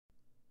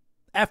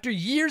After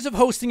years of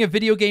hosting a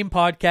video game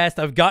podcast,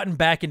 I've gotten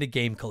back into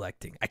game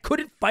collecting. I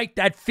couldn't fight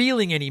that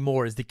feeling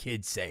anymore, as the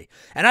kids say.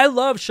 And I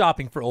love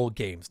shopping for old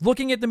games,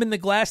 looking at them in the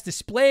glass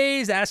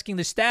displays, asking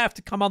the staff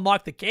to come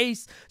unlock the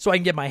case so I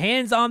can get my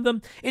hands on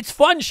them. It's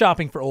fun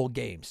shopping for old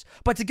games.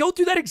 But to go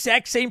through that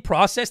exact same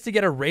process to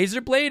get a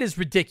razor blade is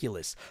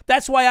ridiculous.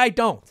 That's why I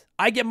don't.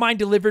 I get mine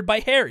delivered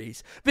by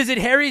Harry's. Visit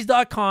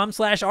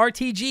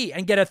harrys.com/RTG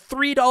and get a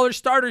 $3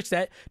 starter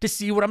set to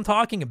see what I'm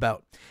talking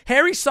about.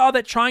 Harry saw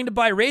that trying to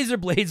buy razor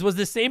blades was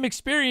the same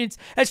experience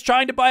as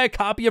trying to buy a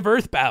copy of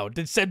Earthbound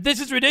and said, this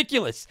is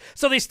ridiculous.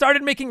 So they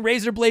started making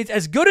razor blades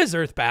as good as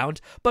Earthbound,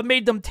 but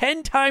made them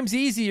 10 times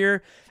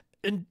easier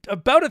and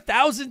about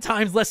 1,000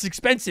 times less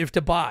expensive to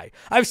buy.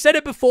 I've said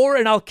it before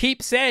and I'll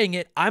keep saying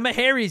it. I'm a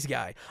Harry's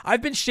guy.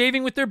 I've been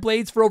shaving with their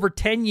blades for over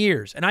 10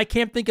 years and I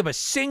can't think of a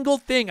single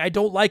thing I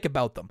don't like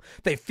about them.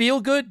 They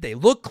feel good, they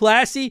look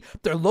classy,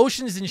 their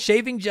lotions and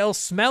shaving gels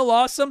smell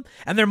awesome,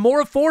 and they're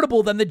more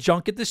affordable than the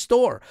junk at the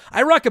store.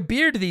 I rock a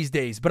beard these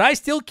days, but I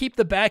still keep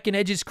the back and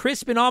edges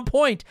crisp and on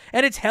point,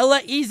 and it's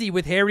hella easy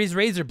with Harry's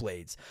razor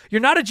blades. You're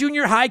not a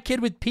junior high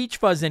kid with peach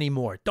fuzz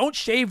anymore. Don't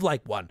shave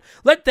like one.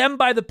 Let them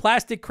buy the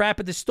plastic crap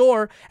at the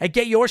store and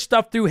get your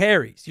stuff through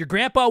Harry's. Your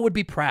grandpa would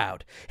be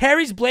proud.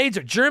 Harry's blades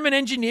are German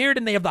engineered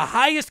and they have the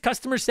highest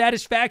customer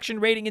satisfaction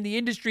rating in the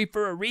industry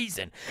for a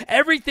reason.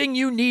 Everything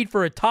you need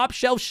for a top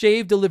shelf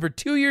shave delivered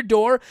to your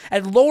door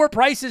at lower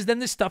prices than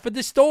the stuff at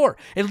the store.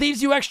 It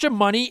leaves you extra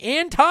money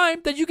and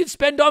time that you can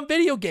spend on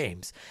video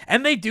games.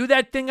 And they do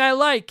that thing I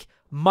like.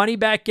 Money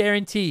back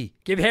guarantee.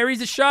 Give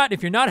Harry's a shot.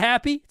 If you're not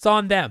happy, it's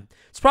on them.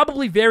 It's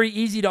probably very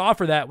easy to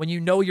offer that when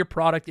you know your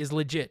product is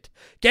legit.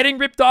 Getting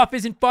ripped off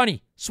isn't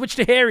funny. Switch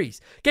to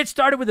Harry's. Get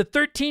started with a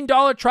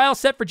 $13 trial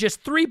set for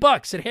just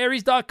 $3 at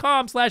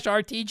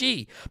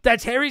harrys.com/RTG.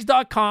 That's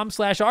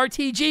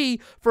harrys.com/RTG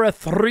for a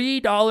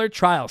 $3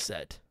 trial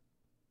set.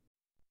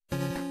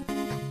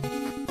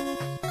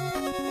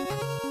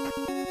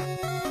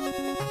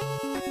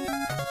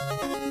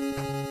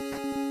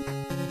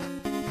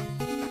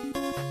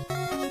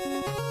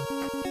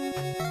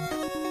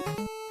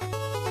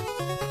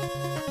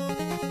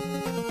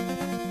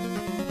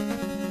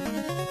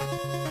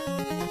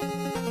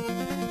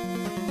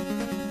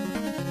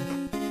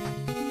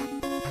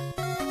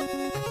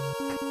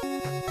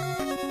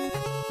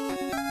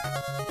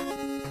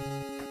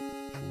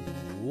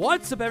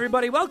 What's up,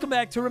 everybody? Welcome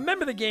back to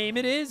Remember the Game.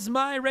 It is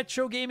my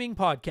retro gaming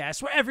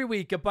podcast where every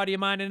week a buddy of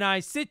mine and I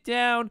sit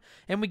down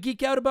and we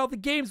geek out about the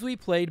games we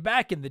played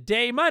back in the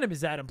day. My name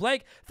is Adam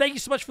Blake. Thank you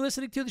so much for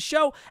listening to the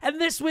show. And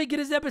this week it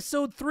is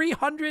episode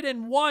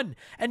 301.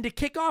 And to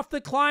kick off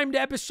the climb to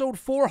episode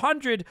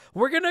 400,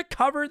 we're going to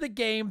cover the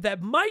game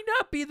that might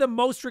not be the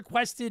most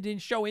requested in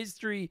show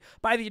history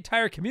by the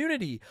entire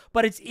community,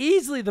 but it's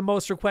easily the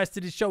most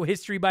requested in show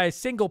history by a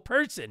single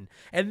person.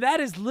 And that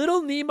is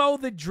Little Nemo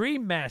the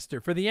Dream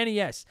Master for the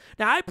NES.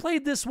 Now, I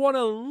played this one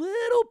a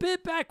little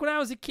bit back when I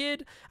was a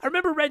kid. I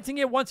remember renting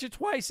it once or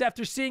twice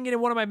after seeing it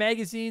in one of my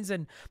magazines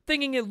and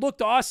thinking it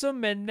looked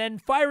awesome and then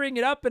firing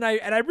it up, and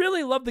I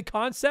really loved the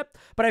concept,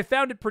 but I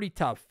found it pretty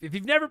tough. If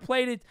you've never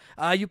played it,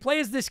 you play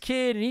as this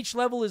kid, and each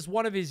level is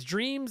one of his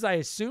dreams, I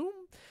assume.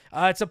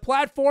 It's a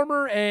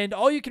platformer, and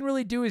all you can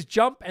really do is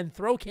jump and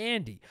throw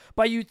candy.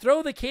 But you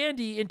throw the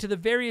candy into the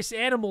various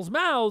animals'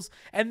 mouths,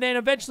 and then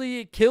eventually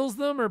it kills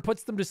them or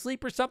puts them to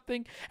sleep or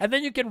something. And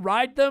then you can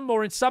ride them,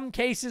 or in some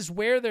cases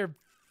wear their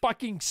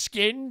fucking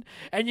skin,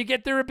 and you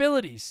get their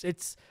abilities.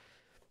 It's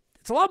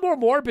a lot more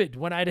morbid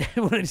when I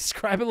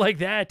describe it like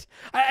that.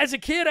 As a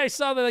kid, I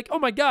saw that like, oh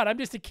my God, I'm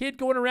just a kid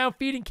going around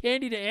feeding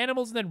candy to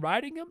animals and then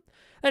riding them?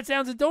 That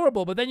sounds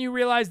adorable, but then you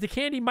realize the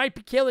candy might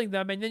be killing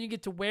them, and then you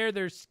get to wear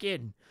their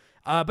skin.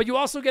 But you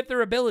also get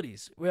their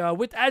abilities.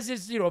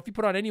 If you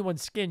put on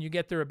anyone's skin, you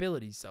get their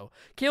abilities. So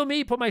kill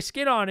me, put my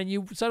skin on, and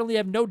you suddenly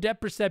have no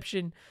depth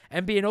perception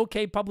and be an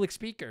okay public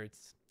speaker.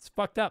 It's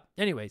fucked up.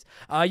 Anyways,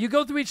 you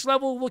go through each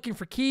level looking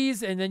for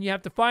keys, and then you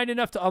have to find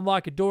enough to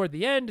unlock a door at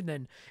the end, and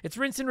then it's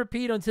rinse and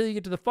repeat until you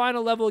get to the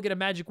final level, get a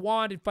magic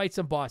wand, and fight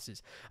some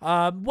bosses.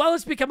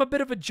 It's become a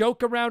bit of a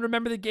joke around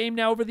Remember the Game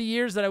now over the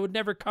years that I would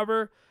never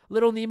cover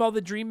Little Nemo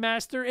the Dream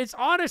Master. It's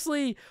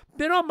honestly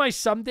been on my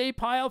someday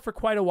pile for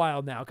quite a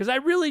while now, because I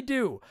really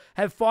do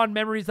have fond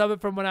memories of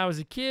it from when I was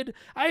a kid.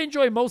 I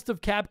enjoy most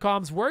of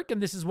Capcom's work,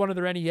 and this is one of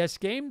their NES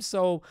games,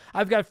 so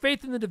I've got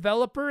faith in the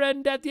developer,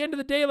 and at the end of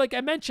the day, like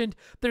I mentioned,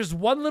 there's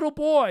one little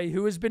boy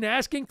who has been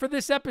asking for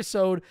this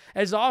episode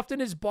as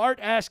often as Bart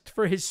asked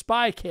for his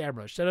spy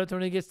camera. Shout out to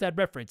when he gets that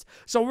reference.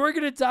 So we're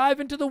going to dive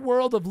into the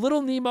world of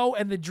Little Nemo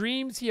and the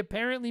dreams he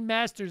apparently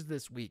masters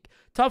this week.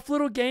 Tough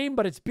little game,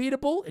 but it's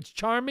beatable, it's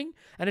charming,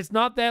 and it's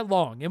not that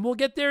long. And we'll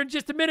get there in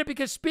just a minute,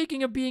 because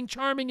speaking of being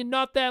charming and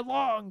not that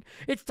long,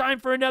 it's time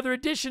for another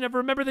edition of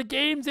Remember the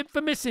Game's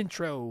infamous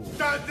intro.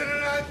 Dun, dun,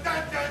 dun,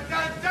 dun, dun,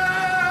 dun, dun.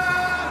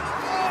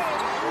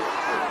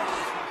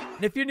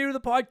 And if you're new to the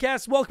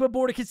podcast, welcome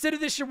aboard. And consider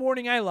this your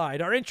warning, I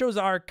lied. Our intros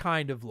are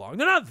kind of long.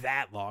 They're not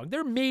that long.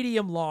 They're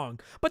medium long,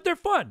 but they're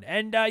fun.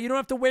 And you don't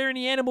have to wear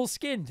any animal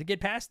skin to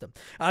get past them.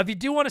 If you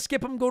do want to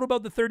skip them, go to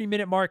about the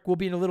 30-minute mark. We'll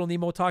be in a little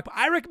Nemo talk. But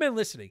I recommend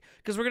listening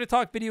because we're going to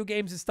talk video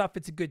games and stuff.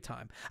 It's a good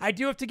time. I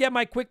do have to get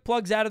my quick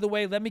plugs out of the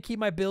way. Let me keep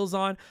my bills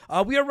on.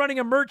 We are running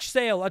a merch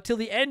sale until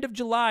the end of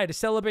July to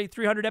celebrate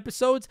 300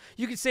 episodes.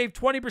 You can save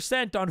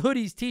 20% on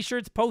hoodies,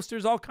 t-shirts,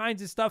 posters, all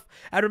kinds of stuff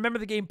at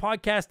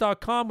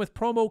rememberthegamepodcast.com with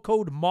promo code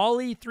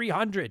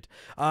Molly300.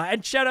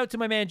 And shout out to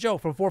my man Joe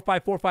from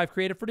 4545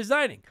 Creative for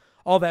designing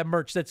all that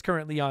merch that's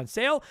currently on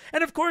sale.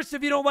 And of course,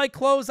 if you don't like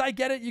clothes, I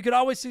get it. You could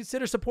always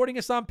consider supporting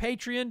us on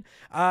Patreon.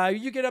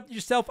 You get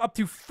yourself up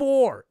to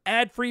 4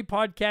 ad-free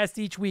podcasts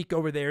each week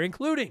over there,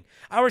 including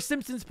our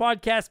Simpsons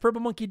podcast, Purple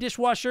Monkey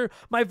Dishwasher,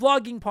 my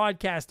vlogging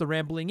podcast, The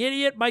Rambling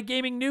Idiot, my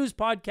gaming news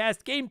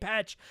podcast, Game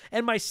Patch,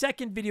 and my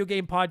second video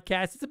game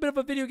podcast. It's a bit of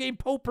a video game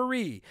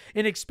potpourri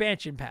in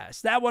Expansion Pass.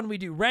 That one we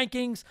do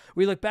rankings.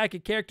 We look back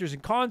at characters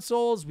and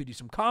consoles. We do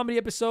some comedy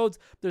episodes.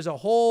 There's a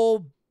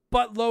whole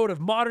buttload of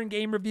modern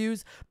game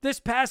reviews. This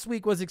past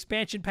week was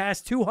Expansion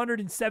Pass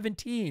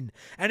 217,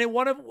 and it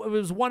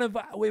was one of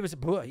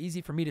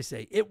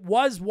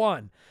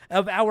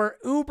our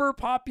uber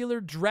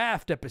popular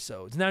draft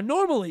episodes. Now,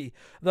 normally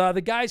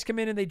the guys come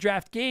in and they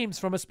draft games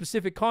from a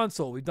specific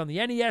console. We've done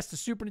the NES, the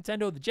Super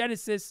Nintendo, the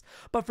Genesis,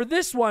 but for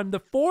this one, the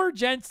 4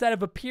 gents that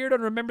have appeared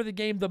on Remember the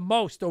Game the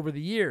most over the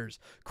years,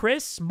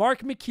 Chris,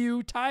 Mark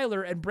McHugh,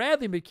 Tyler, and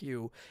Bradley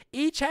McHugh,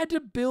 each had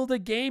to build a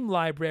game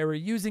library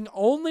using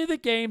only the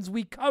games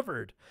we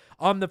covered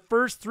on the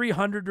first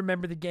 300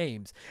 Remember the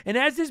Games. And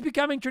as is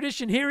becoming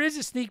tradition, here is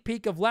a sneak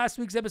peek of last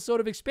week's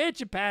episode of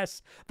Expansion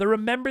Pass, the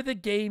Remember the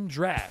Game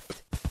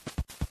Draft.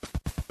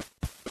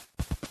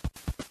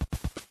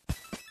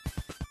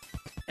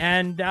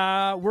 And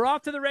we're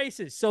off to the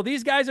races. So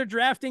these guys are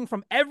drafting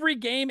from every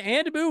game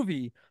and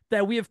movie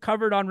that we have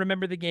covered on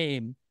Remember the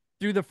Game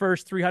through the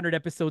first 300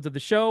 episodes of the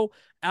show.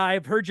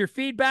 I've heard your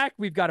feedback.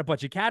 We've got a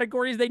bunch of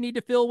categories they need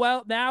to fill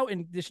well now, in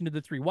addition to the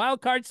 3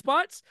 wildcard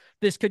spots.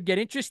 This could get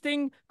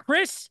interesting.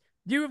 Chris,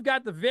 you've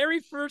got the very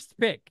first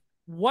pick.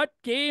 What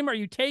game are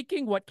you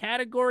taking? What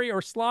category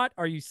or slot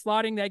are you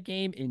slotting that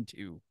game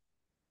into?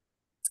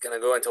 It's going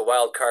to go into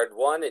wildcard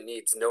 1. It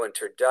needs no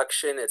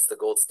introduction. It's the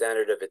gold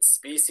standard of its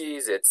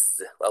species. It's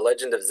A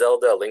Legend of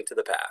Zelda: A Link to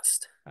the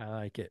Past. I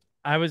like it.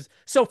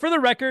 So for the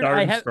record,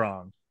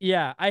 strong.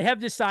 Yeah, I have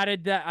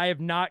decided that I have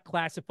not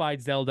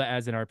classified Zelda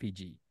as an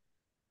RPG.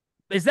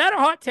 Is that a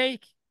hot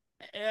take?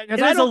 It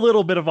is a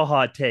little bit of a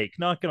hot take,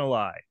 not gonna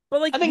lie.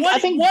 But like,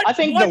 what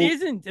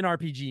isn't an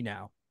RPG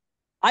now?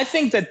 I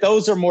think that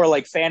those are more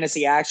like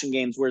fantasy action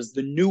games, whereas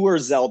the newer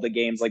Zelda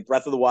games, like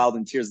Breath of the Wild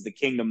and Tears of the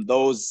Kingdom,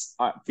 those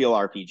feel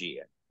RPG,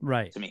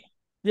 right? To me.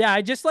 Yeah,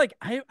 I just like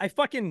I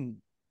fucking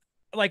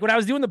like when I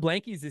was doing the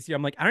blankies this year.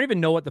 I'm like, I don't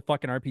even know what the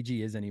fucking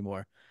RPG is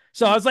anymore.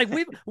 So I was like,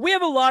 we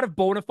have a lot of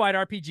bona fide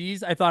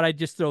RPGs. I thought I'd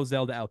just throw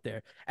Zelda out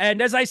there. And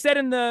as I said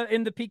in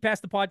the Peek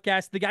Past the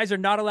podcast, the guys are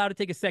not allowed to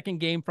take a second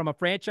game from a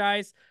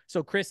franchise.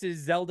 So Chris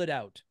is Zelda'd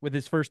out with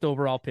his first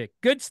overall pick.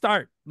 Good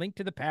start. Link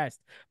to the Past.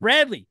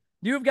 Bradley,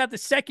 you've got the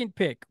second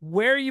pick.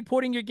 Where are you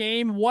putting your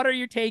game? What are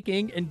you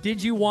taking? And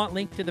did you want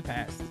Link to the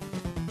Past?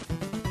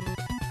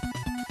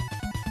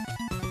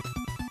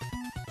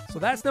 So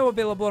that's now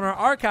available in our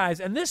archives.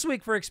 And this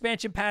week for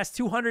Expansion Pass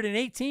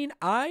 218,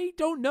 I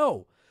don't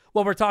know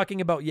what we're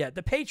talking about yet.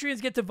 The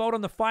Patreons get to vote on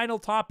the final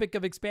topic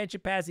of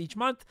Expansion Pass each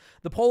month.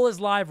 The poll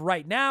is live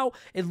right now.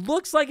 It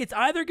looks like it's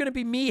either going to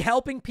be me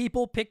helping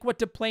people pick what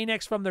to play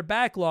next from their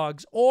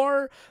backlogs,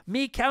 or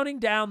me counting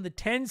down the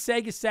 10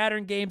 Sega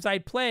Saturn games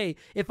I'd play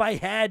if I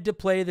had to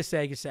play the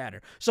Sega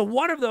Saturn. So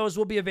one of those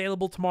will be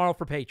available tomorrow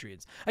for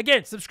Patreons.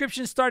 Again,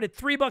 subscriptions start at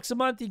 $3 a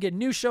month. You get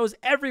new shows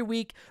every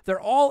week. They're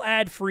all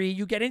ad-free.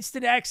 You get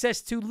instant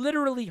access to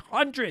literally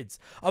hundreds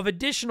of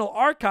additional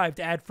archived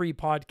ad-free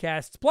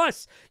podcasts.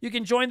 Plus, you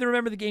can join the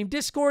Remember the Game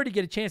Discord. You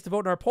get a chance to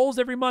vote in our polls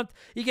every month.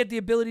 You get the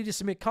ability to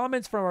submit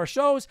comments from our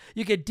shows.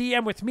 You get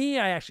DM with me.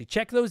 I actually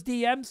check those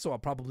DMs, so I'll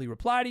probably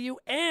reply to you.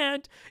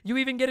 And you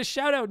even get a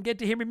shout out and get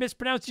to hear me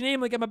mispronounce your name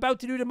like I'm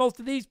about to do to most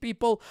of these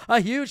people.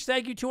 A huge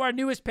thank you to our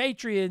newest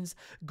Patreons,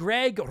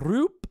 Greg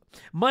Roop,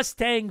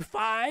 Mustang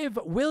 5,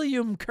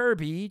 William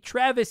Kirby,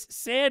 Travis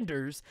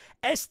Sanders,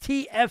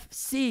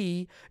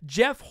 STFC,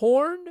 Jeff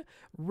Horn,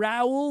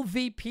 Raul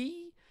VP,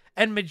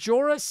 and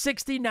Majora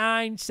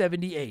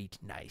 6978.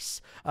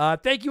 Nice.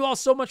 Thank you all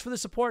so much for the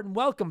support, and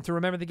welcome to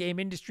Remember the Game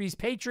Industries,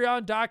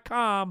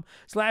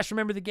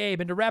 patreon.com/Remember the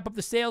Game. And to wrap up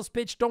the sales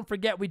pitch, don't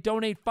forget we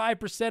donate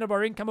 5% of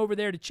our income over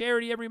there to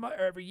charity every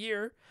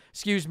year.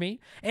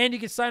 And you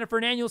can sign up for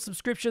an annual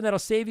subscription that'll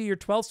save you your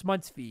 12th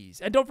month's fees.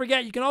 And don't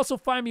forget, you can also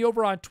find me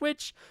over on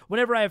Twitch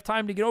whenever I have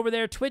time to get over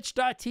there,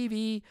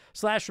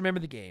 twitch.tv/Remember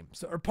the Game.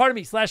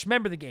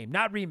 /Member the Game,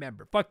 not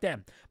remember. Fuck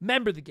them.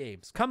 Member the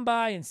Games. Come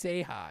by and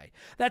say hi.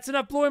 That's that's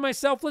enough blowing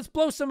myself. Let's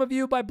blow some of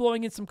you by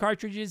blowing in some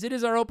cartridges. It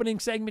is our opening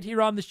segment here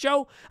on the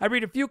show. I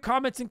read a few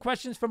comments and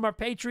questions from our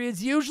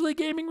Patreons, usually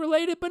gaming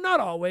related, but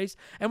not always.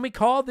 And we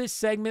call this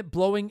segment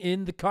Blowing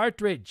in the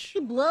Cartridge. He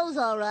blows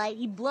all right.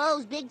 He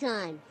blows big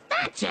time.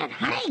 That's it,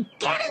 honey.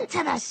 Get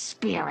into the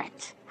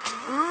spirit.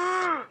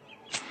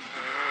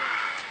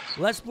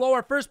 Let's blow.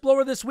 Our first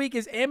blower this week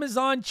is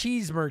Amazon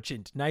Cheese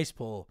Merchant. Nice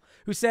pull.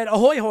 Who said,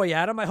 ahoy hoy,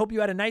 Adam. I hope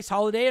you had a nice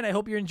holiday and I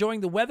hope you're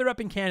enjoying the weather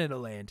up in Canada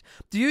land.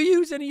 Do you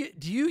use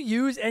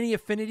any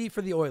affinity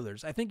for the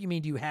Oilers? I think you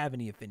mean, do you have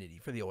any affinity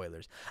for the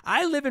Oilers?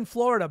 I live in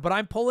Florida, but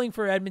I'm pulling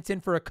for Edmonton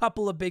for a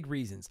couple of big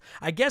reasons.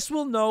 I guess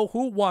we'll know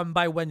who won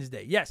by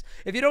Wednesday. Yes,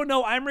 if you don't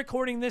know, I'm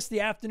recording this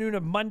the afternoon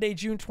of Monday,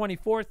 June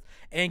 24th,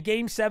 and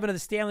Game 7 of the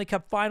Stanley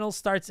Cup Finals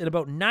starts in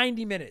about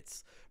 90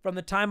 minutes. From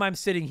the time I'm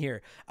sitting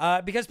here.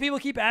 Because people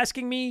keep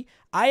asking me,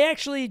 I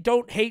actually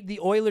don't hate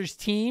the Oilers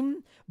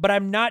team, but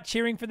I'm not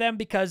cheering for them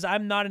because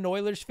I'm not an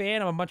Oilers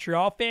fan. I'm a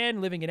Montreal fan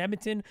living in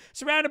Edmonton,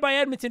 surrounded by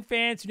Edmonton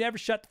fans who never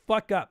shut the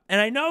fuck up.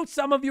 And I know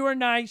some of you are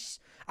nice.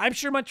 I'm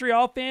sure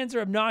Montreal fans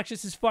are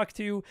obnoxious as fuck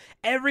too.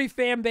 Every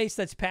fan base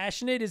that's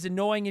passionate is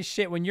annoying as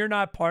shit when you're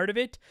not part of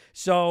it.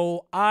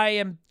 So I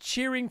am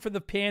cheering for the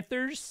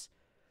Panthers.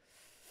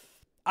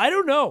 I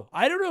don't know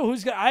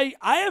who's going to...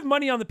 I have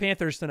money on the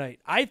Panthers tonight.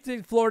 I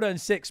think Florida in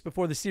 6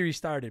 before the series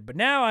started, but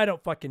now I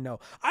don't fucking know.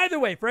 Either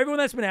way, for everyone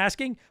that's been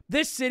asking,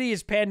 this city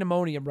is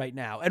pandemonium right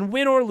now. And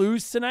win or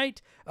lose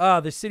tonight,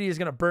 the city is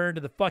going to burn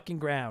to the fucking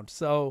ground.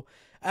 So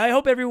I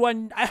hope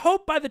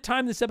by the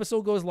time this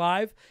episode goes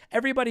live,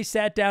 everybody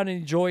sat down and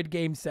enjoyed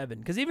Game 7.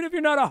 Because even if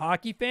you're not a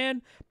hockey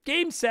fan,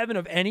 Game 7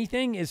 of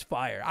anything is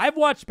fire. I've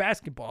watched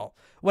basketball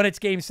when it's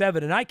Game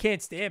 7, and I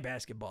can't stand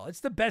basketball.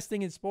 It's the best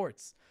thing in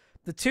sports.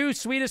 The 2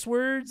 sweetest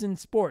words in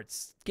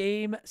sports.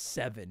 Game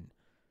 7.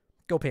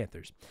 Go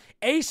Panthers.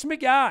 Ace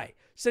McGuy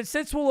said,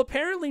 since we'll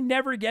apparently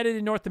never get it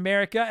in North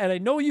America, and I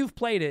know you've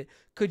played it,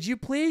 could you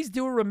please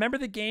do a Remember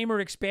the Game or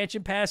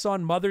expansion pass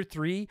on Mother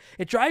 3?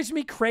 It drives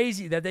me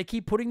crazy that they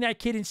keep putting that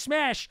kid in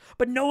Smash,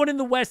 but no one in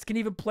the West can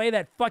even play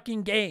that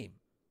fucking game.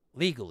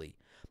 Legally.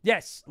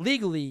 Yes,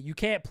 legally, you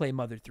can't play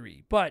Mother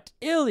 3, but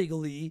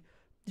illegally,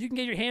 you can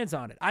get your hands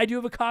on it. I do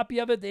have a copy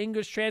of it, the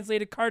English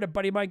translated card. A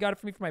buddy of mine got it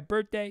for me for my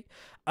birthday.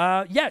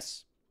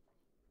 Yes.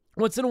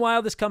 Once in a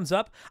while, this comes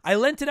up. I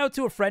lent it out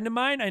to a friend of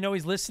mine. I know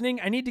he's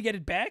listening. I need to get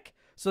it back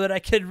so that I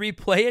could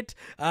replay it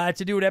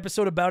to do an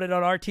episode about it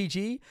on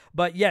RTG.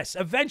 But yes,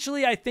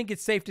 eventually, I think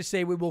it's safe to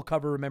say we will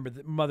cover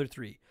Mother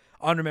 3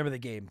 on Remember the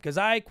Game. Because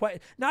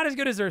not as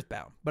good as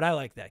Earthbound, but I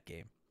like that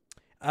game.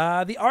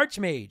 The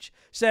Archmage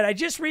said, I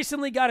just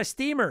recently got a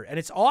steamer and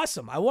it's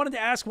awesome. I wanted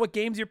to ask what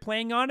games you're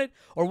playing on it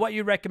or what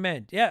you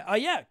recommend.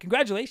 Yeah,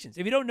 congratulations.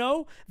 If you don't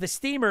know, the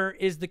steamer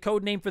is the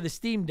code name for the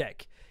Steam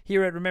Deck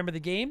here at Remember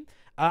the Game.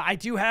 I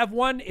do have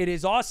one. It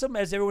is awesome.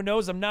 As everyone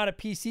knows, I'm not a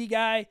PC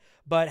guy,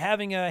 but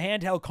having a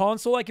handheld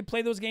console I can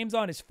play those games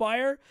on is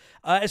fire.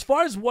 As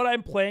far as what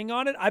I'm playing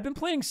on it, I've been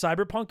playing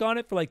Cyberpunk on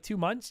it for like 2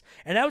 months.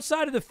 And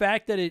outside of the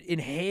fact that it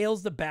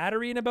inhales the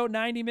battery in about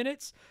 90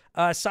 minutes,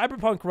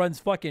 Cyberpunk runs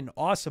fucking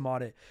awesome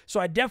on it. So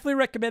I definitely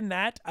recommend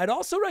that. I'd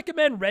also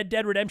recommend Red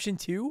Dead Redemption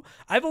 2.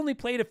 I've only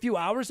played a few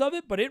hours of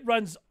it, but it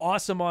runs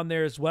awesome on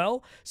there as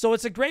well. So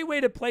it's a great way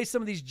to play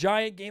some of these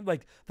giant games.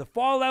 Like the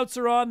Fallouts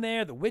are on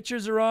there, the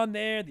Witchers are on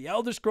there, the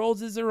Elder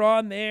Scrolls are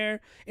on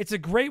there. It's a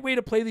great way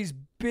to play these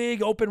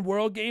big open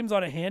world games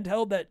on a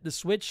handheld that the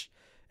Switch,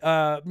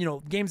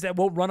 games that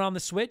won't run on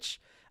the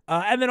Switch.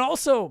 And then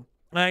also,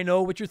 I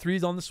know Witcher 3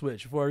 is on the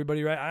Switch for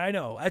everybody, right? I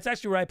know. That's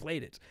actually where I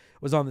played it,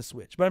 was on the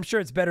Switch. But I'm sure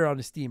it's better on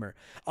a steamer.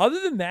 Other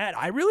than that,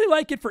 I really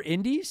like it for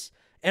indies,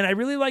 and I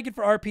really like it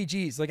for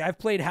RPGs. Like, I've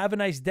played Have a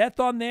Nice Death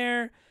on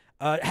there.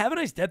 Have a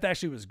Nice Death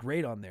actually was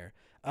great on there.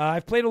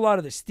 I've played a lot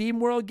of the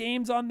SteamWorld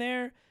games on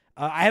there.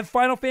 I have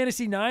Final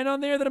Fantasy IX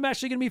on there that I'm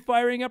actually going to be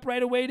firing up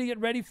right away to get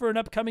ready for an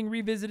upcoming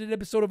revisited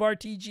episode of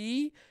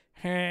RTG.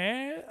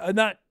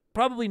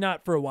 Probably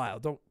not for a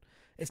while.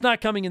 It's not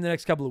coming in the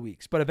next couple of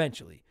weeks, but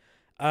eventually.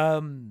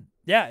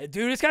 Yeah,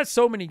 dude, it's got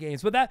so many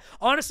games. But that,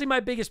 honestly, my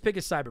biggest pick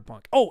is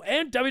Cyberpunk. Oh,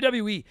 and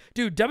WWE.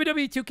 Dude,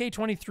 WWE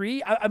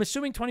 2K23, I'm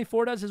assuming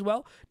 24 does as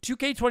well.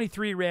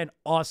 2K23 ran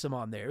awesome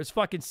on there. It was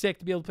fucking sick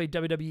to be able to play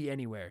WWE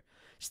anywhere.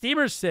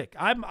 Steamer's sick.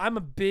 I'm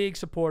a big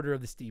supporter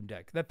of the Steam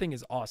Deck. That thing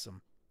is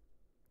awesome.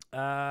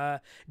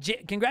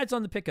 Congrats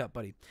on the pickup,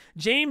 buddy.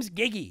 James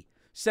Giggy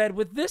said,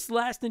 with this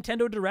last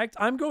Nintendo Direct,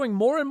 I'm growing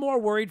more and more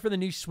worried for the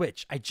new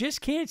Switch. I just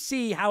can't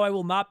see how I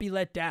will not be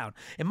let down.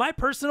 In my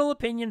personal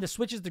opinion, the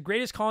Switch is the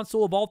greatest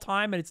console of all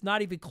time, and it's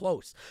not even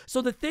close.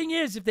 So the thing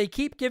is, if they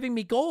keep giving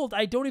me gold,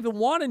 I don't even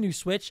want a new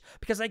Switch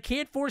because I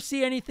can't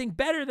foresee anything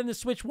better than the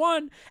Switch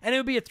 1, and it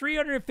would be a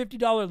 $350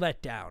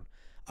 letdown.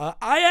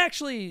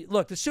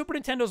 The Super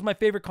Nintendo is my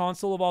favorite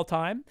console of all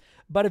time.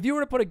 But if you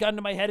were to put a gun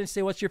to my head and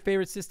say, what's your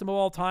favorite system of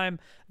all time?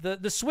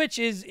 The Switch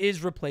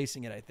is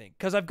replacing it, I think.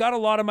 Because I've got a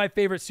lot of my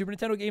favorite Super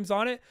Nintendo games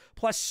on it,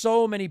 plus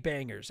so many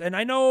bangers. And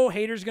I know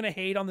haters going to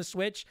hate on the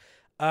Switch.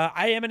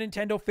 I am a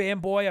Nintendo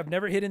fanboy. I've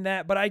never hidden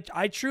that. But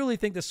I truly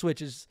think the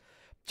Switch is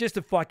just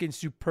a fucking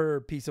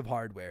superb piece of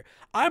hardware.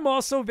 I'm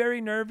also very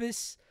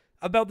nervous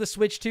about the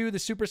Switch 2, the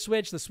Super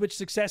Switch, the Switch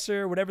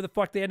successor, whatever the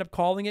fuck they end up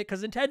calling it,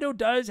 because Nintendo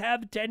does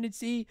have a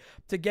tendency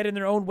to get in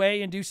their own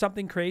way and do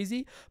something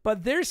crazy,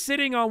 but they're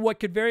sitting on what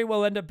could very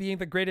well end up being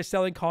the greatest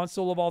selling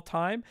console of all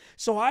time.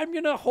 So I'm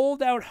going to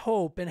hold out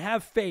hope and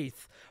have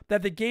faith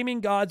that the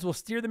gaming gods will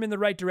steer them in the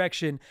right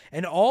direction,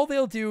 and all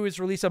they'll do is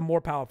release a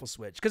more powerful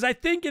Switch. Because I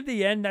think in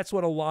the end, that's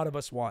what a lot of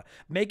us want.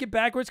 Make it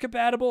backwards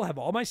compatible, have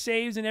all my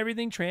saves and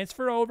everything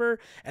transfer over,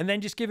 and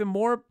then just give him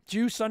more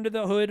juice under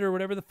the hood, or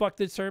whatever the fuck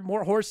that's term,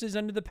 more horses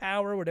under the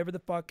power, whatever the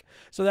fuck,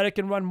 so that it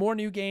can run more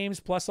new games,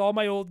 plus all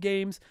my old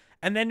games,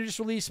 and then just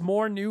release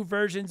more new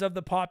versions of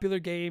the popular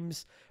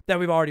games that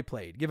we've already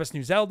played. Give us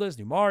new Zeldas,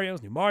 new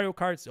Marios, new Mario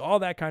Karts, all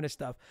that kind of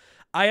stuff.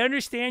 I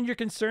understand your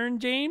concern,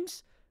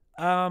 James.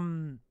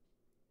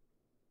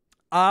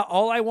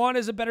 All I want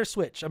is a better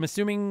Switch. I'm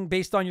assuming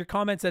based on your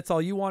comments, that's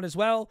all you want as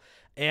well.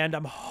 And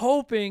I'm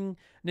hoping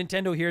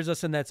Nintendo hears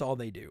us and that's all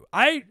they do.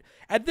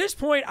 At this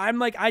point, I'm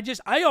like,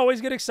 I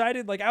always get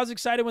excited. Like I was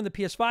excited when the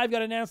PS5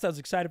 got announced. I was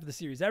excited for the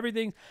Series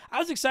Everything. I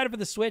was excited for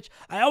the Switch.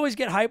 I always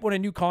get hyped when a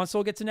new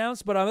console gets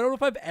announced, but I don't know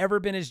if I've ever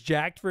been as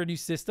jacked for a new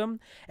system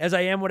as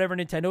I am whatever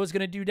Nintendo is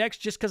going to do next,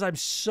 just because I'm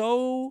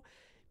so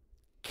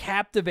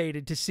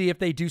captivated to see if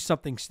they do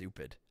something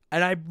stupid.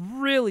 And I'm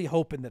really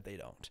hoping that they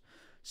don't.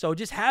 So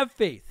just have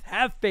faith.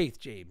 Have faith,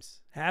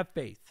 James. Have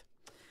faith.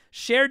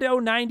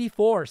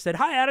 Sherdo94 said,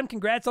 "Hi, Adam.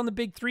 Congrats on the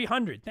big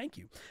 300. Thank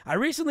you. I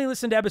recently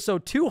listened to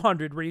episode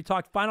 200 where you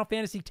talked Final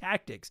Fantasy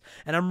Tactics,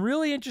 and I'm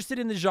really interested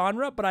in the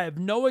genre, but I have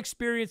no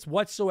experience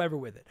whatsoever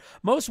with it.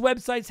 Most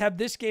websites have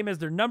this game as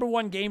their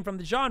 #1 game from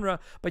the genre,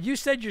 but you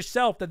said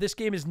yourself that this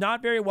game is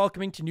not very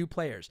welcoming to new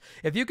players.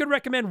 If you could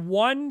recommend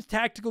one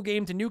tactical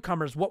game to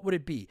newcomers, what would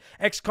it be?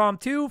 XCOM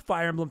 2,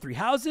 Fire Emblem 3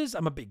 Houses?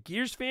 I'm a big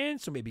Gears fan,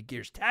 so maybe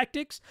Gears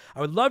Tactics. I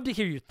would love to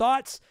hear your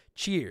thoughts.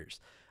 Cheers."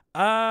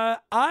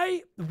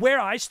 Where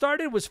I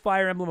started was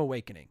Fire Emblem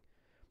Awakening.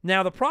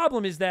 Now the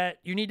problem is that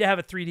you need to have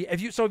a 3D.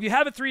 If you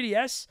have a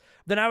 3DS,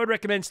 then I would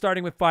recommend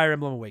starting with Fire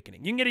Emblem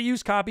Awakening. You can get a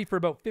used copy for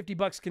about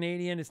 $50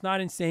 Canadian. It's not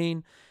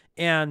insane,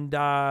 and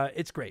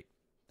it's great.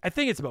 I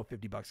think it's about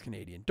 $50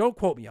 Canadian. Don't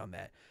quote me on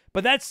that,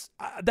 but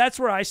that's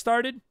where I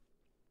started.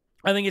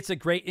 I think it's a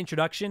great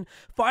introduction.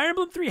 Fire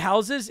Emblem 3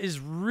 Houses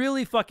is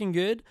really fucking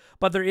good,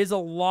 but there is a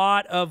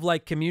lot of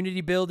like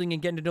community building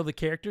and getting to know the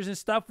characters and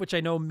stuff, which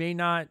I know may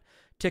not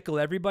tickle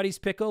everybody's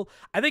pickle.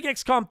 I think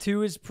XCOM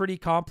 2 is pretty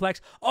complex.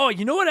 Oh,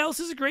 you know what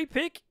else is a great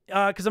pick?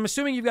 Because I'm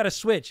assuming you've got a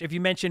Switch if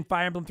you mentioned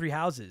Fire Emblem 3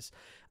 Houses.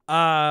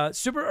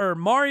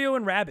 Mario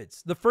and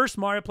Rabbids. The first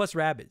Mario plus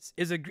Rabbids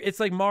it's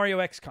like Mario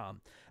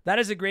XCOM. That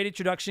is a great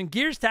introduction.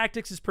 Gears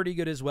Tactics is pretty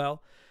good as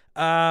well.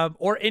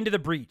 Or Into the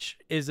Breach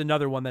is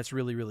another one that's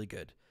really, really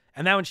good.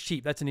 And that one's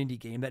cheap. That's an indie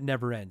game that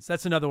never ends.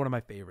 That's another one of my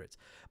favorites.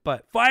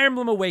 But Fire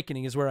Emblem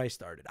Awakening is where I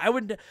started.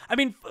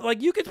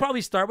 You could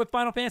probably start with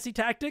Final Fantasy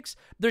Tactics.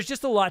 There's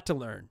just a lot to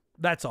learn.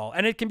 That's all.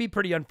 And it can be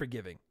pretty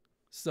unforgiving.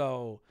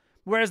 So,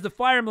 whereas the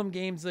Fire Emblem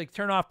games like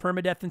turn off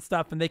permadeath and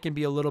stuff, and they can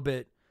be a little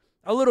bit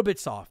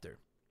softer.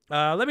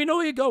 Let me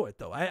know who you go with,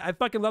 though. I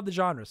fucking love the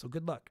genre, so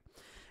good luck.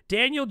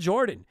 Daniel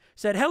Jordan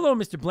said, "Hello,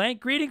 Mr. Blank.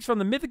 Greetings from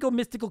the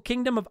mystical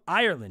kingdom of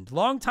Ireland.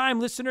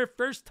 Long-time listener,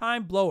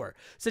 first-time blower.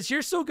 Since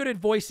you're so good at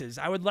voices,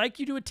 I would like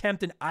you to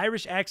attempt an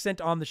Irish accent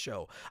on the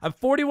show. I'm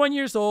 41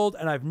 years old,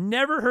 and I've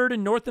never heard a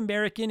North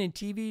American in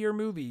TV or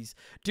movies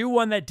do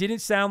one that didn't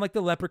sound like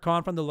the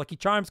leprechaun from the Lucky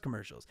Charms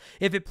commercials.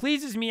 If it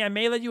pleases me, I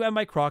may let you have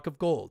my crock of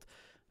gold."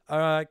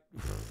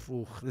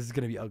 This is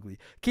going to be ugly.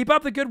 "Keep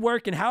up the good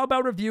work, and how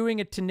about reviewing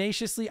a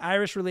tenaciously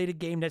Irish-related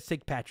game next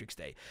St. Patrick's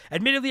Day?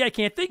 Admittedly, I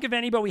can't think of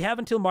any, but we have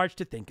until March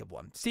to think of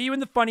one. See you in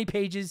the funny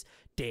pages,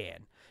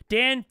 Dan."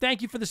 Dan,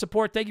 thank you for the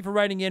support. Thank you for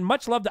writing in.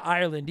 Much love to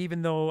Ireland,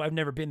 even though I've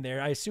never been there.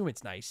 I assume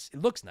it's nice.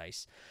 It looks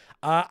nice.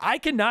 I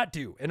cannot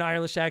do an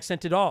Irish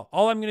accent at all.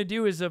 All I'm going to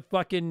do is a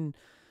fucking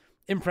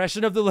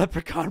impression of the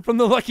leprechaun from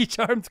the Lucky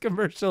Charms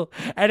commercial,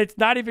 and it's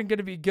not even going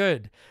to be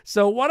good.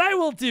 So what I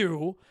will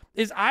do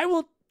is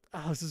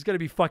this is going to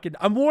be fucking...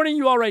 I'm warning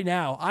you all right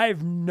now. I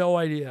have no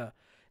idea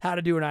how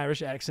to do an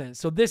Irish accent.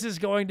 So this is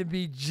going to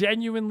be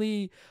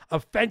genuinely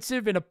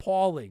offensive and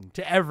appalling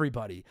to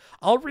everybody.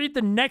 I'll read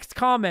the next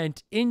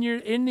comment in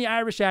the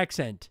Irish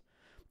accent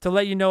to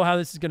let you know how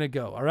this is going to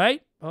go. All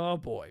right? Oh,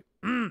 boy.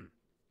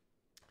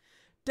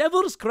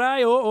 Devil's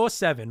Cry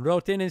 007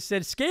 wrote in and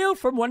said, "Scale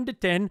from 1 to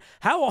 10,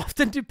 how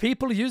often do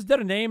people use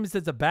their names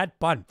as a bad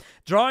pun?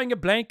 Drawing a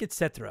blank,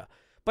 etc.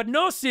 But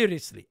no,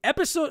 seriously,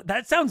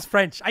 that sounds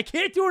French. I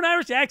can't do an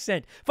Irish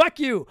accent.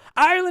 Fuck you.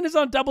 Ireland is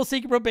on double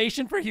secret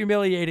probation for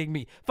humiliating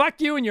me. Fuck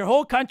you and your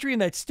whole country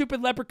and that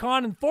stupid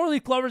leprechaun and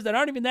 4-leaf clovers that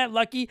aren't even that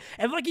lucky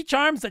and Lucky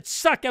Charms that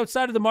suck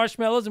outside of the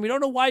marshmallows, and we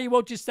don't know why you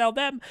won't just sell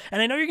them.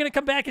 And I know you're going to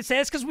come back and say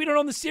it's because we don't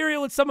own the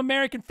cereal. It's some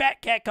American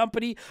fat cat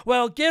company.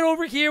 Well, get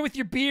over here with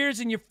your beers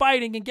and your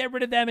fighting and get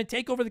rid of them and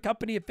take over the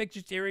company and fix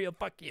your cereal.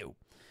 Fuck you."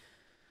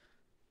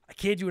 I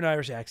can't do an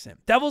Irish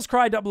accent. Devil's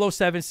Cry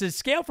 007 says,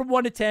 "Scale from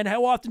 1 to 10,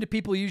 how often do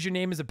people use your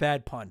name as a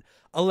bad pun?"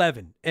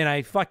 11, and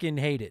I fucking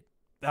hate it.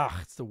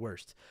 It's the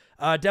worst.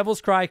 Devil's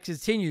Cry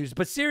continues,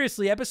 but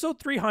seriously, episode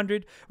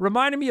 300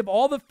 reminded me of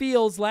all the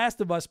feels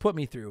Last of Us put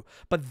me through,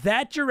 but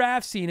that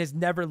giraffe scene has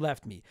never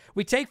left me.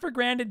 We take for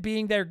granted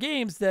being their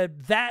games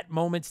that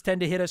moments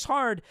tend to hit us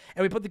hard,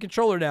 and we put the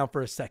controller down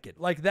for a second,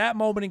 like that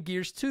moment in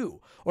Gears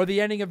 2, or the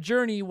ending of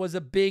Journey was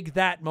a big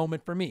that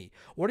moment for me.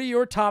 What are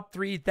your top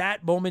 3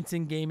 that moments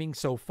in gaming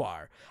so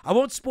far? I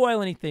won't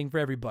spoil anything for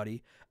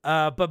everybody,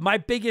 but my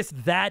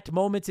biggest that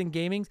moments in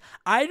gaming,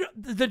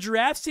 the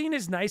giraffe scene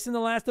is nice in The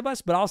Last of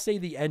Us, but I'll say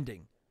the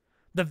ending.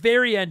 The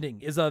very ending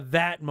is a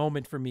that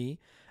moment for me.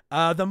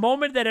 The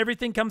moment that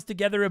everything comes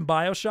together in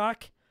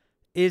BioShock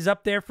is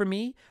up there for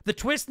me. The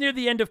twist near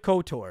the end of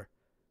KOTOR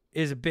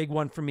is a big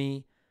one for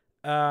me.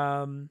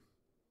 I'll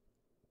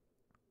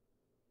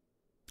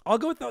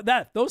go with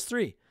those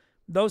three.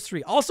 Those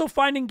three. Also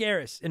Finding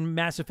Garrus in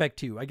Mass Effect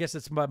 2. I guess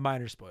it's a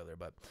minor spoiler,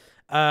 but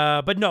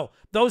no,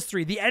 those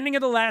three. The ending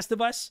of The Last of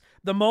Us,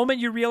 the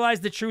moment you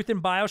realize the truth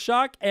in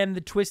BioShock, and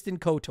the twist in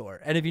KOTOR.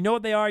 And if you know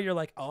what they are, you're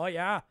like, oh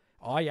yeah,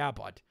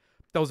 bud.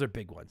 Those are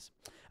big ones.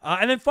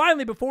 And then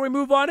finally, before we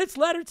move on, it's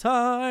letter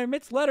time.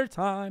 It's letter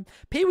time.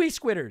 Pee-wee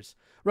Squitters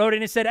wrote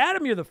in and said,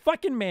 Adam, you're the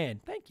fucking man.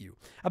 Thank you.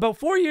 About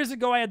 4 years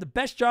ago, I had the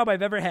best job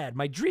I've ever had.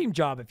 My dream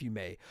job, if you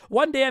may.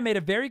 One day, I made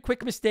a very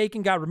quick mistake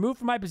and got removed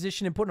from my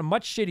position and put in a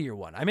much shittier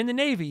one. I'm in the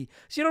Navy,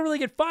 so you don't really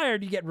get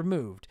fired, you get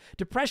removed.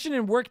 Depression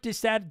and work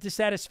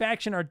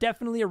dissatisfaction are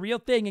definitely a real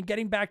thing, and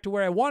getting back to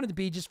where I wanted to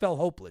be just felt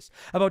hopeless.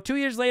 About 2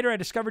 years later, I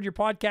discovered your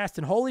podcast,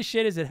 and holy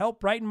shit, has it helped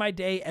brighten my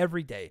day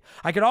every day.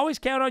 I could always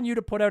count on you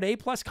to put out A+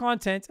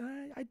 content.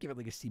 I'd give it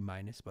like a C-,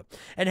 but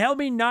and help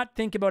me not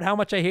think about how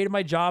much I hated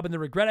my job and the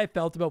regret I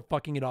felt about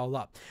fucking it all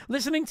up.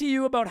 Listening to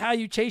you about how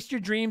you chased your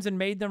dreams and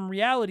made them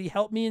reality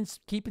helped me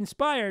keep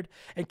inspired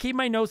and keep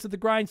my nose to the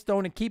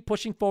grindstone and keep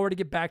pushing forward to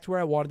get back to where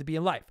I wanted to be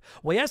in life.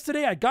 Well,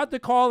 yesterday I got the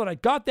call and I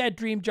got that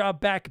dream job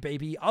back,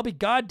 baby. I'll be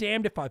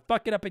goddamned if I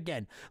fuck it up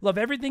again. Love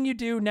everything you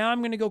do. Now I'm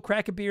going to go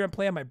crack a beer and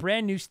play on my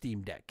brand new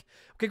Steam Deck.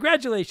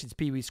 Congratulations,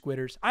 Pee-wee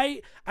Squitters.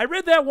 I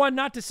read that one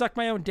not to suck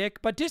my own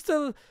dick, but just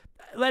to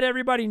let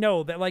everybody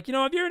know that, like, you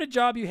know, if you're in a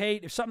job you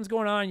hate, if something's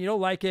going on, you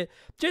don't like it,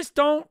 just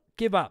don't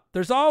give up.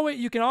 There's always,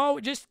 you can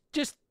always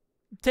just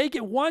take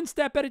it one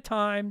step at a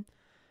time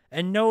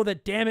and know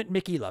that, damn it,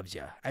 Mickey loves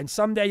you. And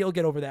someday you'll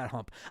get over that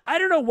hump. I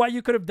don't know what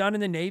you could have done in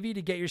the Navy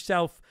to get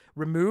yourself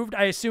removed.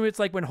 I assume it's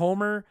like when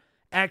Homer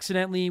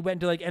accidentally went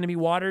into like enemy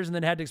waters and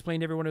then had to explain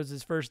to everyone it was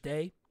his first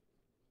day.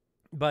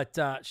 But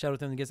shout out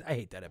to them. I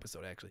hate that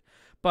episode, actually.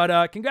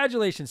 But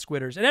congratulations,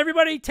 Squitters. And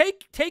everybody,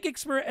 take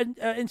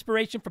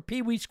inspiration from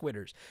Pee-wee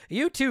Squitters.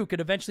 You, too,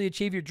 could eventually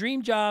achieve your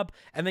dream job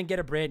and then get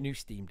a brand new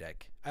Steam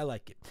Deck. I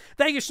like it.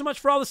 Thank you so much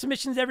for all the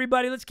submissions,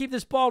 everybody. Let's keep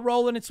this ball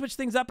rolling and switch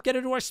things up. Get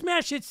into our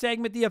Smash Hit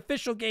segment, the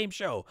official game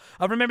show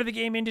of Remember the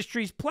Game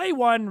Industries Play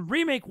 1,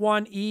 Remake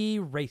 1,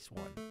 Erase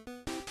 1.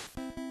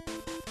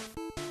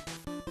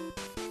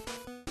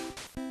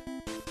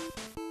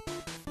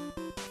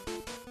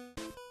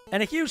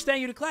 And a huge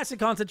thank you to Classic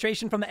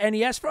Concentration from the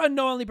NES for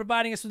unknowingly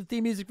providing us with the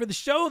theme music for the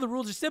show. The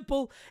rules are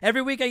simple.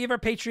 Every week I give our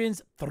patrons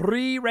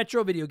 3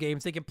 retro video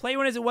games. They can play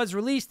one as it was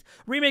released,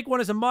 remake one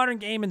as a modern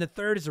game, and the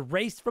third is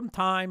erased from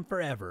time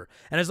forever.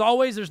 And as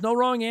always, there's no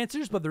wrong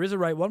answers, but there is a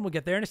right one. We'll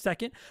get there in a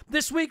second.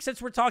 This week,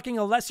 since we're talking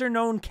a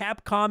lesser-known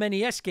Capcom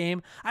NES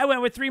game, I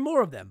went with 3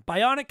 more of them.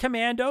 Bionic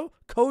Commando,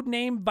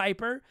 Codename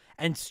Viper,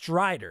 and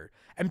Strider.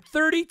 And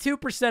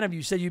 32% of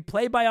you said you'd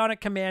play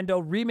Bionic Commando,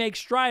 remake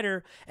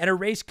Strider, and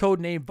erase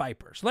Codename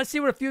Viper. So let's see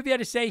what a few of you had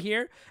to say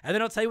here, and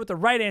then I'll tell you what the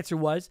right answer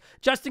was.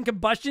 Justin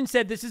Combustion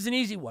said this is an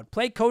easy one.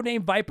 Play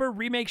Codename Viper,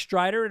 remake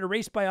Strider, and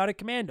erase Bionic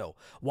Commando.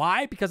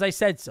 Why? Because I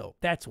said so.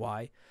 That's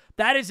why.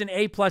 That is an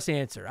A+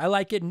 answer. I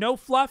like it. No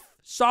fluff,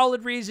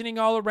 solid reasoning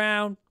all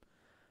around.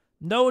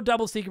 No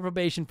double secret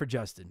probation for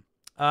Justin.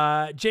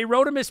 J.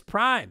 Rodimus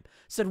Prime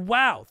said,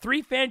 wow,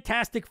 3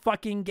 fantastic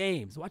fucking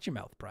games. Watch your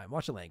mouth, Prime.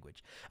 Watch the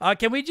language.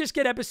 Can we just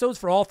get episodes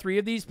for all 3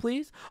 of these,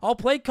 please? I'll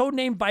play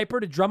Codename Viper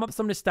to drum up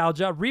some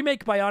nostalgia,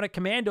 remake Bionic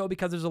Commando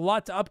because there's a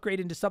lot to upgrade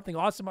into something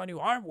awesome on new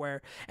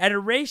hardware, and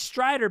erase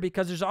Strider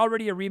because there's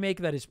already a remake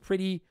that is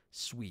pretty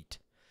sweet.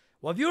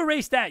 Well, if you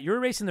erase that, you're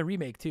erasing the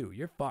remake too.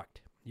 You're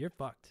fucked. You're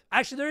fucked.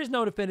 Actually, there is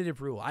no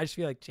definitive rule. I just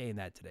feel like saying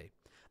that today.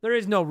 There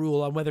is no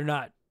rule on whether or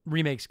not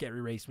remakes get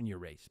erased when you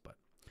erase, but...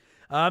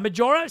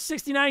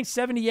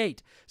 Majora6978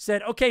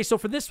 said, okay, so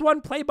for this one,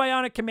 play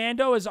Bionic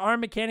Commando as arm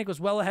mechanic was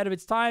well ahead of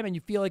its time and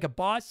you feel like a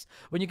boss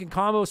when you can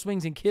combo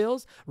swings and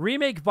kills.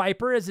 Remake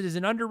Viper as it is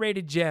an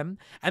underrated gem.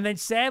 And then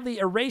sadly,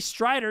 erase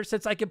Strider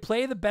since I could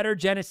play the better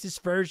Genesis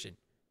version.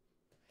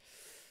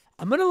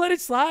 I'm going to let it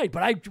slide,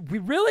 but we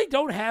really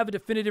don't have a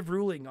definitive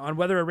ruling on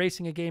whether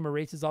erasing a game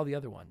erases all the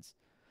other ones.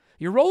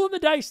 You're rolling the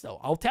dice,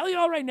 though. I'll tell you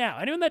all right now.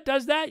 Anyone that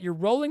does that, you're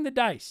rolling the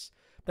dice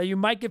that you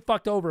might get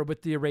fucked over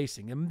with the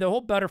erasing and the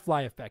whole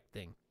butterfly effect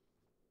thing.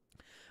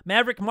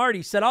 Maverick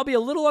Marty said, I'll be a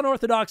little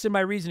unorthodox in my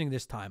reasoning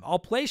this time. I'll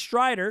play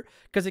Strider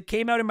because it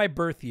came out in my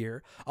birth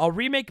year. I'll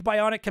remake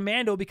Bionic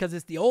Commando because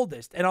it's the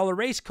oldest. And I'll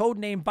erase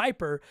Codename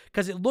Viper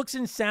because it looks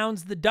and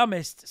sounds the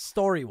dumbest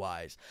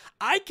story-wise.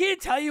 I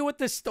can't tell you what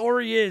the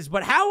story is,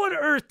 but how on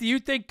earth do you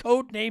think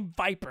Codename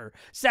Viper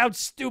sounds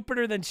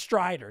stupider than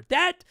Strider?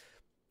 That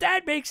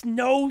makes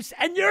no sense.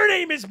 And your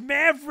name is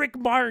Maverick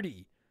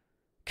Marty.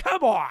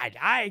 Come on.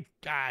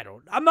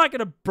 I'm not going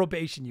to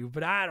probation you,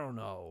 but I don't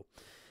know.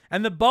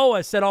 And the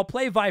Boa said, I'll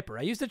play Viper.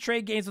 I used to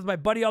trade games with my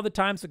buddy all the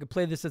time so I could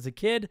play this as a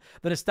kid.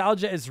 The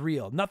nostalgia is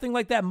real. Nothing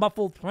like that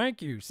muffled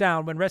thank you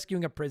sound when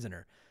rescuing a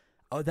prisoner.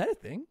 Oh, is that a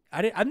thing?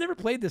 I've never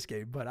played this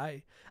game, but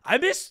I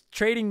miss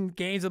trading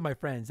games with my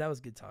friends. That was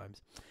good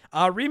times.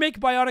 Remake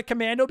Bionic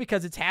Commando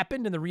because it's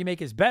happened and the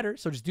remake is better,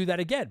 so just do that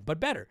again,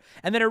 but better.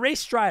 And then erase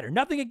Strider.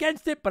 Nothing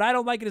against it, but I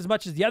don't like it as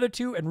much as the other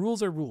two, and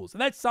rules are rules.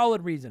 And that's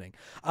solid reasoning.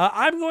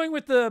 I'm going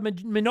with the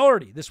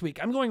minority this week.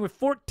 I'm going with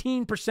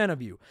 14% of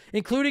you,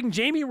 including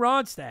Jamie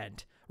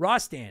Rostand,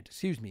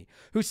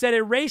 who said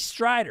erase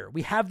Strider.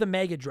 We have the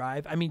Mega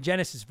Drive,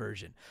 Genesis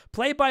version.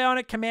 Play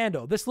Bionic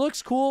Commando. This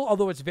looks cool,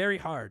 although it's very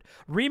hard.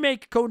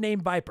 Remake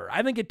Codename Viper.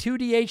 I think a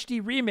 2D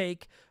HD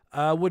remake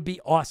would be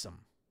awesome.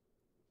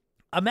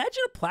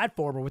 Imagine a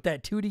platformer with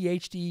that 2D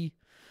HD.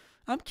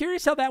 I'm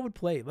curious how that would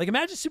play. Like,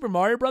 imagine Super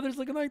Mario Brothers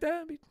looking like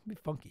that. It'd be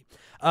funky.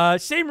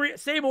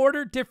 Same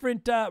order,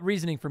 different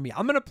reasoning for me.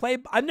 I'm gonna play.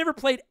 I've never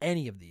played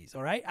any of these.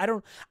 All right, I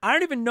don't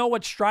even know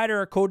what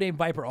Strider or Codename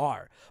Viper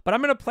are. But I'm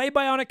gonna play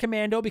Bionic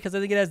Commando because I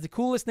think it has the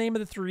coolest name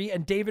of the three,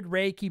 and David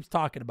Ray keeps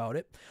talking about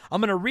it.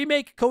 I'm gonna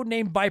remake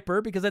Codename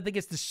Viper because I think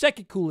it's the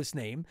second coolest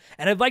name,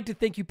 and I'd like to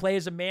think you play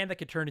as a man that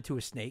could turn into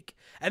a snake.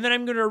 And then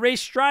I'm gonna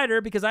erase Strider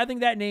because I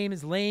think that name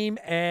is lame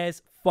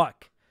as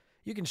fuck.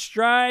 You can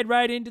stride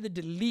right into the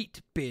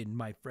delete bin,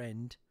 my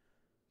friend.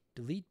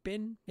 Delete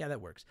bin? Yeah, that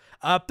works.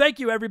 Thank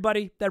you,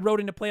 everybody that wrote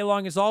in to play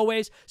along as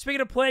always. Speaking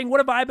of playing, what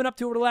have I been up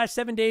to over the last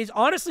 7 days?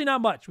 Honestly,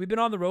 not much. We've been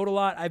on the road a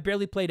lot. I've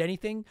barely played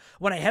anything.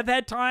 When I have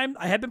had time,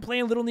 I have been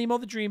playing Little Nemo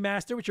the Dream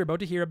Master, which you're about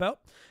to hear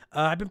about.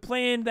 I've been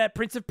playing that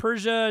Prince of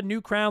Persia,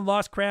 New Crown,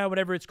 Lost Crown,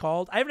 whatever it's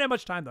called. I haven't had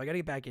much time, though. I got to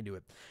get back into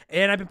it.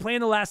 And I've been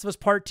playing The Last of Us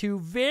Part 2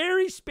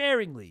 very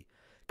sparingly,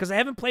 because I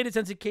haven't played it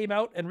since it came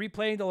out, and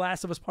replaying The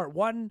Last of Us Part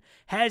 1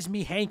 has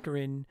me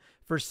hankering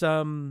for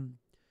some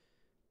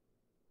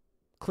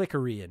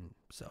clickery. And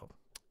so,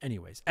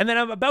 anyways. And then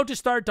I'm about to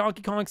start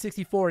Donkey Kong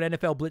 64 and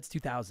NFL Blitz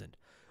 2000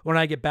 when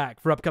I get back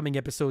for upcoming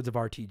episodes of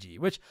RTG,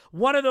 which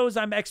one of those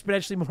I'm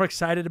exponentially more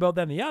excited about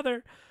than the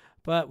other,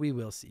 but we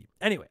will see.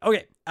 Anyway,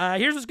 okay,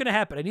 here's what's going to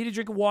happen. I need a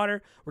drink of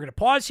water. We're going to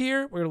pause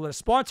here. We're going to let a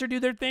sponsor do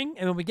their thing.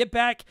 And when we get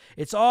back,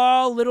 it's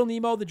all Little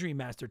Nemo the Dream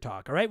Master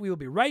talk. All right, we will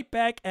be right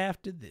back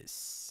after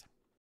this.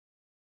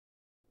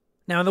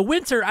 Now, in the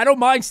winter, I don't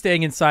mind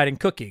staying inside and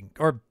cooking,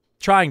 or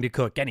trying to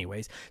cook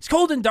anyways. It's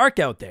cold and dark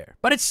out there,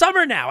 but it's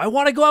summer now. I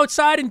want to go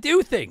outside and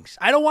do things.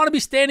 I don't want to be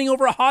standing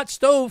over a hot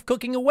stove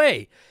cooking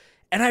away.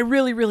 And I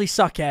really, really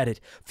suck at it.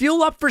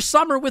 Fuel up for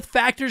summer with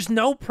Factor's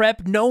no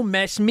prep, no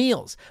mess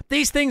meals.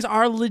 These things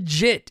are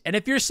legit. And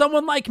if you're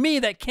someone like me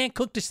that can't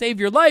cook to save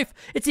your life,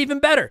 it's even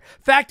better.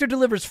 Factor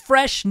delivers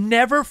fresh,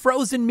 never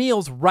frozen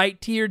meals right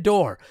to your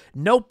door.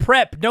 No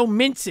prep, no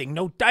mincing,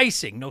 no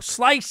dicing, no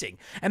slicing.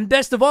 And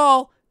best of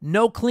all,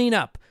 no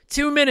cleanup.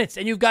 2 minutes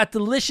and you've got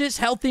delicious,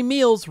 healthy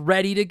meals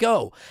ready to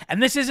go.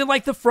 And this isn't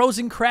like the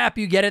frozen crap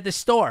you get at the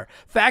store.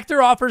 Factor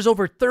offers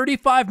over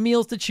 35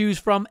 meals to choose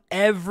from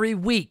every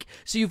week.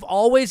 So you've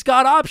always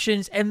got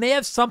options, and they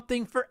have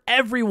something for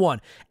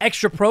everyone.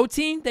 Extra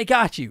protein? They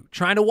got you.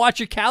 Trying to watch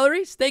your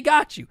calories? They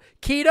got you.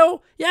 Keto?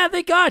 Yeah,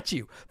 they got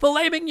you.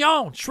 Filet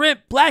mignon,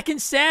 shrimp,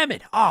 blackened salmon.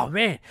 Oh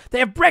man, they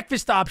have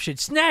breakfast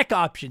options, snack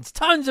options,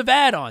 tons of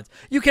add-ons.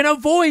 You can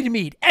avoid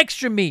meat,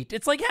 extra meat.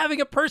 It's like having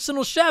a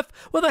personal chef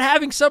without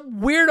having some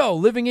weirdo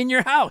living in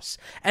your house.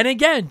 And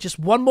again, just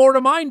one more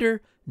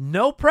reminder,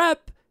 no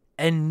prep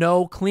and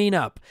no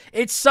cleanup.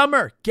 It's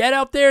summer. Get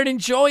out there and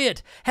enjoy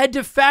it. Head to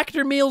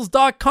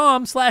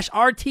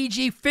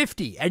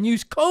factormeals.com/RTG50 and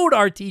use code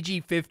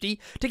RTG50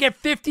 to get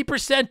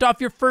 50% off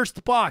your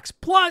first box,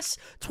 plus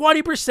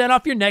 20%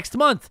 off your next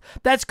month.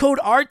 That's code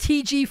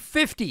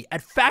RTG50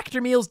 at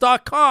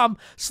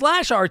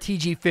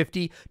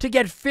factormeals.com/RTG50 to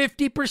get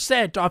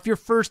 50% off your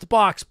first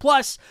box,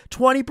 plus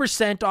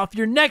 20% off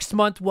your next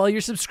month while your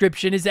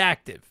subscription is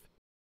active.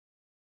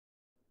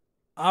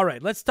 All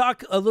right, let's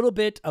talk a little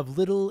bit of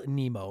Little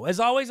Nemo. As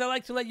always, I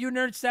like to let you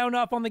nerds sound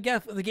off on the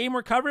game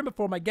we're covering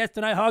before my guest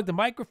and I hog the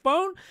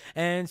microphone.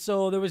 And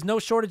so there was no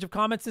shortage of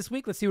comments this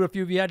week. Let's see what a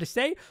few of you had to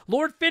say.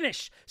 Lord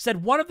Finish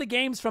said, one of the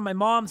games from my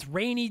mom's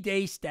rainy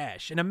day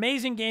stash. An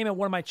amazing game and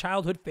one of my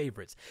childhood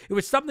favorites. It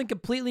was something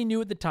completely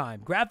new at the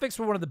time. Graphics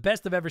were one of the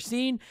best I've ever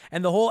seen,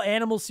 and the whole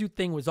animal suit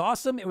thing was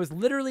awesome. It was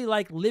literally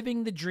like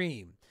living the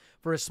dream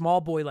for a small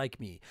boy like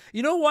me.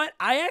 You know what?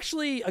 I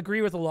actually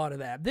agree with a lot of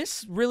that.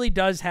 This really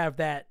does have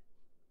that.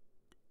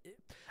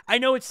 I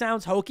know it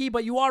sounds hokey,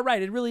 but you are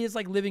right. It really is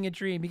like living a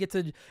dream. You get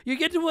to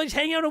like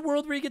hang out in a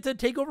world where you get to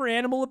take over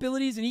animal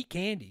abilities and eat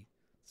candy.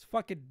 It's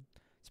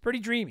pretty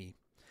dreamy.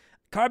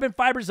 Carbon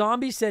Fiber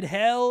Zombie said,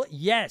 hell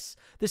yes.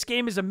 This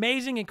game is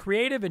amazing and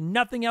creative and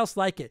nothing else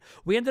like it.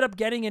 We ended up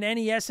getting an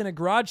NES in a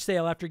garage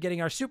sale after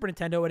getting our Super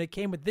Nintendo, and it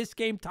came with this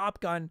game,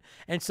 Top Gun,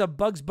 and some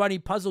Bugs Bunny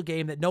puzzle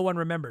game that no one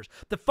remembers.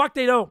 The fuck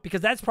they don't,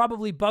 because that's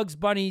probably Bugs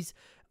Bunny's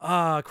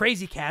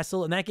Crazy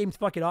Castle, and that game's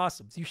fucking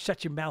awesome. So you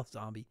shut your mouth,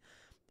 Zombie.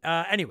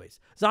 Anyways,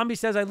 Zombie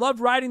says, I loved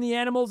riding the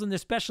animals and their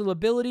special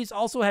abilities.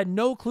 Also had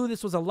no clue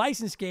this was a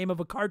licensed game of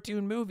a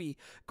cartoon movie.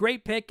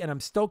 Great pick, and I'm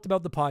stoked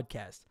about the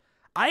podcast.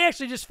 I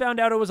actually just found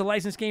out it was a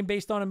licensed game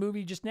based on a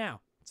movie just now,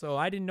 so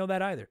I didn't know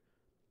that either.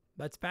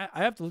 That's bad.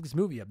 I have to look this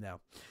movie up now.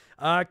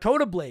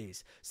 Coda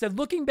Blaze said,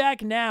 looking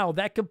back now,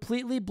 that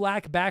completely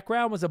black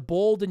background was a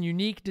bold and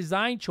unique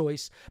design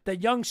choice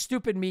that young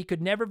stupid me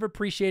could never have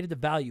appreciated the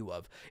value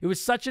of. It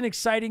was such an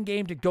exciting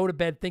game to go to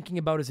bed thinking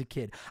about as a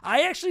kid.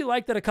 I actually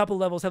like that a couple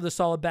levels have the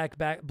solid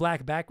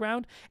black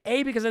background.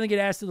 A, because I think it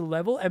adds to the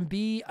level, and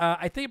B,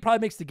 I think it probably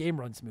makes the game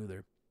run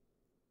smoother.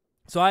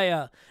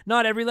 So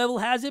not every level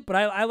has it, but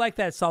I like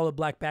that solid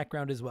black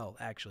background as well,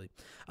 actually.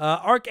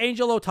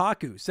 Archangel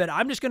Otaku said,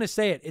 I'm just going to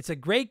say it. It's a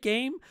great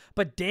game,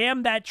 but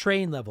damn that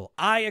train level.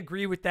 I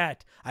agree with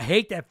that. I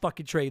hate that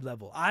fucking train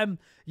level.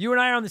 You and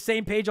I are on the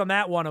same page on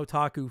that one,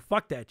 Otaku.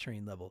 Fuck that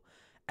train level.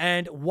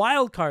 And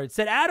Wildcard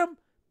said, Adam,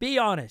 be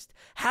honest.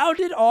 How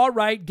did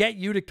Awright get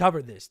you to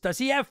cover this? Does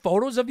he have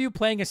photos of you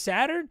playing a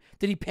Saturn?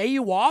 Did he pay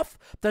you off?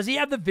 Does he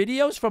have the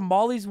videos from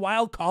Molly's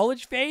wild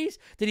college phase?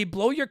 Did he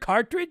blow your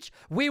cartridge?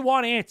 We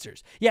want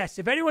answers. Yes,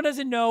 if anyone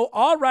doesn't know,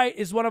 Awright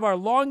is one of our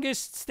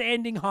longest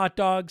standing hot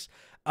dogs,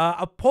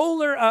 a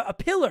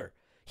pillar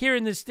here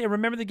in this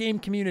Remember the Game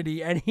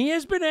community, and he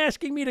has been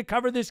asking me to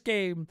cover this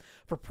game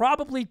for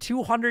probably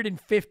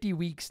 250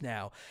 weeks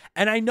now.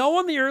 And I know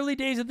in the early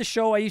days of the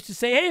show, I used to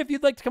say, hey, if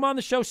you'd like to come on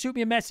the show, shoot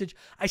me a message.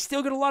 I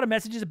still get a lot of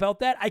messages about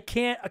that. I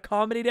can't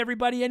accommodate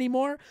everybody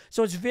anymore,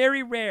 so it's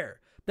very rare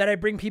that I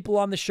bring people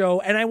on the show.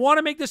 And I want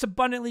to make this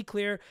abundantly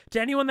clear to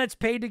anyone that's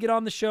paid to get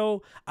on the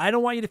show. I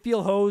don't want you to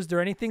feel hosed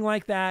or anything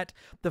like that.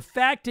 The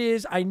fact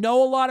is, I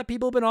know a lot of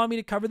people have been on me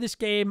to cover this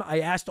game. I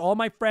asked all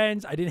my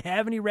friends. I didn't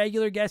have any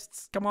regular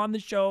guests come on the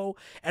show.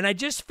 And I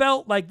just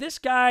felt like this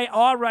guy,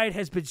 Awright,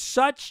 has been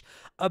such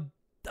a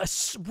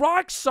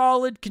rock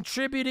solid,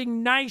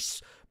 contributing,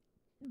 nice,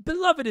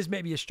 beloved is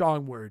maybe a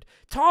strong word,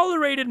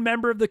 tolerated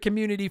member of the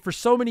community for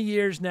so many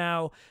years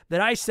now that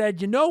I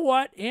said, you know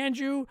what,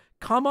 Andrew,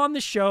 come on the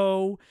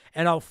show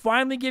and I'll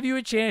finally give you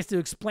a chance to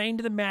explain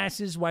to the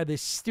masses why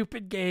this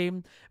stupid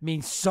game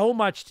means so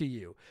much to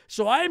you.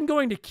 So I am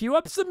going to cue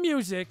up some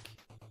music,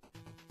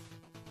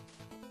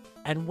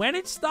 and when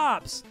it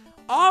stops,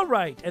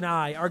 Awright and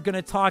I are going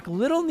to talk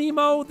Little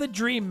Nemo the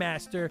Dream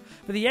Master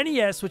for the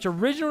NES, which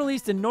originally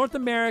released in North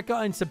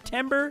America in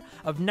September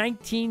of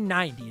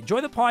 1990. Enjoy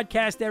the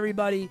podcast,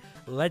 everybody.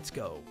 Let's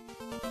go.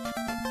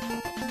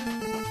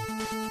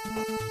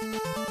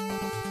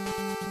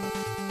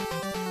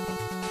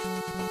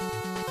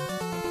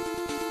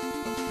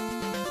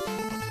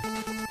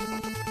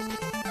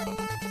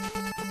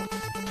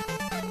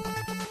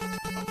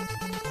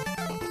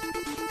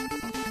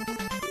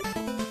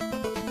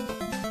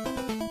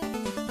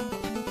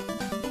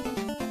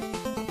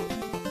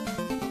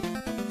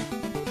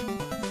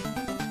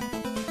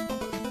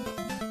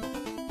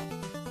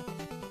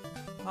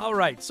 All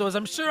right, so as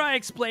I'm sure I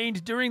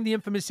explained during the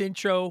infamous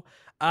intro,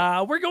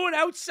 we're going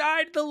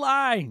outside the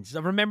lines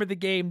of Remember the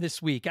Game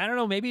this week. I don't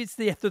know, maybe it's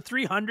the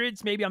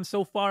 300s. Maybe I'm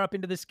so far up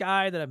into the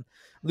sky that I'm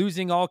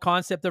losing all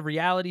concept of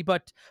reality.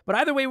 But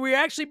either way, we're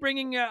actually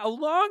bringing a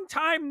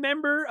longtime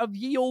member of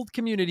ye old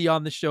community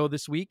on the show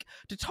this week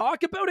to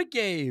talk about a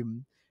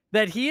game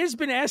that he has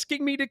been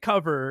asking me to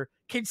cover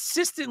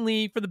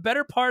consistently for the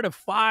better part of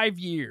 5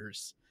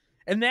 years.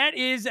 And that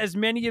is, as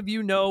many of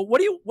you know, what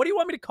do you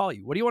want me to call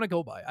you? What do you want to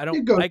go by? I don't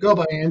you go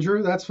by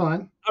Andrew. That's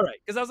fine. All right,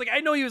 because I was like, I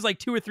know he was like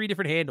 2 or 3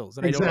 different handles,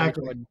 and exactly. I don't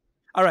know which one.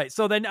 All right,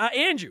 so then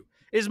Andrew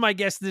is my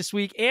guest this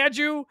week.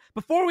 Andrew,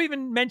 before we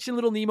even mention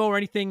Little Nemo or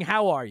anything,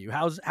 how are you?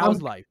 How's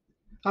life?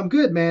 I'm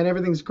good, man.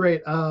 Everything's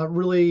great.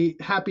 Really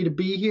happy to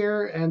be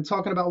here and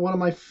talking about one of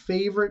my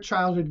favorite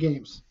childhood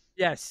games.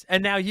 Yes,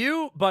 and now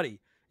you,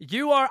 buddy,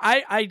 you are.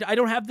 I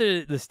don't have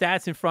the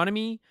stats in front of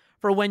me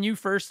for when you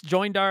first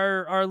joined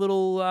our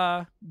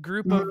little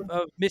group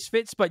of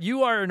misfits, but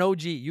you are an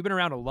OG. You've been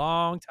around a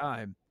long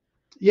time.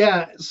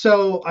 Yeah,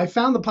 so I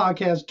found the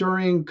podcast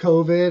during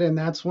COVID, and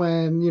that's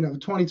when,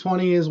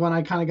 2020 is when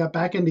I kind of got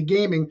back into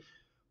gaming.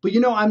 But,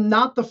 I'm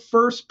not the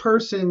first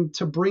person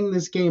to bring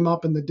this game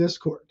up in the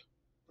Discord.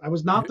 I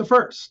was not the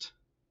first.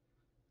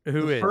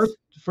 Who is?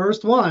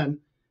 First one,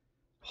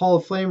 Hall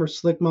of Famer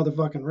Slick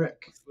motherfucking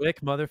Rick.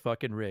 Slick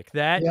motherfucking Rick.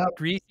 That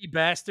greasy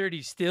bastard.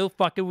 He's still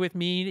fucking with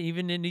me,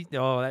 even in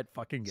that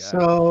fucking guy.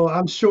 So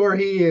I'm sure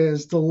he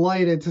is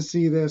delighted to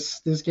see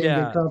this game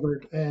get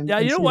covered. And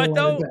you know what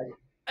though?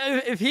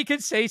 If he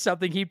could say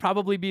something, he'd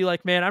probably be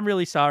like, "Man, I'm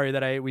really sorry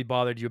that we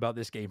bothered you about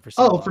this game for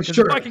so long." For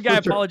sure. The fucking guy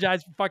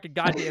apologized for fucking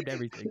goddamn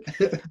everything.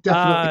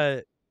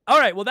 Definitely. All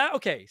right, well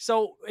okay.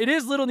 So it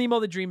is Little Nemo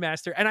the Dream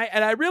Master, and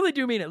I really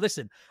do mean it.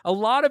 Listen, a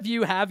lot of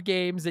you have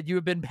games that you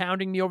have been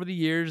pounding me over the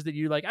years that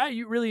you're like,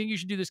 you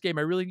should do this game.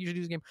 I really think you should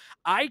do this game.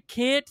 I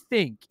can't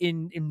think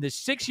in the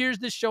 6 years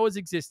this show has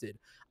existed,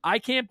 I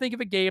can't think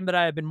of a game that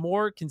I have been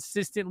more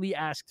consistently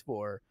asked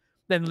for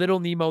than Little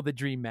Nemo the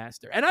Dream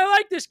Master. And I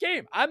like this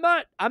game. I'm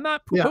not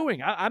poo-pooing.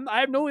 Yeah. I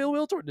have no ill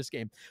will toward this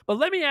game. But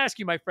let me ask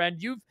you, my friend,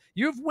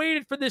 you've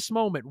waited for this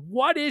moment.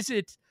 What is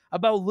it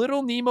about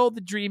Little Nemo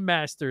the Dream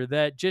Master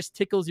that just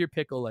tickles your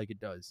pickle like it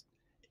does?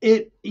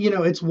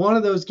 It's one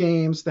of those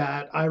games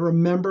that I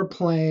remember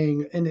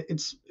playing, and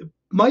it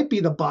might be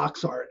the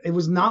box art. It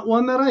was not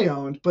one that I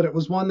owned, but it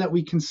was one that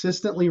we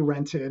consistently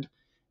rented.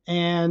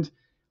 And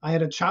I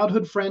had a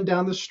childhood friend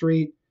down the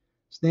street.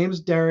 His name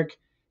is Derek.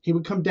 He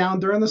would come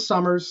down during the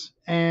summers,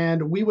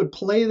 and we would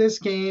play this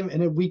game,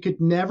 and we could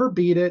never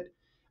beat it.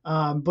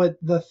 But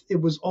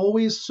it was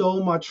always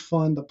so much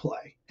fun to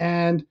play.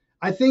 And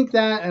I think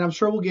that, and I'm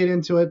sure we'll get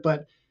into it,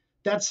 but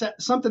that's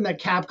something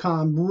that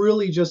Capcom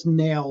really just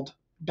nailed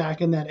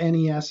back in that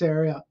NES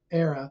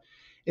era,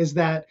 is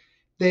that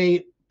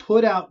they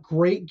put out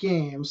great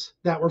games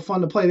that were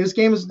fun to play. This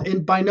game is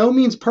by no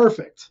means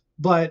perfect,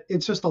 but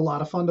it's just a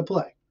lot of fun to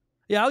play.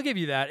 Yeah, I'll give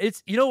you that.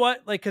 It's, you know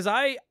what, like, because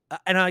I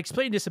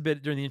explained this a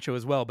bit during the intro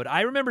as well, but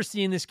I remember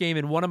seeing this game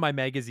in one of my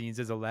magazines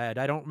as a lad.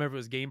 I don't remember if it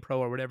was Game Pro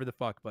or whatever the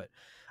fuck, but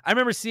I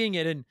remember seeing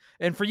it.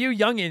 And for you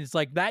youngins,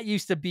 like, that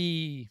used to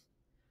be,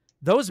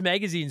 those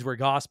magazines were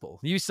gospel.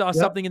 You saw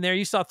something in there.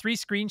 You saw 3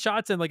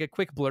 screenshots and like a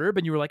quick blurb,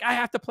 and you were like, I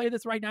have to play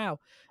this right now.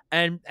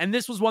 And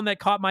this was one that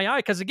caught my eye.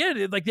 Because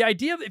again, like, the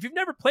idea of, if you've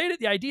never played it,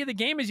 the idea of the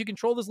game is you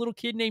control this little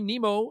kid named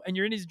Nemo, and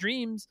you're in his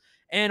dreams,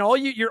 and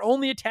your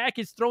only attack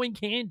is throwing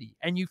candy,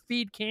 and you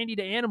feed candy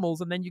to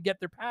animals, and then you get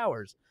their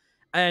powers.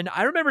 And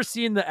I remember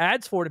seeing the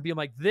ads for it and being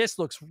like, this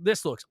looks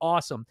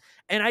awesome.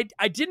 And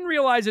I didn't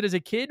realize it as a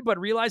kid, but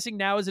realizing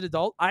now as an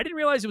adult, I didn't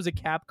realize it was a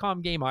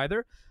Capcom game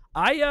either.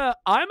 I'm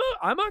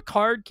a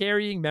card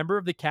carrying member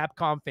of the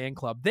Capcom fan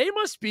club. They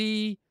must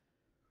be,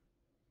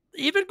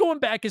 even going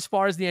back as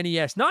far as the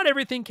NES, not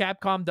everything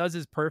Capcom does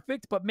is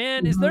perfect, but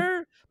man, is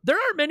there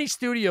aren't many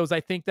studios, I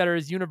think, that are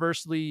as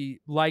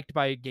universally liked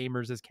by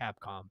gamers as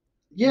Capcom.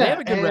 Yeah, they have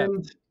a good rep.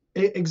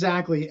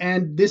 Exactly.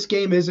 And this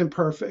game isn't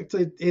perfect.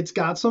 It's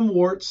got some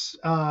warts,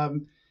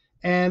 and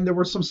there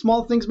were some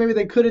small things maybe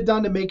they could have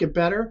done to make it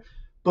better.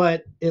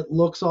 But it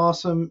looks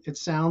awesome. It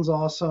sounds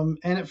awesome,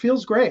 and it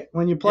feels great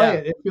when you play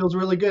it. It feels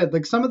really good.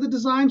 Like, some of the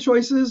design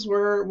choices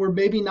were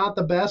maybe not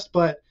the best,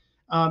 but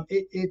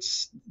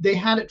they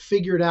had it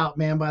figured out,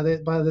 man, by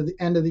the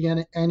end of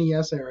the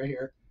NES era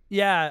here.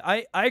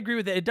 Yeah, I agree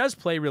with it. It does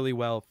play really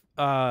well.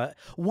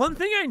 One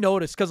thing I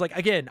noticed, because, like,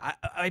 again,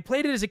 I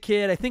played it as a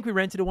kid. I think we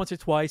rented it once or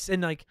twice,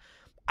 and like,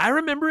 I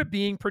remember it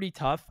being pretty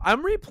tough.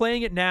 I'm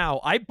replaying it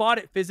now. I bought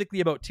it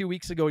physically about 2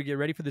 weeks ago to get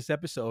ready for this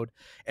episode,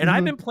 and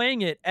I've been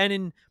playing it.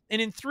 And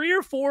in 3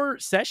 or 4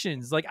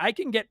 sessions, like, I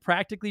can get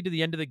practically to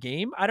the end of the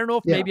game. I don't know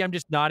if maybe I'm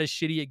just not as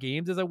shitty at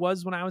games as I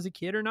was when I was a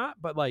kid or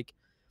not, but like,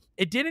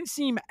 it didn't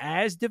seem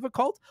as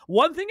difficult.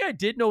 One thing I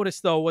did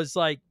notice though was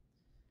like,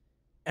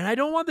 and I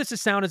don't want this to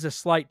sound as a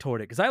slight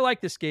toward it, because I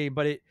like this game,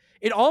 but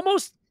it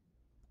almost,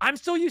 I'm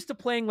so used to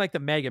playing like the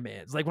Mega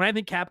Mans. Like, when I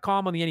think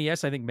Capcom on the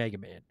NES, I think Mega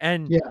Man.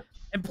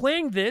 And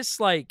playing this,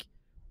 like,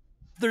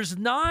 there's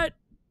not,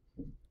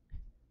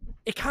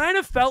 it kind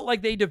of felt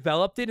like they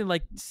developed it in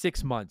like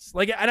 6 months.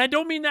 Like, and I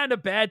don't mean that in a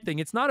bad thing.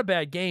 It's not a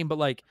bad game, but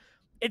like,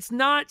 it's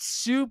not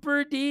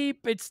super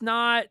deep. It's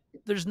not,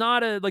 there's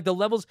not like the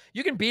levels,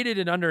 you can beat it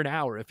in under an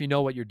hour if you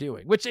know what you're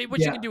doing, which you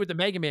can do with the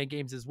Mega Man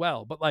games as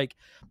well. But like,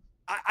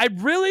 I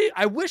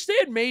wish they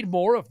had made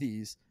more of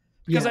these,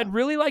 because I'd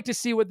really like to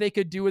see what they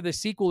could do with a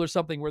sequel or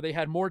something where they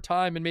had more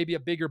time and maybe a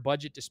bigger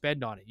budget to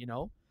spend on it, you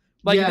know?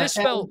 Like, this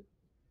felt,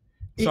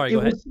 sorry, go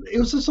ahead. It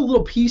was just a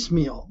little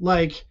piecemeal.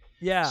 Like,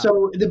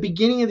 so at the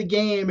beginning of the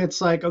game, it's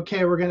like,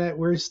 okay,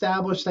 we're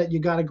established that you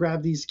got to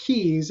grab these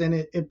keys, and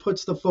it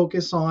puts the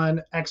focus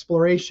on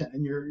exploration,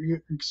 and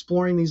you're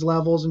exploring these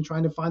levels and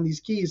trying to find these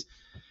keys.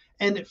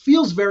 And it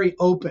feels very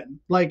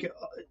open, like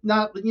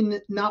not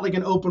like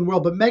an open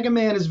world, but Mega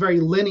Man is very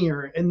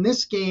linear. In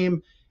this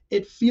game,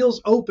 it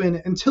feels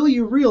open until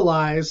you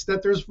realize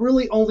that there's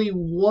really only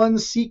one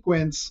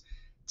sequence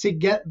to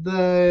get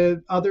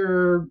the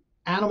other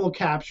animal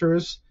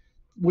captures,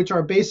 which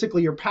are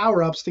basically your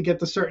power-ups to get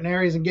to certain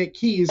areas and get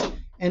keys.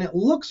 And it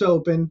looks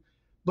open,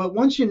 but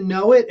once you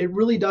know it, it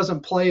really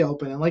doesn't play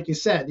open. And like you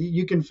said,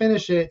 you can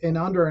finish it in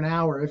under an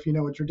hour if you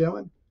know what you're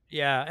doing.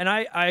 Yeah, and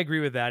I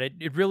agree with that.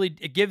 It really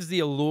gives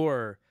the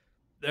allure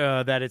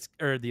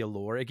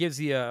it gives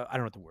the I don't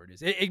know what the word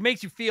is. It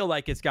makes you feel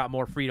like it's got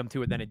more freedom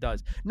to it than it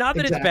does. Not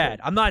that it's bad.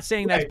 I'm not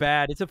saying that's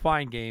bad. It's a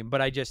fine game,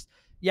 but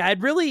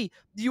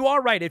you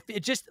are right.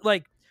 It just,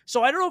 like,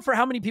 So I don't know for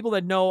how many people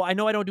that know, I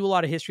know I don't do a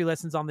lot of history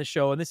lessons on this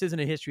show, and this isn't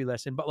a history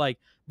lesson, but like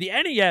the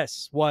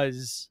NES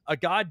was a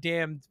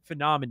goddamn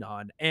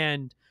phenomenon.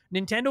 And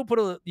Nintendo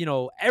put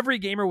every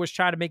gamer was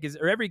trying to make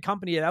or every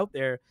company out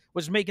there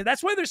was making,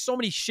 that's why there's so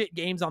many shit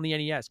games on the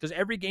NES, because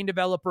every game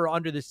developer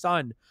under the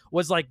sun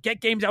was like,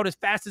 get games out as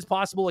fast as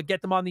possible and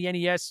get them on the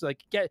NES,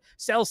 like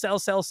sell.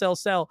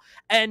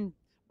 And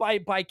by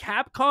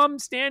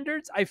Capcom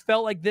standards, I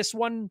felt like this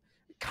one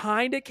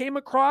kind of came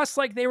across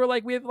like they were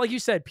like, we have, like you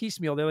said,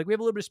 piecemeal. They're like, we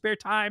have a little bit of spare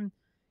time.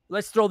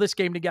 Let's throw this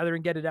game together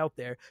and get it out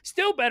there.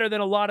 Still better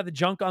than a lot of the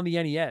junk on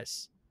the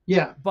NES.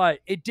 Yeah. But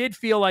it did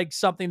feel like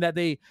something that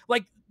they,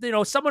 like,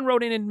 someone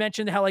wrote in and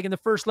mentioned how, like, in the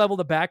first level,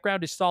 the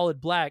background is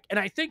solid black. And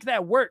I think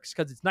that works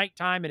because it's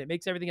nighttime and it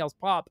makes everything else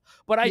pop.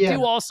 But I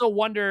do also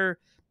wonder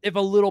if a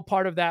little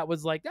part of that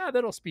was like,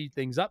 that'll speed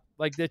things up.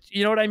 Like that,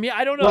 you know what I mean?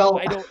 I don't know. Well,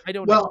 I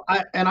don't know.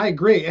 I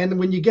agree. And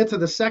when you get to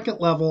the second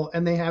level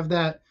and they have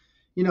that,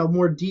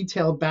 more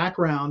detailed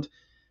background,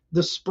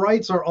 the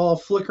sprites are all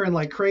flickering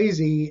like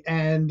crazy,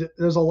 and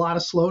there's a lot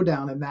of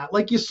slowdown in that.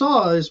 Like you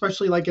saw,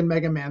 especially like in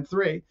Mega Man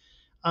 3.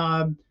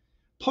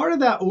 Part of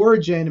that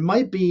origin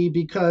might be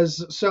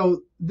because,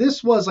 so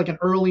this was like an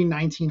early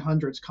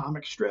 1900s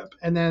comic strip,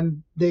 and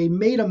then they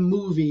made a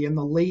movie in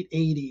the late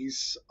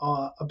 80s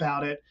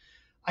about it.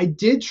 I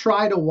did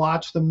try to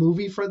watch the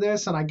movie for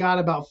this, and I got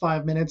about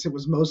 5 minutes. It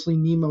was mostly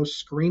Nemo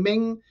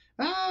screaming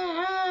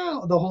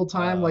the whole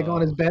time, like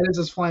on his bed as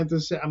it's flying through.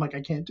 I'm like,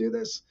 I can't do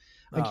this.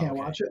 I can't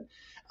watch it.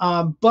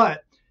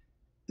 But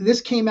this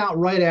came out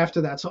right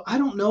after that. So I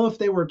don't know if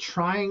they were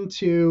trying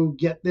to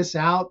get this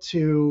out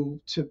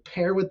to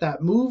pair with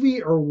that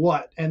movie or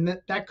what. And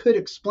that could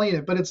explain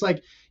it. But it's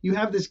like you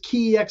have this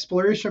key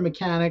exploration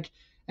mechanic,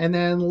 and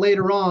then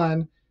later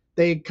on,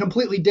 they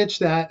completely ditch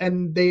that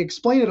and they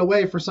explain it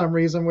away for some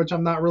reason, which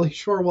I'm not really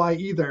sure why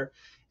either.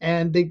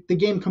 And the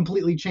game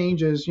completely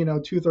changes,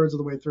 2/3 of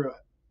the way through it.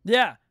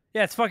 Yeah.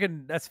 Yeah.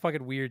 That's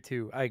fucking weird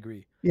too. I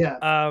agree.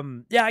 Yeah.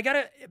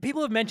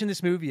 People have mentioned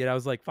this movie and I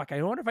was like, fuck,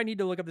 I wonder if I need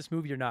to look up this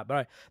movie or not.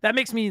 But that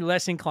makes me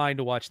less inclined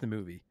to watch the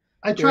movie.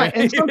 I try.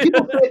 And some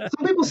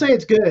people say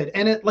it's good,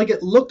 and it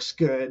looks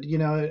good,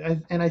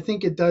 and I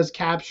think it does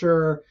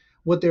capture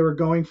what they were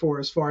going for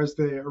as far as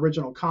the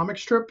original comic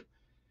strip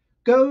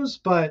goes,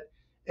 but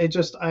it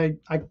just I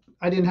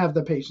didn't have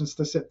the patience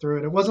to sit through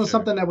it. It wasn't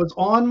something that was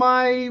on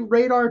my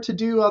radar to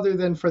do other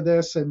than for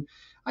this, and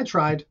I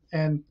tried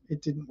and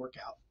it didn't work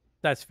out.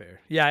 That's fair.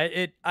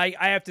 Yeah, I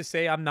have to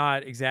say I'm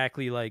not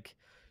exactly like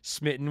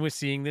smitten with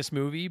seeing this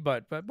movie,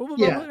 but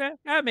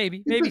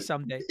maybe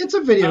someday. It's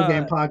a video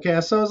game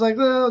podcast, so I was like,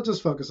 well, I'll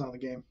just focus on the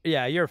game.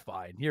 Yeah, you're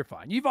fine.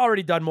 You've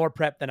already done more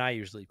prep than I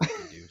usually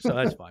do, so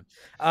that's fine.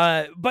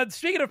 But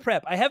speaking of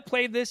prep, I have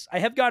played this. I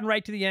have gotten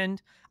right to the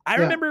end. I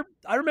remember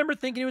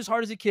thinking it was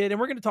hard as a kid, and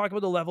we're going to talk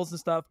about the levels and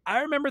stuff.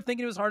 I remember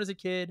thinking it was hard as a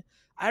kid.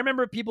 I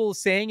remember people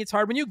saying it's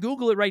hard. When you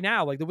Google it right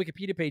now, like the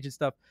Wikipedia page and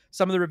stuff,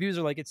 some of the reviews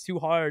are like, it's too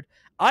hard.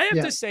 I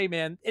have to say,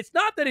 man, it's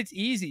not that it's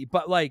easy,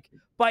 but like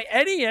by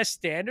NES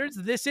standards,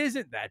 this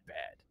isn't that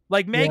bad.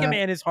 Like Mega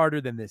Man is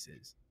harder than this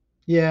is.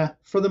 Yeah,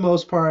 for the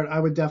most part, I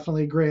would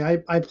definitely agree.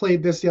 I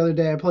played this the other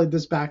day. I played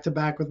this back to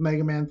back with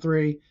Mega Man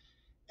 3.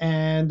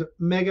 And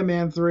Mega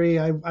Man 3,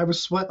 I was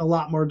sweating a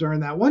lot more during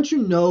that. Once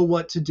you know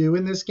what to do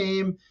in this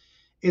game,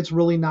 it's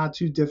really not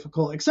too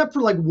difficult, except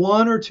for like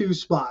one or two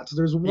spots.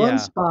 There's one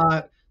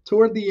spot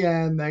toward the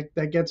end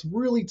that gets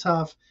really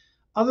tough.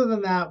 Other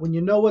than that, when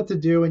you know what to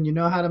do and you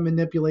know how to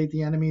manipulate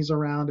the enemies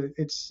around,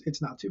 it's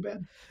not too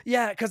bad.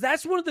 Yeah, because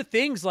that's one of the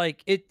things.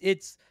 Like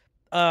it's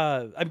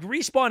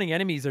respawning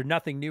enemies are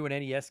nothing new in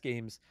NES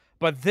games.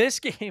 But this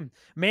game,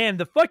 man,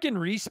 the fucking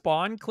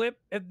respawn clip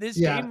of this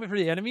game for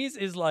the enemies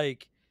is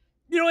like,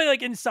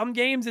 like in some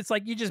games, it's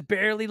like you just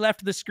barely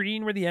left the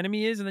screen where the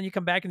enemy is, and then you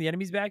come back and the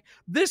enemy's back.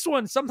 This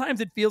one,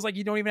 sometimes it feels like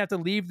you don't even have to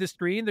leave the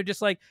screen. They're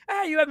just like,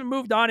 you haven't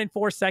moved on in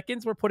 4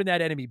 seconds. We're putting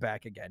that enemy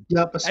back again.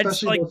 Yep,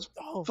 especially those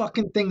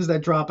fucking things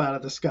that drop out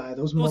of the sky.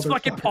 Those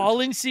fucking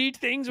pollen seed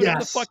things, whatever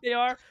the fuck they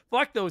are.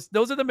 Fuck those.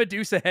 Those are the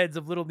Medusa heads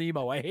of Little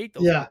Nemo. I hate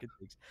those fucking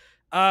things.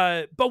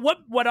 But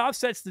what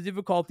offsets the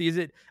difficulty is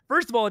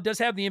first of all, it does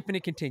have the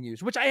infinite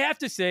continues, which I have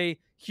to say,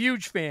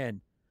 huge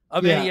fan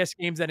of NES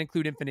games that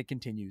include infinite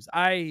continues.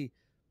 I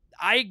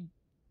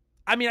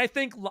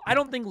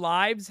don't think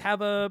lives have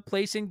a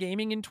place in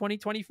gaming in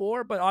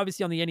 2024, but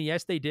obviously on the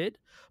NES they did.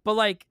 But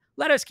like,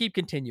 let us keep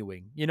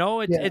continuing.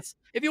 It's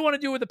if you want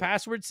to do it with a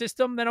password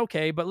system, then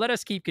okay, but let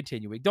us keep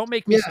continuing. Don't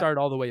make me start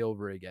all the way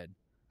over again.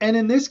 And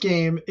in this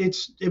game, it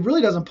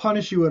really doesn't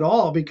punish you at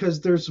all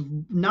because there's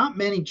not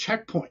many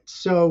checkpoints.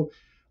 So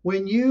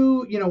when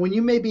you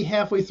may be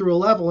halfway through a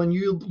level and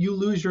you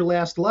lose your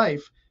last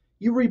life,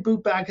 you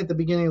reboot back at the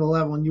beginning of the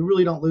level and you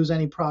really don't lose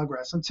any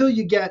progress until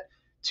you get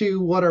to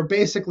what are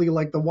basically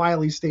like the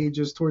Wily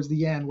stages towards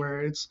the end,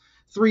 where it's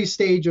 3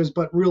 stages,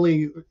 but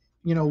really,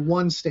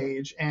 1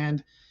 stage.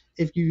 And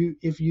if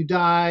you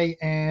die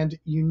and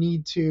you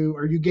need to,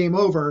 or you game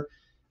over,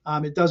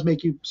 it does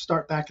make you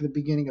start back at the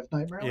beginning of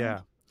Nightmare Land.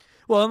 Yeah.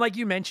 Well, and like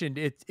you mentioned,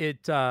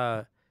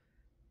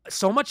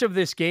 so much of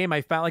this game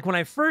I found, like when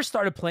I first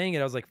started playing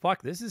it, I was like,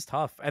 fuck, this is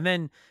tough. And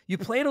then you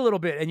play it a little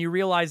bit and you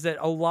realize that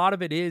a lot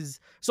of it is,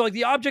 so like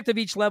the object of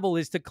each level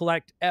is to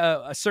collect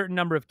a certain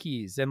number of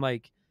keys. And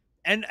like,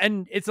 and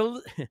it's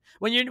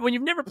when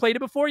you've never played it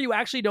before, you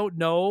actually don't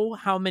know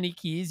how many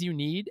keys you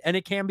need. And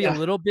it can be a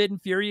little bit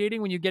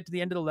infuriating when you get to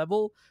the end of the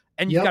level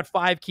and you've got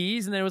 5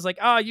 keys. And then it was like,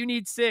 oh, you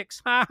need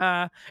 6.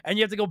 Haha. And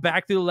you have to go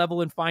back through the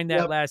level and find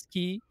that last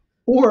key.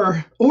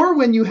 Or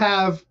when you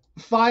have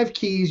 5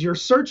 keys, you're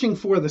searching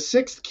for the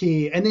 6th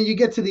key, and then you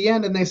get to the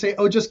end and they say,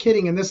 oh, just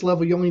kidding, in this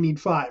level you only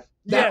need 5.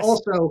 That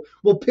also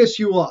will piss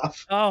you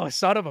off. Oh,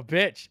 son of a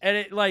bitch. And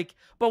it like,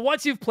 but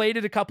once you've played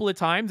it a couple of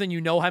times and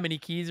you know how many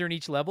keys are in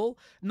each level,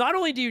 not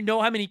only do you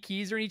know how many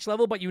keys are in each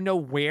level, but you know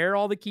where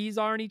all the keys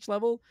are in each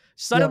level,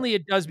 suddenly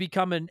it does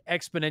become an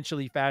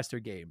exponentially faster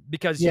game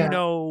because you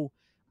know,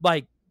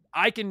 like,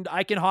 I can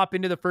hop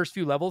into the first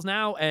few levels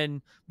now,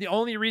 and the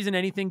only reason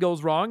anything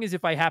goes wrong is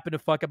if I happen to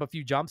fuck up a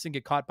few jumps and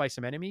get caught by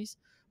some enemies.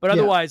 But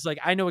otherwise, like,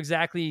 I know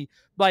exactly,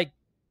 like,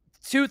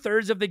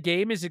 2/3 of the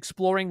game is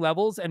exploring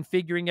levels and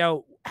figuring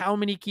out how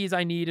many keys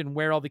I need and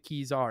where all the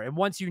keys are. And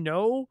once you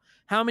know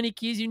how many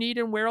keys you need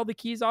and where all the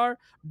keys are,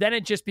 then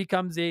it just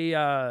becomes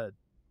a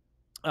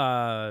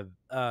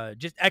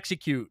just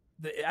execute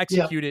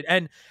it.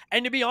 And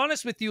to be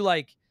honest with you,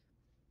 like,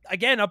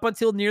 again, up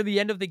until near the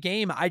end of the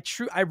game, I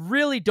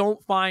really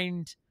don't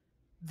find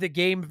the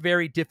game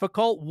very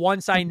difficult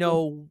once I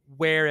know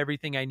where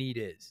everything I need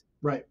is.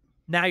 Right.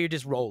 Now you're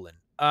just rolling.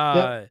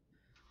 And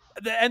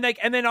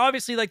then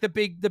obviously, like, the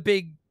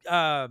big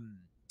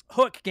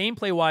hook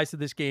gameplay wise to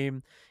this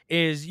game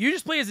is you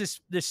just play as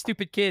this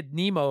stupid kid,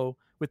 Nemo,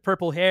 with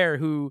purple hair,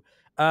 who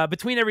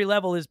between every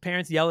level his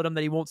parents yell at him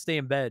that he won't stay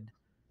in bed.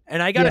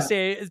 And I gotta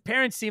say, his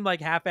parents seem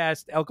like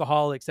half-assed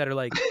alcoholics that are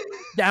like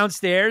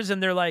downstairs,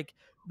 and they're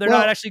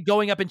not actually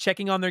going up and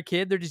checking on their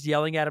kid. They're just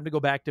yelling at him to go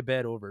back to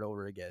bed over and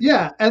over again.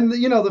 Yeah, and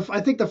you know, I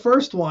think the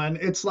first one,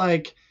 it's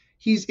like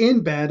he's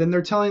in bed and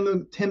they're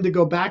telling him to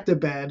go back to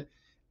bed,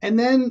 and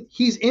then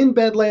he's in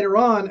bed later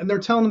on and they're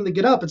telling him to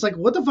get up. It's like,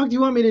 what the fuck do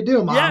you want me to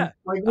do, Mom? Yeah,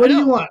 like, what do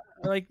you want?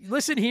 Like,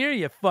 listen here,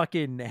 you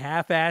fucking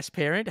half-ass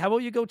parent. How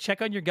about you go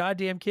check on your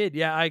goddamn kid?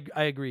 Yeah,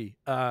 I agree.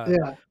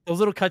 Those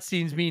little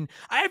cutscenes mean.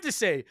 I have to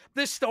say,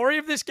 the story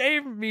of this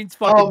game means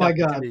fucking. Oh my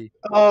god! To me.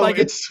 Oh,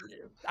 like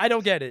I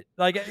don't get it.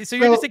 Like, so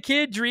you're just a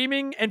kid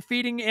dreaming and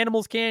feeding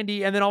animals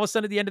candy, and then all of a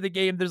sudden at the end of the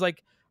game, there's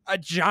like a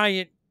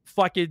giant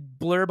fucking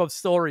blurb of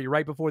story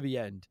right before the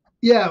end.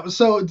 Yeah,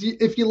 so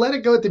if you let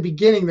it go at the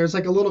beginning, there's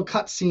like a little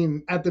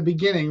cutscene at the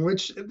beginning,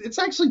 which it's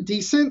actually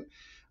decent.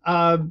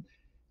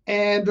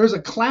 And there's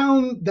a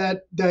clown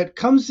that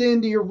comes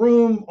into your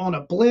room on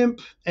a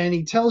blimp, and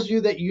he tells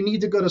you that you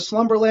need to go to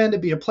Slumberland to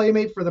be a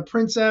playmate for the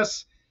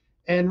princess.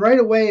 And right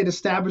away it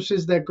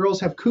establishes that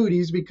girls have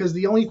cooties, because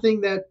the only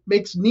thing that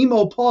makes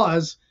Nemo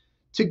pause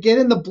to get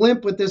in the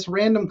blimp with this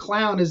random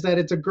clown is that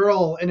it's a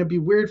girl, and it'd be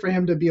weird for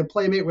him to be a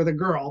playmate with a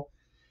girl.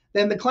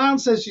 Then the clown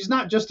says she's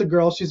not just a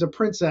girl, she's a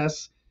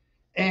princess.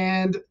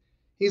 And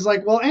he's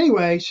like, well,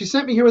 anyway, she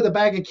sent me here with a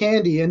bag of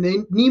candy. And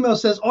then Nemo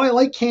says, oh, I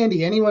like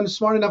candy. Anyone who's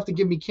smart enough to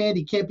give me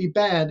candy can't be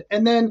bad.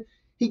 And then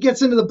he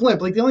gets into the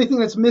blimp. Like, the only thing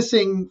that's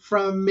missing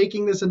from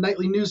making this a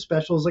nightly news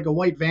special is like a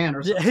white van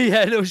or something.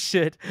 Yeah, no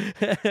shit.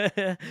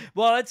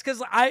 Well, it's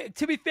because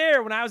to be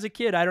fair, when I was a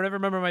kid, I don't ever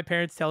remember my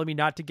parents telling me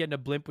not to get in a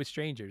blimp with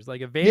strangers.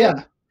 Like a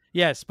van,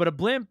 yes, but a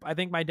blimp, I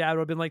think my dad would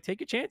have been like, take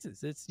your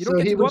chances. You don't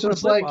get to go up on a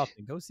blimp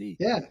often. Go see.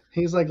 Yeah,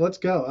 he's like, let's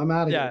go. I'm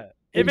out of here.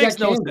 It makes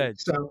no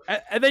sense. So.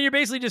 And then you're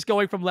basically just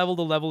going from level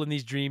to level in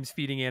these dreams,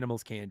 feeding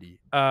animals candy.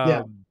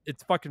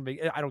 It's fucking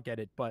big. I don't get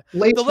it, but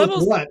laced the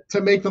levels, with what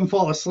to make them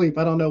fall asleep.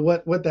 I don't know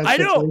what that. I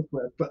know,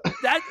 with, but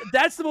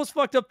that's the most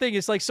fucked up thing.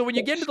 It's like, so when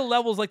you get into the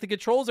levels, like the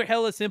controls are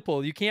hella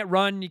simple. You can't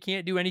run, you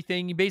can't do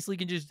anything. You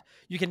basically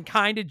you can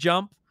kind of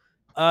jump,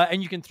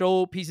 and you can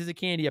throw pieces of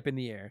candy up in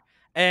the air.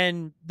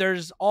 And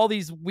there's all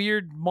these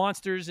weird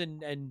monsters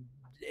and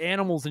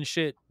animals and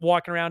shit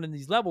walking around in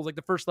these levels. Like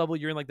the first level,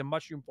 you're in like the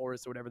mushroom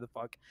forest or whatever the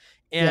fuck.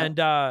 And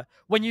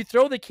when you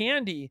throw the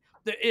candy,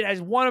 it has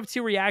one of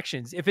two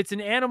reactions. If it's an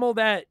animal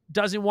that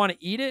doesn't want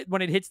to eat it,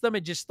 when it hits them,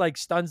 it just like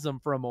stuns them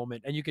for a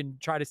moment, and you can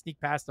try to sneak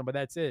past them, but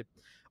that's it.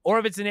 Or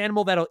if it's an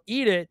animal that'll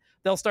eat it,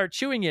 they'll start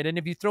chewing it. And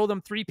if you throw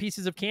them 3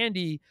 pieces of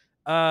candy,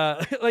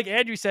 like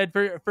Andrew said,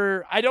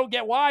 for I don't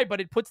get why, but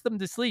it puts them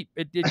to sleep.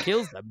 It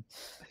kills them.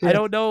 I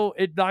don't know.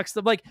 It knocks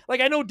them. Like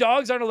I know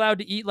dogs aren't allowed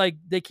to eat, like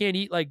they can't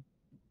eat like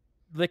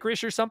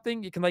licorice or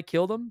something. You can like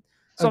kill them.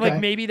 So I'm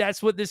like, maybe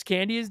that's what this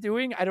candy is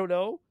doing. I don't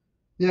know.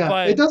 Yeah,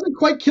 but it doesn't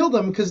quite kill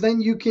them, because then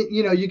you can,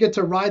 you get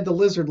to ride the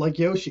lizard like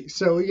Yoshi.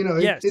 So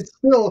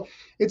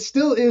it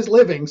still is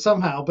living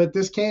somehow, but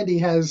this candy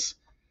has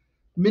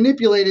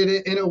manipulated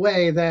it in a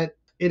way that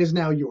it is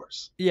now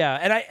yours. Yeah,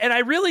 and I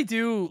really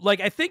do,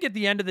 like, I think at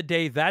the end of the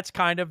day, that's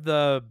kind of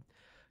the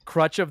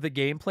crutch of the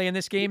gameplay in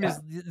this game, is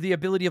the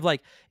ability of,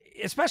 like,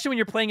 especially when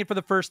you're playing it for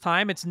the first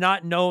time, it's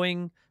not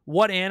knowing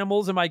what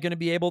animals am I going to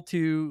be able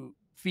to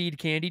feed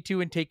candy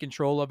to and take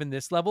control of in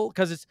this level,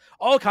 because it's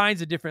all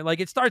kinds of different, like,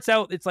 it starts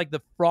out, it's like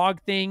the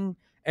frog thing,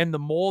 and the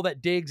mole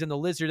that digs and the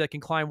lizard that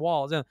can climb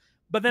walls.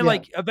 But then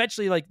like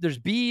eventually like there's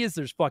bees,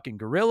 there's fucking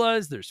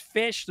gorillas, there's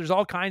fish, there's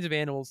all kinds of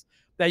animals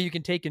that you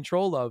can take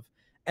control of.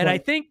 And I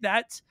think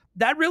that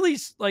really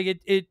like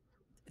it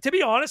to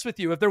be honest with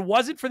you, if there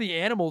wasn't for the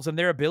animals and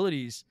their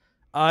abilities,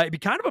 it'd be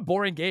kind of a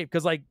boring game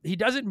because like he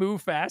doesn't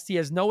move fast, he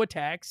has no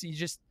attacks, he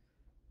just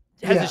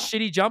has a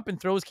shitty jump and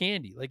throws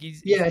candy. Like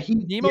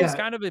Nemo's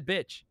kind of a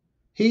bitch.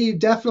 He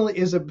definitely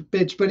is a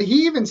bitch, but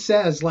he even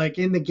says like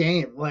in the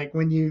game, like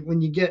when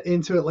you get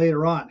into it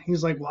later on,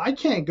 he's like, well, I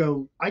can't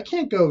go,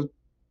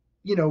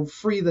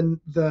 free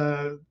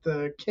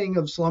the king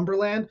of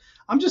Slumberland.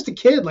 I'm just a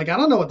kid. Like, I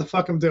don't know what the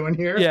fuck I'm doing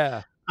here.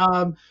 Yeah.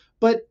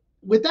 But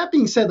with that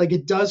being said, like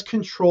it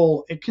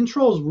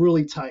controls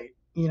really tight.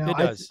 It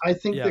does. I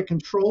think the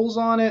controls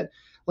on it,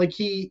 like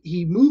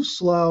he moves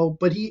slow,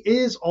 but he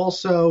is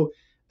also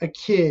a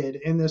kid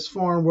in this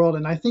foreign world.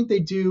 And I think they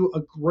do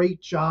a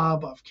great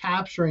job of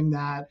capturing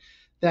that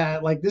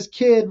like this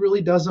kid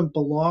really doesn't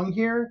belong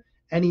here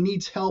and he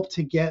needs help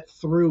to get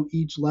through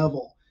each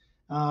level.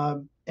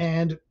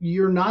 And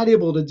you're not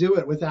able to do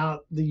it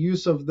without the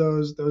use of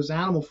those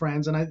animal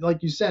friends. And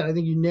like you said, I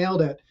think you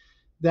nailed it,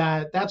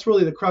 that's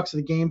really the crux of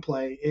the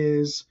gameplay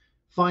is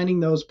finding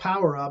those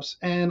power-ups.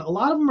 And a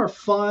lot of them are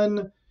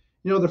fun.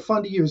 They're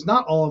fun to use.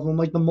 Not all of them.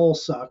 Like the mole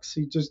sucks.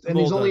 He's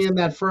only in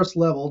that first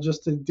level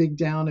just to dig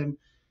down and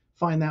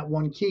find that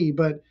one key.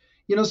 But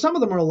some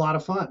of them are a lot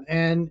of fun,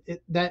 and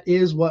that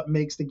is what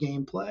makes the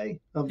gameplay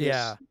of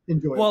this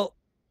enjoyable. Well,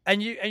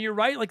 and you're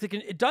right. Like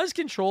it does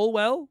control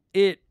well.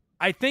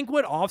 I think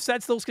what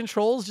offsets those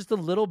controls just a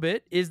little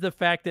bit is the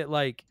fact that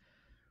like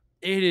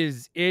it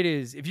is.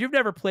 If you've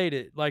never played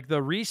it, like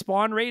the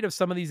respawn rate of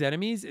some of these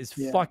enemies is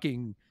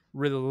fucking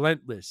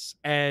relentless,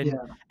 and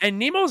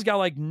Nemo's got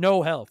like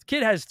no health.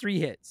 Kid has 3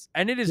 hits,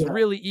 and it is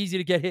really easy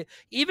to get hit.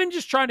 Even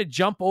just trying to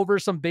jump over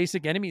some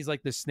basic enemies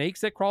like the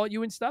snakes that crawl at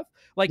you and stuff.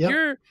 Like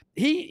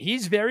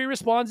he's very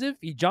responsive.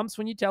 He jumps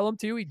when you tell him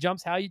to. He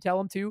jumps how you tell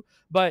him to.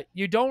 But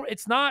you don't.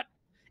 It's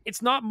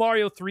not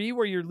Mario 3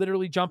 where you're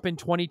literally jumping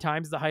 20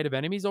 times the height of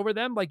enemies over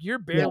them. Like you're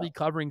barely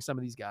covering some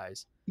of these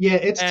guys. Yeah,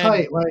 it's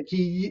tight. Like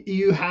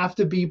you have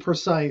to be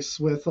precise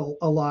with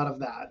a lot of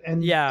that,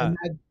 and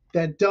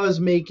that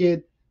does make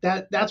it.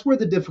 That's where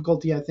the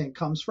difficulty, I think,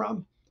 comes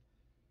from.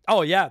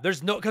 Oh yeah,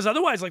 because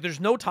otherwise, like,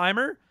 there's no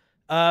timer.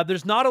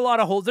 There's not a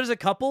lot of holes. There's a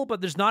couple, but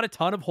there's not a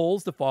ton of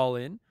holes to fall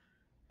in.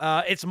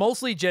 It's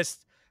mostly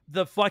just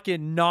the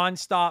fucking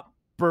nonstop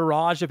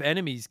barrage of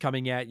enemies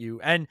coming at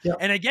you. And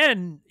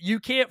again,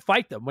 you can't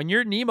fight them. When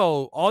you're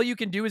Nemo, all you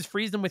can do is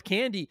freeze them with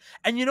candy.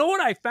 And you know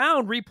what I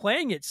found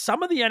replaying it?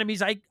 Some of the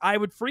enemies, I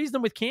would freeze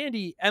them with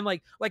candy, and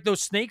like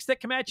those snakes that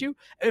come at you,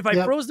 if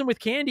I froze them with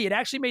candy, it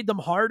actually made them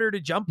harder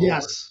to jump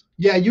over.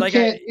 Yeah, you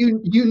can't.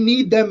 You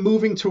need them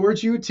moving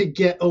towards you to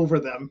get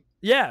over them.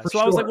 Yeah. So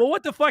I was like, well,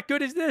 what the fuck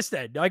good is this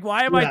then? Like,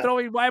 why am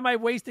I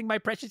wasting my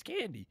precious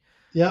candy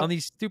on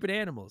these stupid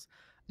animals?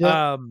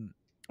 Yeah.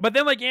 But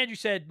then, like Andrew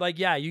said, like,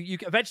 you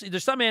eventually,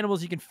 there's some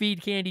animals you can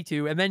feed candy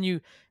to, and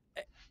then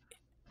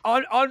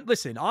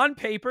on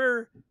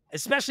paper,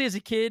 especially as a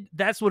kid,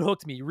 that's what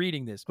hooked me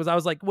reading this, because I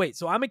was like, wait,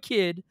 so I'm a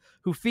kid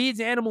who feeds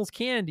animals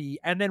candy,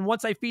 and then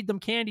once I feed them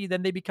candy,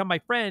 then they become my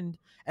friend,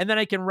 and then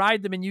I can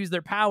ride them and use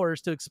their powers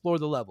to explore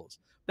the levels.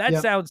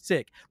 That sounds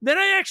sick. Then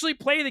I actually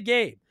play the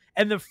game,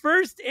 and the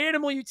first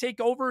animal you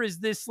take over is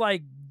this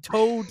like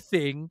toad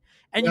thing,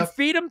 and you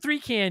feed him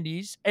 3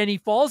 candies, and he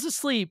falls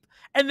asleep,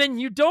 and then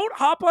you don't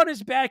hop on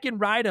his back and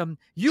ride him.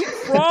 You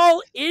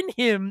crawl in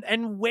him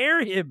and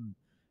wear him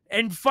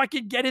and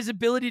fucking get his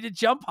ability to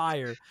jump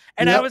higher.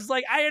 And I was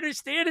like, I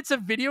understand it's a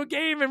video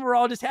game and we're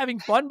all just having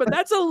fun, but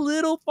that's a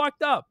little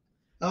fucked up.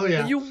 Oh,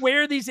 yeah. And you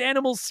wear these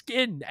animals'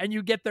 skin and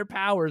you get their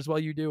powers while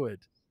you do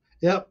it.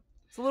 Yep.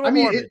 It's a little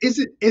morbid. Is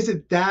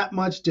it that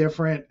much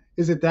different?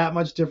 Is it that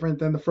much different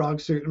than the frog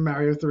suit in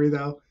Mario 3,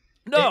 though?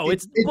 No,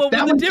 it's well,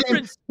 the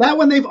difference. That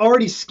one, they've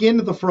already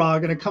skinned the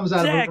frog and it comes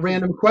out of a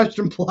random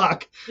question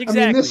block.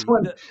 Exactly. I mean, this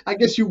one, I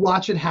guess you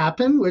watch it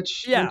happen,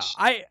 which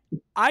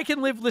I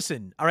can live.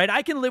 Listen, all right,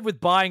 I can live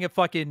with buying a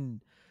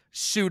fucking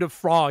suit of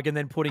frog and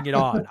then putting it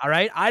on. All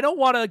right, I don't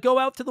want to go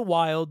out to the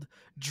wild,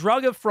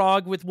 drug a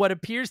frog with what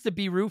appears to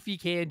be roofie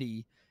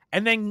candy,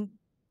 and then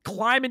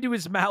climb into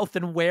his mouth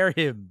and wear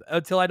him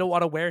until I don't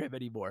want to wear him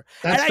anymore.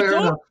 That's fair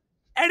enough.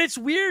 And it's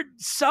weird.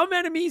 Some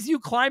enemies you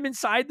climb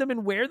inside them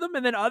and wear them,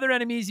 and then other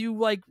enemies you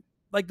like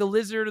the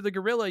lizard or the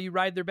gorilla, you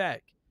ride their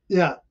back.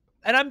 Yeah.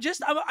 And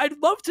I'd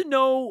love to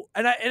know,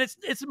 and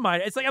it's mine.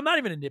 It's like I'm not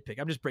even a nitpick.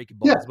 I'm just breaking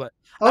balls, but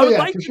I would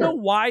like to know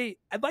why.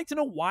 I'd like to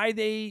know why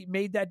they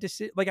made that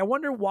decision. Like, I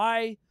wonder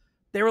why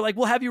they were like,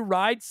 "We'll have you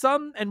ride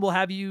some, and we'll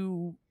have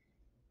you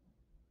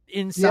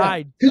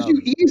inside." Because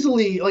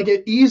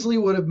it easily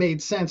would have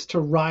made sense to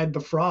ride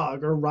the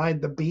frog or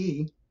ride the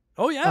bee.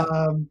 Oh yeah.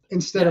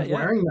 Instead of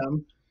wearing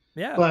them.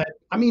 Yeah. But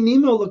I mean,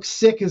 Nemo looks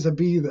sick as a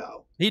bee,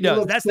 though. He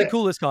does. That's sick. The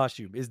coolest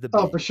costume is the bee.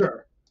 Oh, for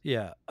sure.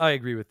 Yeah, I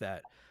agree with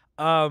that.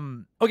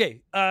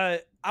 Okay.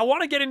 I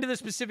want to get into the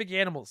specific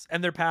animals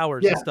and their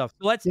powers and stuff.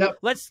 I'll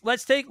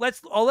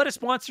let a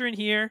sponsor in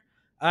here.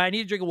 I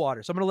need a drink of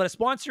water. So I'm going to let a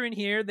sponsor in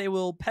here. They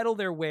will peddle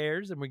their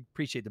wares, and we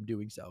appreciate them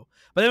doing so.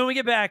 But then when we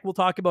get back, we'll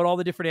talk about all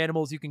the different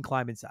animals you can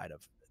climb inside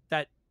of.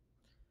 That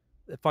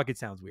fucking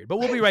sounds weird, but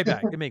we'll be right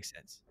back. It makes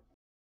sense.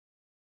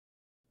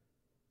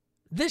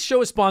 This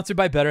show is sponsored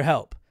by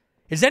BetterHelp.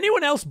 Is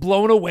anyone else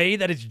blown away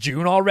that it's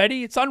June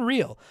already? It's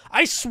unreal.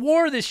 I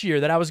swore this year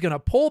that I was going to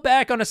pull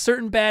back on a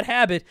certain bad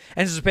habit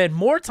and spend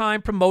more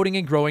time promoting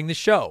and growing the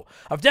show.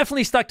 I've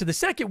definitely stuck to the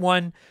second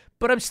one,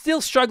 but I'm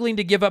still struggling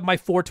to give up my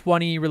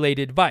 420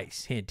 related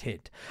vice. Hint,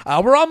 hint.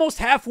 We're almost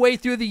halfway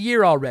through the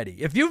year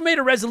already. If you've made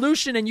a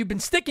resolution and you've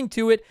been sticking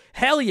to it,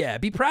 hell yeah,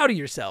 be proud of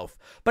yourself.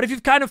 But if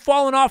you've kind of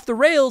fallen off the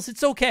rails,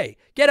 it's okay.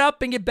 Get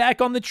up and get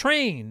back on the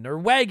train or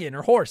wagon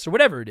or horse or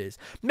whatever it is.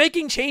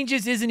 Making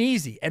changes isn't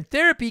easy, and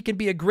therapy can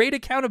be a great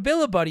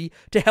accountability buddy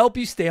to help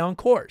you stay on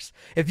course.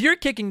 If you're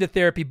kicking the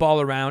therapy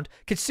ball around,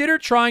 consider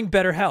trying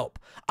BetterHelp.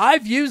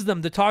 I've used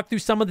them to talk through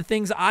some of the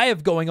things I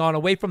have going on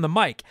away from the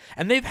mic,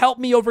 and they've helped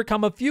me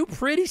overcome a few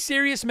pretty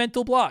serious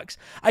mental blocks.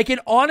 I can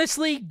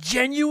honestly,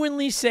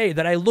 genuinely say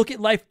that I look at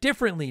life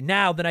differently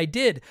now than I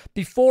did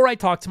before I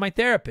talked to my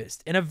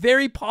therapist, in a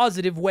very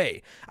positive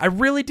way. I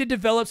really did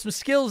develop some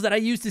skills that I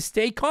use to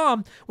stay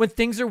calm when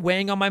things are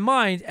weighing on my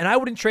mind, and I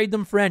wouldn't trade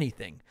them for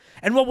anything.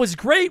 And what was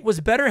great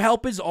was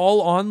BetterHelp is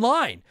all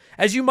online.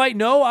 As you might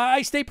know,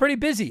 I stay pretty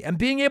busy, and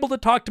being able to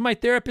talk to my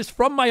therapist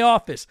from my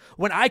office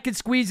when I could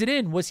squeeze it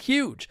in was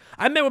huge.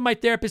 I met with my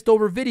therapist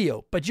over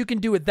video, but you can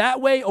do it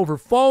that way, over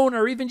phone,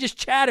 or even just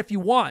chat if you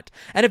want.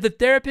 And if the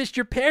therapist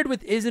you're paired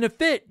with isn't a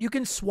fit, you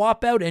can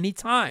swap out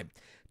anytime.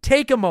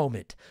 Take a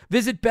moment.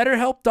 Visit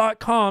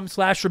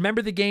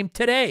BetterHelp.com/rememberthegame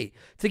today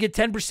to get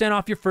 10%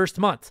 off your first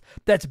month.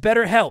 That's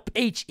BetterHelp,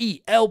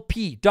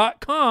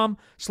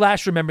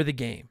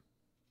 HELP.com/rememberthegame.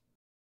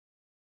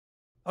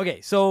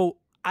 Okay, so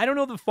I don't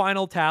know the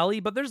final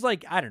tally, but there's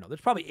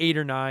there's probably 8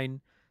 or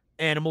 9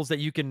 animals that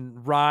you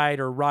can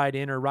ride or ride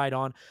in or ride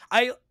on.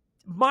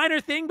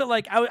 Minor thing, but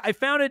I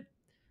found it,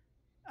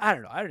 I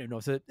don't know. I don't even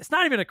know. It's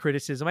not even a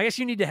criticism. I guess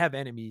you need to have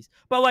enemies,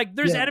 but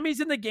there's enemies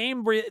in the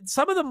game where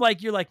some of them,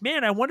 you're like,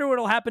 man, I wonder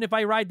what'll happen if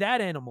I ride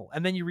that animal.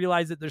 And then you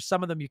realize that there's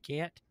some of them you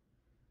can't.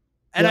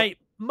 And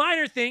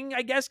minor thing,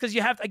 I guess, because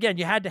you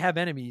had to have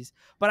enemies,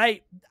 but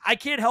I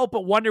can't help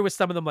but wonder with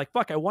some of them, I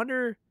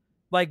wonder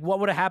what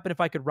would have happened if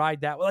I could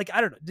ride that?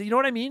 I don't know. Do you know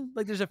what I mean?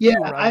 There's a few.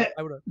 Yeah,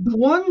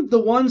 the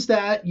ones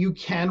that you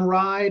can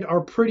ride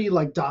are pretty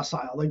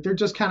docile. They're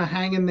just kind of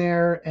hanging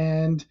there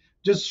and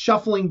just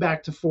shuffling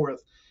back to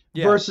forth.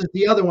 Yeah. Versus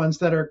the other ones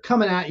that are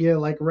coming at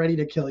you ready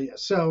to kill you.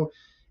 So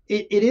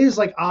it is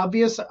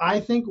obvious, I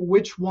think,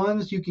 which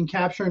ones you can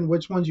capture and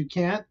which ones you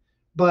can't.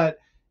 But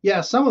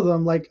yeah, some of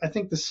them, I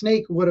think the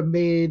snake would have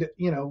made,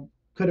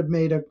 could have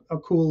made a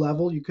cool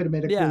level. You could have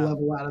made a cool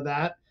level out of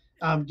that.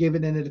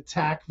 Giving it an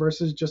attack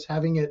versus just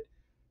having it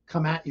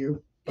come at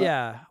you. But.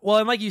 Yeah. Well,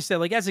 and like you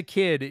said, as a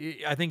kid,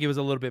 I think it was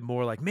a little bit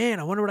more man,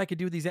 I wonder what I could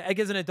do with these.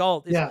 As an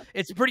adult,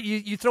 it's pretty,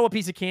 you throw a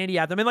piece of candy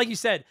at them. And like you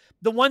said,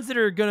 the ones that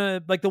are going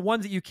to, the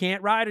ones that you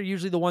can't ride are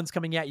usually the ones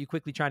coming at you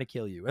quickly trying to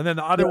kill you. And then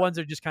the other ones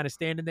are just kind of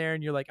standing there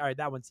and you're like, all right,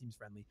 that one seems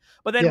friendly.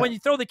 But then when you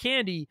throw the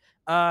candy,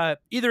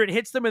 either it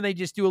hits them and they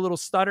just do a little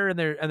stutter and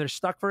they're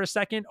stuck for a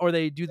second, or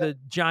they do the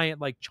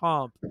giant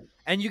chomp.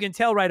 And you can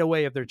tell right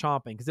away if they're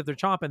chomping, because if they're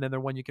chomping, then they're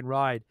one you can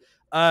ride.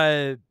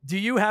 Do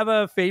you have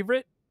a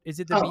favorite? Is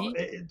it the bee?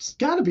 It's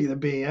got to be the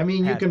bee. I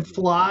mean, you can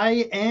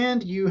fly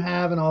and you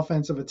have an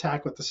offensive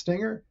attack with the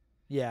stinger.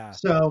 Yeah.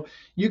 So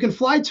you can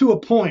fly to a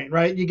point,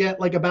 right? You get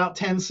about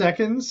 10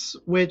 seconds,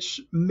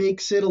 which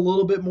makes it a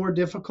little bit more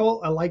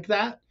difficult. I like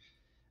that.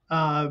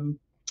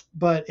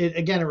 But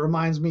it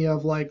reminds me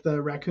of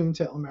the raccoon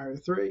tail in Mario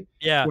 3.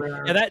 Yeah.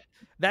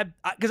 That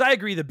because I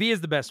agree, the bee is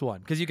the best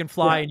one because you can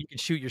fly and you can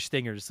shoot your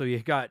stingers, so you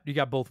got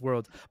both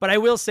worlds. But I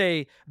will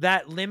say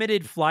that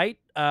limited flight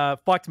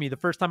fucked me the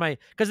first time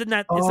because in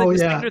that it's the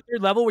second or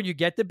third level where you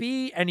get the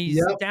bee and he's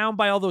down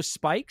by all those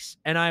spikes,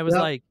 and I was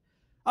like,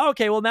 oh,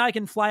 okay, well now I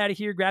can fly out of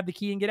here, grab the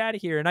key, and get out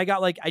of here. And I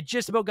got I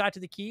just about got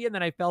to the key, and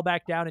then I fell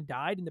back down and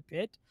died in the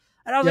pit.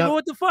 And I was like, well,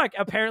 what the fuck?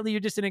 Apparently,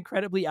 you're just an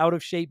incredibly out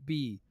of shape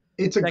bee.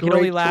 It's a that great can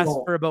only last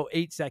troll. for about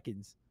 8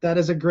 seconds. That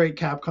is a great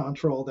Capcom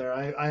troll there.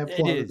 I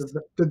applaud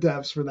the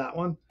devs for that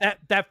one.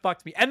 That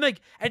fucked me. And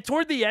and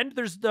toward the end,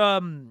 there's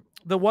the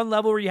one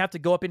level where you have to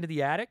go up into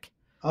the attic.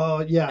 Oh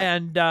yeah.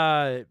 And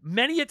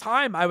many a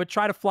time I would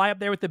try to fly up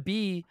there with the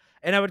bee,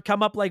 and I would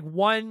come up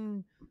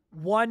one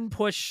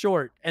push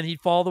short, and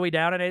he'd fall all the way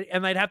down,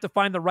 and I'd have to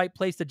find the right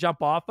place to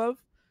jump off of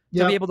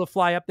to be able to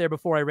fly up there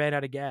before I ran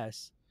out of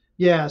gas.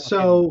 Yeah.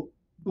 So.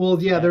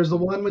 Well, yeah, there's the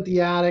one with the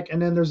attic, and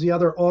then there's the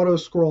other auto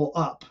scroll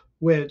up,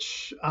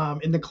 which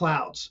in the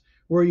clouds,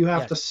 where you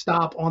have to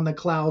stop on the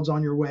clouds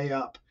on your way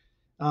up.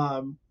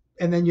 And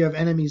then you have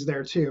enemies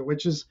there too,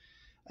 which is,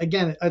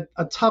 again,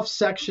 a tough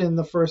section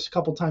the first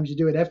couple times you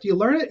do it. After you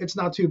learn it, it's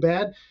not too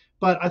bad.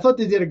 But I thought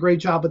they did a great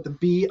job with the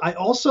bee. I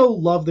also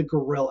love the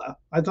gorilla.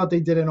 I thought they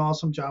did an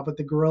awesome job with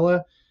the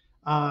gorilla.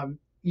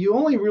 You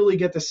only really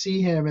get to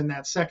see him in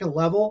that second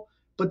level,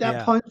 But that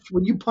Yeah. punch,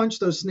 when you punch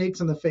those snakes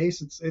in the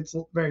face, it's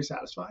very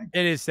satisfying.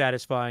 It is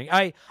satisfying.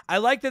 I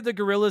like that the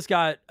gorilla's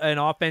got an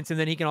offense and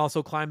then he can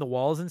also climb the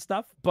walls and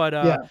stuff. But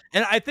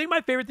and I think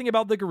my favorite thing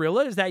about the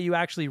gorilla is that you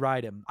actually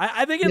ride him.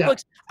 I think it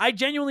looks. I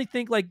genuinely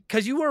think like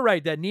because you were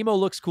right that Nemo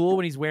looks cool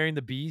when he's wearing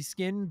the bee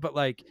skin, but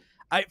like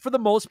for the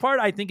most part,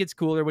 I think it's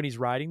cooler when he's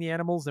riding the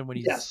animals than when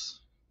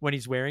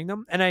he's wearing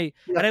them. And I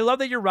love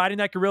that you're riding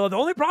that gorilla. The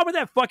only problem with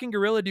that fucking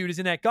gorilla dude is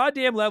in that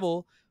goddamn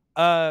level.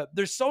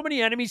 There's so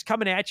many enemies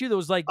coming at you.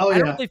 Those like I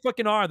don't know what they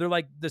fucking are. They're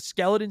like the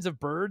skeletons of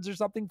birds or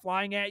something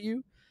flying at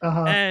you.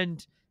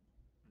 And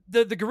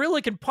the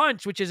gorilla can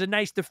punch, which is a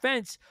nice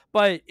defense.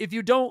 But if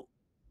you don't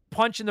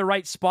punch in the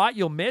right spot,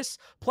 you'll miss.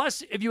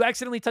 Plus, if you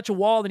accidentally touch a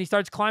wall, then he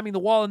starts climbing the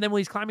wall, and then when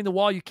he's climbing the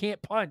wall, you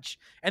can't punch,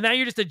 and now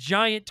you're just a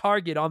giant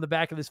target on the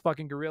back of this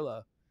fucking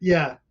gorilla.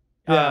 Yeah.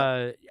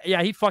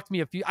 He fucked me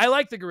a few. I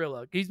like the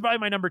gorilla. He's probably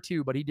my number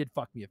 2, but he did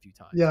fuck me a few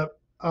times. Yep.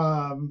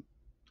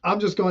 I'm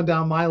just going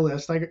down my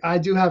list. I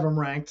do have him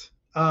ranked.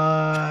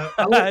 I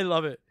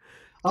love it.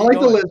 I like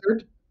the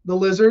lizard. The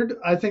lizard.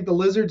 I think the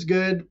lizard's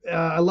good.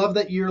 I love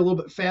that you're a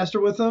little bit faster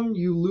with him.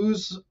 You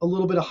lose a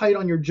little bit of height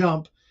on your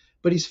jump,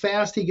 but he's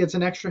fast. He gets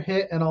an extra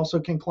hit and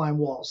also can climb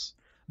walls.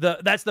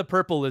 That's the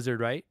purple lizard,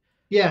 right?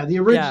 Yeah, the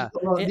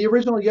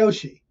original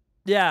Yoshi.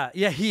 Yeah,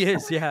 he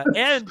is. Yeah,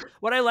 and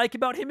what I like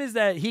about him is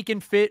that he can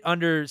fit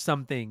under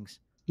some things.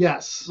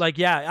 Yes. Like,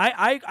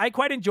 I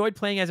quite enjoyed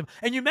playing as him.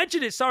 And you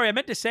mentioned it. Sorry, I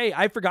meant to say,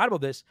 I forgot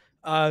about this.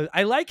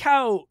 I like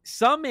how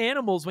some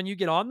animals, when you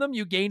get on them,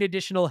 you gain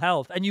additional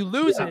health and you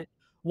lose it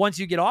once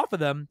you get off of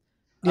them.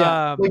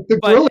 Yeah. Like the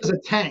gorilla's a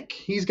tank.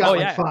 He's got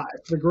 5.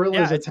 The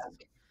gorilla is a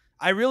tank.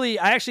 I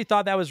actually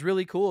thought that was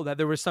really cool that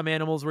there were some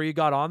animals where you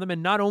got on them.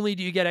 And not only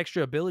do you get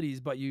extra abilities,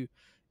 but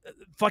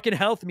fucking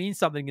health means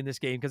something in this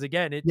game. Cause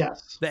again,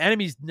 the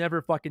enemies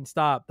never fucking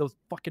stop. Those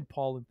fucking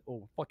pollen.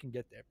 Oh, fucking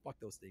get there. Fuck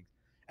those things.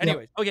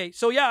 Anyways, okay,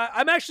 so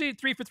I'm actually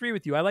 3 for 3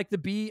 with you. I like the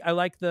bee, I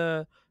like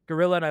the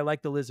gorilla, and I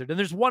like the lizard. And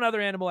there's one other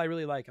animal I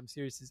really like. I'm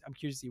curious to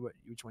see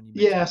which one you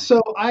mentioned. Yeah,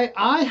 so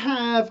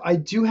I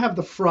do have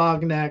the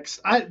frog next.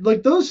 I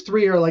like those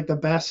 3 are like the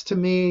best to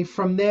me.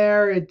 From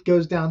there, it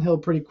goes downhill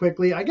pretty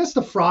quickly. I guess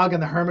the frog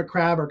and the hermit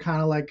crab are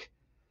kind of like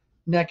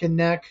neck and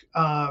neck.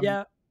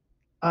 The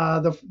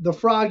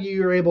frog,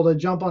 you're able to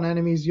jump on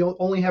enemies. You'll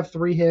only have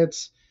 3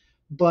 hits,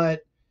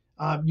 but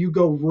you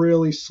go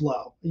really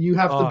slow. You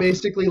have to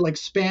basically like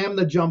spam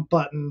the jump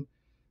button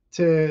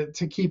to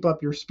keep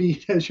up your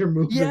speed as you're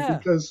moving,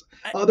 because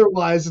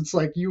otherwise it's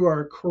like you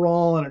are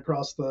crawling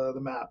across the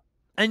map.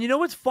 And you know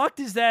what's fucked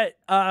is that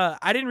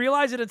I didn't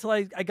realize it until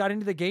I got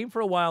into the game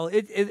for a while.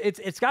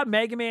 It's got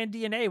Mega Man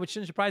DNA, which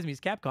shouldn't surprise me. It's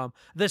Capcom.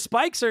 The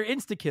spikes are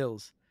insta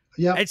kills.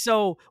 Yeah. And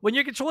so when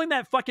you're controlling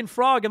that fucking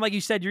frog, and like you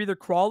said, you're either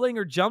crawling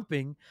or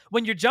jumping.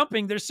 When you're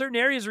jumping, there's certain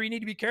areas where you need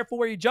to be careful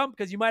where you jump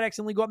because you might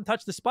accidentally go up and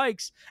touch the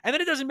spikes. And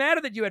then it doesn't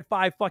matter that you had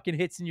 5 fucking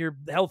hits in your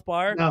health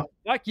bar. No.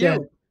 Fuck you. Yeah.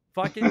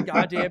 Fucking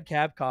goddamn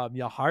Capcom,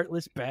 you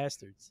heartless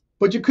bastards.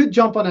 But you could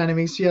jump on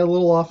enemies. So you had a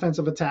little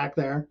offensive attack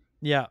there.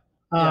 Yeah.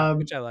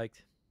 Which I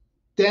liked.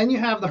 Then you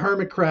have the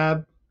hermit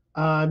crab.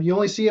 You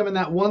only see him in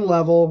that one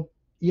level.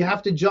 You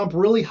have to jump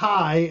really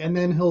high, and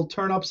then he'll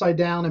turn upside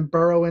down and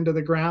burrow into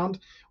the ground,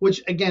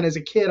 which, again, as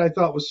a kid, I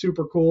thought was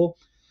super cool.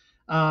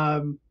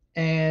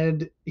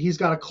 And he's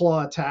got a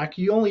claw attack.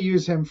 You only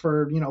use him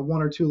for,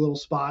 1 or 2 little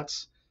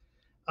spots.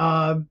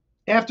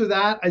 After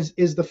that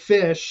is the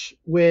fish,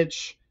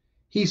 which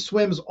he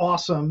swims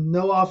awesome.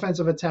 No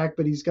offensive attack,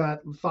 but he's got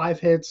 5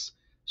 hits,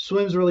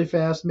 swims really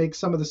fast, makes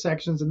some of the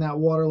sections in that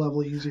water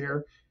level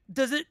easier.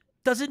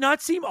 Does it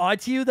not seem odd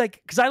to you?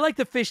 Like, because I like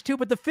the fish too,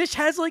 but the fish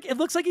has it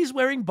looks like he's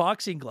wearing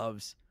boxing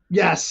gloves.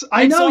 Yes,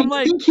 I know. So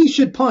I think he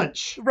should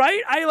punch.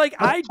 Right?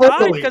 I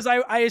died because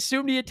I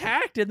assumed he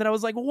attacked, and then I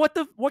was like,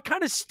 what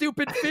kind of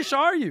stupid fish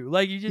are you?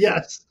 Like,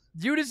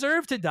 you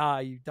deserve to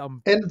die, you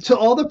dumb. And to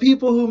all the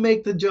people who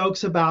make the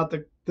jokes about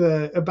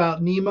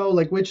about Nemo,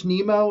 like which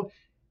Nemo,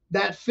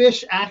 that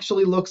fish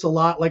actually looks a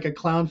lot like a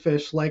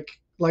clownfish, like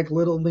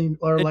little Nemo,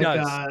 or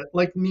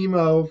like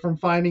Nemo from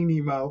Finding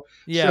Nemo.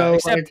 Yeah,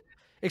 so,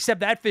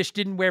 except that fish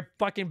didn't wear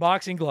fucking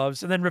boxing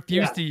gloves and then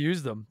refused to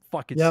use them.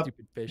 Fucking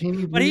stupid fish. He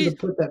needs to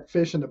put that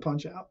fish into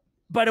Punch Out.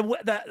 But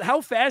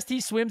how fast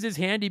he swims is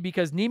handy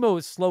because Nemo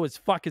is slow as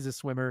fuck as a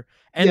swimmer.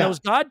 And those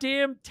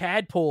goddamn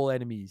tadpole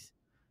enemies,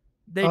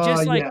 they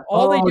just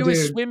all they do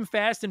is swim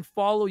fast and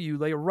follow you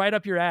like right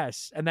up your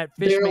ass. And that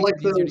fish they're makes like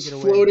it easier those to get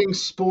away. floating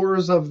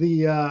spores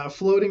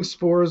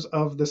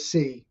of the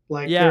sea.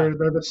 Like they're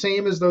the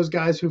same as those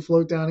guys who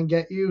float down and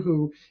get you.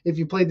 Who, if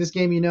you played this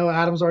game,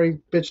 Adam's already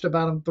bitched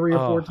about them 3 or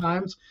 4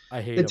 times.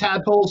 I hate the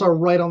tadpoles are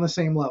right on the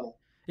same level.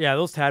 Yeah,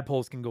 those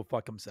tadpoles can go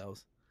fuck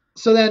themselves.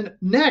 So then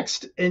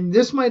next, and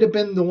this might have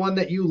been the one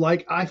that you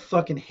like, I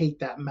fucking hate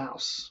that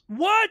mouse.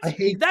 What?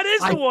 That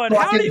is the one.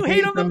 How do you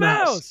hate on the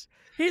mouse?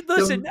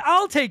 Listen,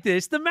 I'll take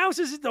this. The mouse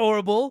is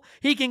adorable.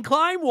 He can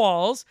climb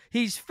walls.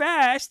 He's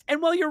fast.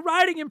 And while you're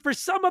riding him, for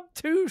some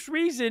obtuse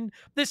reason,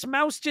 this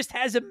mouse just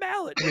has a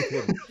mallet with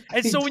him.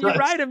 And so when you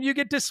ride him, you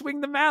get to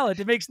swing the mallet.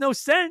 It makes no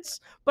sense,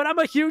 but I'm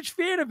a huge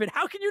fan of it.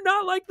 How can you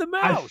not like the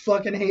mouse? I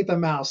fucking hate the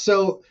mouse.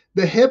 So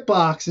the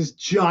hitbox is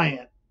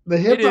giant. The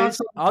hitbox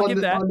on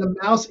the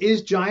mouse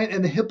is giant,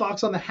 and the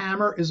hitbox on the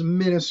hammer is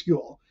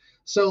minuscule.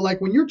 So like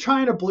when you're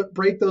trying to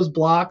break those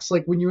blocks,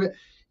 like when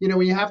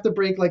when you have to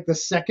break like the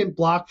second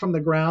block from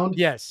the ground,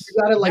 yes,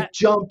 you gotta like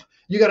jump,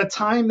 you gotta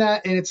time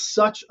that, and it's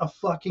such a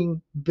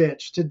fucking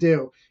bitch to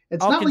do.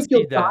 It's not like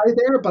you'll die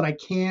there, but I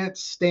can't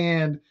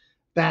stand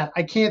that.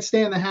 I can't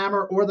stand the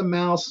hammer or the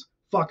mouse.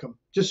 Fuck them.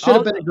 Just should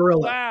have been a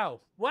gorilla.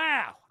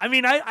 Wow. I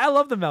mean, I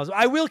love the mouse.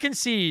 I will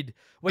concede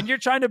when you're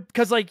trying to,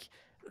 because like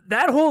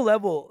that whole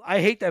level, I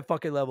hate that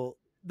fucking level.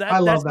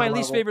 That's my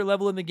least favorite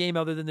level in the game,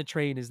 other than the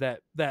train, is that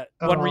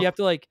one where you have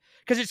to like,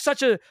 because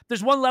it's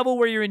there's one level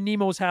where you're in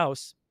Nemo's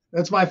house.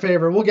 That's my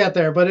favorite. We'll get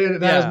there, but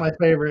that is my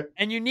favorite.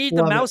 And you need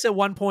the mouse at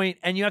one point,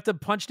 and you have to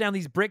punch down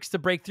these bricks to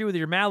break through with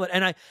your mallet.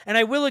 And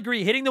I will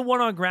agree, hitting the one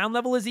on ground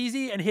level is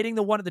easy, and hitting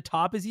the one at the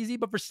top is easy.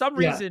 But for some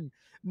reason,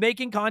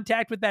 making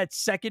contact with that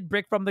second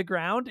brick from the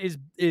ground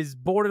is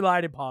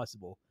borderline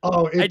impossible.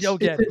 Oh,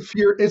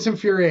 it's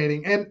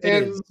infuriating.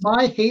 And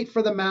my hate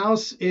for the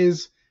mouse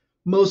is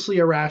mostly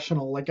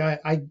irrational. Like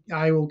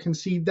I will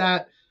concede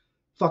that.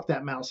 Fuck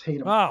that mouse. Hate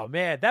him. Oh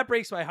man, that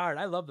breaks my heart.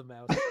 I love the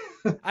mouse.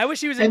 I wish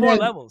he was in more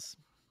levels.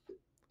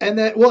 And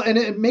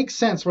it makes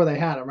sense where they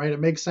had him, right? It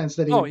makes sense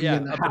that he would be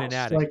in the house. In an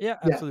attic. Like,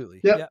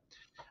 absolutely. Yep.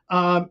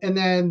 And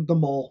then the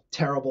mole,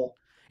 terrible.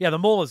 Yeah, the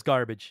mole is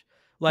garbage.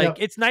 Like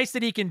it's nice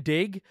that he can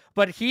dig,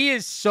 but he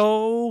is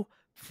so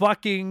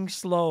fucking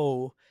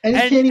slow. And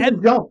he can't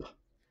even jump.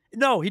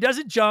 No, he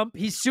doesn't jump.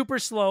 He's super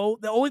slow.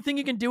 The only thing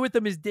you can do with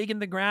him is dig in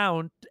the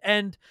ground.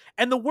 And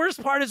the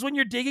worst part is when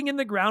you're digging in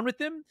the ground with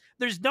him,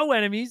 there's no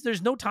enemies,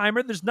 there's no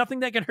timer, there's nothing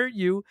that can hurt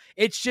you.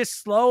 It's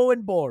just slow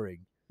and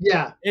boring.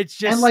 Yeah. It's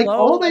just and like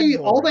slow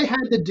all they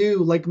had to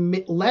do, like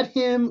let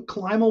him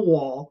climb a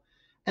wall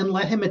and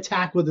let him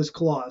attack with his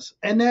claws.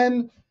 And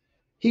then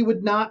he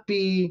would not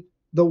be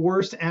the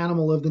worst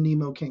animal of the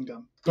Nemo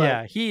kingdom.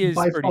 Yeah, he is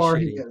by pretty far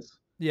shitty. He is.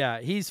 Yeah,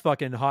 he's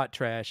fucking hot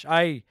trash.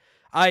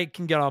 I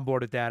can get on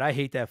board with that. I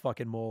hate that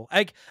fucking mole.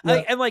 I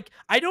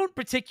don't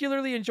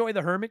particularly enjoy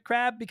the hermit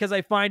crab because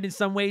I find in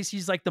some ways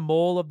he's like the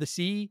mole of the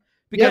sea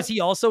because he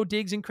also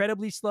digs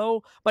incredibly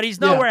slow, but he's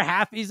nowhere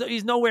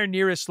he's nowhere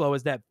near as slow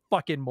as that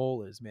fucking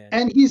mole is, man.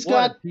 And he's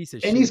got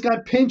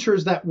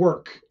pinchers that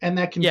work and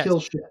that can kill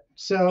shit.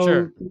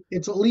 So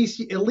it's at least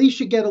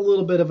you get a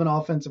little bit of an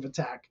offensive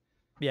attack.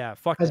 Yeah,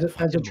 fuck as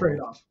a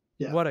trade-off.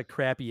 Yeah. What a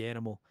crappy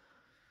animal.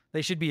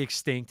 They should be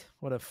extinct.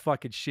 What a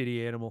fucking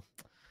shitty animal.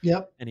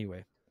 Yep.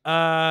 Anyway,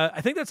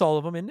 I think that's all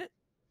of them, isn't it?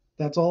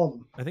 That's all of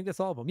them. I think that's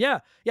all of them. Yeah.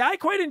 Yeah, I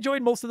quite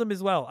enjoyed most of them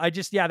as well.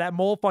 That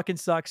mole fucking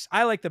sucks.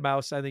 I like the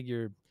mouse. I think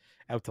you're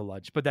out to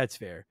lunch, but that's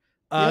fair.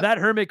 That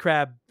hermit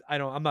crab,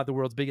 I'm not the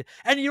world's biggest.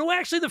 And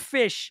actually the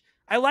fish,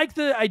 I like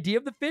the idea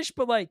of the fish,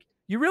 but like,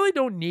 you really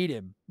don't need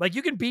him. Like,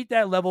 you can beat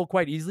that level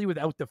quite easily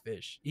without the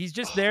fish. He's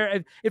just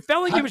there. It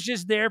felt like he was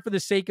just there for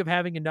the sake of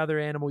having another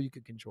animal you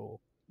could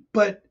control.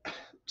 But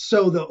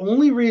so the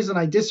only reason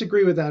I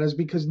disagree with that is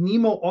because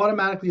Nemo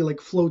automatically like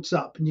floats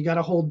up and you got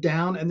to hold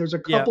down, and there's a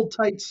couple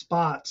tight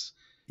spots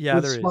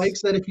with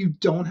spikes that if you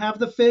don't have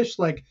the fish,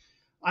 like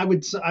I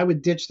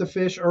would ditch the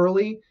fish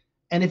early.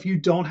 And if you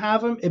don't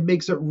have them, it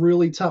makes it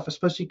really tough,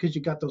 especially because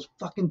you got those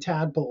fucking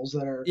tadpoles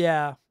that are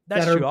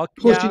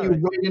pushing you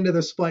right into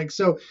the spike.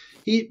 So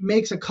he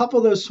makes a couple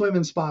of those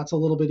swimming spots a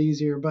little bit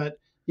easier. But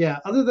yeah,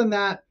 other than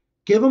that,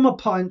 give him a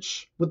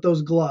punch with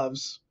those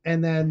gloves,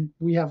 and then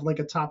we have like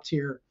a top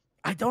tier.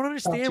 I don't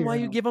understand why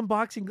you give him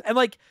boxing. And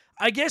like,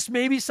 I guess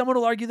maybe someone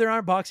will argue there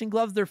aren't boxing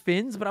gloves, they're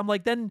fins. But I'm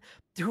like, then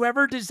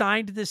whoever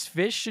designed this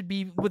fish should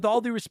be, with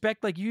all due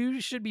respect, like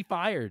you should be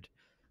fired.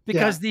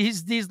 Because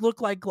these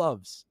look like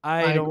gloves.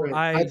 I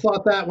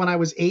thought that when I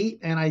was 8,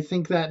 and I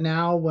think that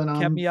now when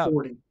I'm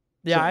 40.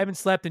 Yeah, so. I haven't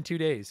slept in 2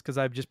 days because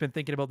I've just been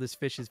thinking about this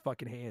fish's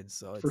fucking hands.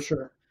 So for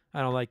sure,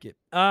 I don't like it.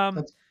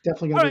 That's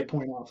definitely gonna be a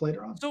point off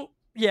later on. So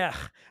yeah.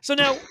 So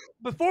now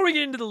before we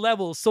get into the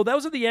levels, so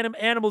those are the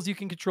animals you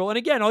can control. And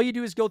again, all you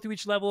do is go through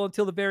each level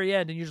until the very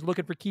end, and you're just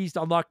looking for keys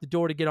to unlock the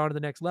door to get on to the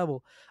next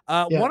level.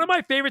 One of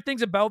my favorite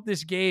things about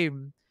this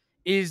game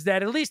is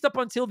that at least up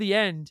until the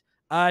end,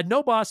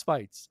 no boss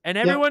fights. And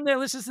everyone that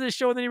listens to this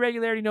show with any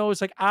regularity knows,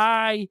 like,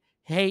 I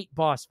hate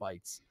boss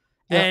fights.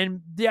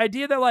 And the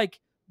idea that, like,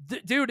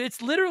 dude,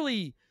 it's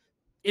literally,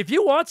 if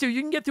you want to,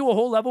 you can get through a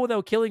whole level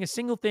without killing a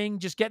single thing.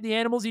 Just get the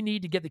animals you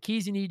need to get the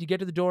keys you need to get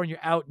to the door, and you're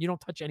out. And you don't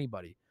touch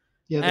anybody.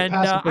 Yeah, and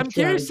I'm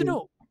curious to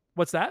know.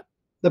 What's that?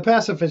 The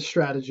pacifist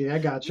strategy. I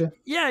got you.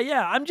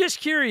 Yeah. I'm just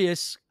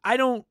curious. I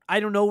don't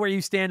know where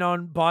you stand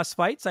on boss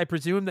fights. I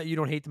presume that you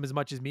don't hate them as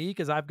much as me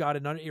because I've got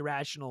an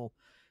irrational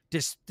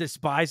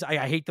despise.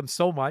 I hate them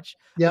so much.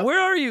 Yeah. Where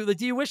are you? Like,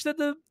 do you wish that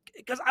the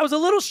because I was a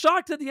little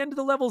shocked that the end of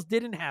the levels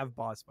didn't have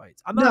boss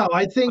fights. I'm No, not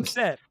I think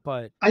upset,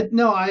 but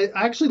I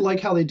actually like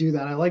how they do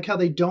that. I like how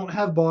they don't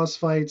have boss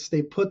fights.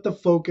 They put the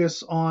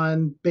focus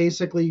on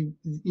basically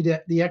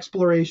the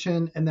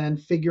exploration and then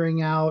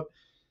figuring out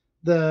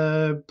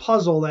the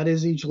puzzle that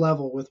is each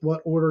level with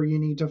what order you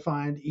need to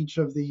find each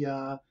of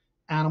the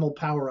animal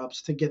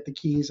power-ups to get the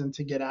keys and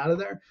to get out of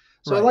there.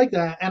 So I Right. like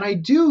that. And I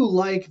do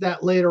like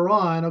that later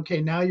on,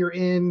 okay, now you're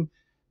in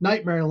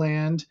Nightmare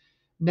Land.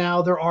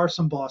 Now there are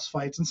some boss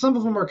fights and some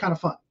of them are kind of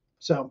fun.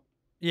 So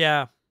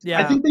yeah.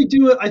 I think they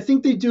do it. I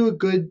think they do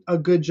a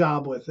good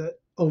job with it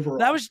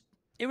overall.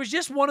 It was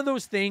just one of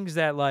those things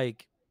that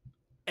like,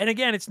 and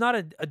again, it's not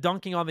a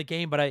dunking on the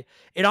game, but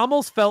it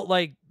almost felt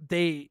like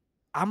it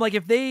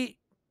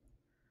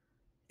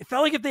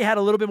felt like if they had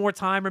a little bit more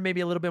time or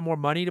maybe a little bit more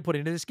money to put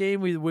into this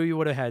game, we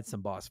would have had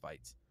some boss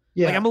fights.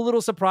 Yeah. Like I'm a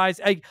little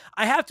surprised. I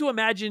have to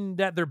imagine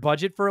that their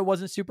budget for it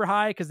wasn't super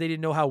high because they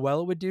didn't know how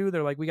well it would do.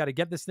 They're like, we got to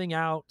get this thing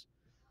out.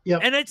 Yeah.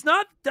 And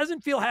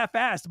doesn't feel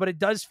half-assed, but it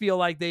does feel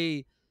like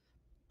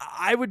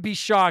I would be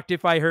shocked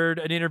if I heard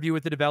an interview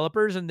with the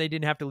developers and they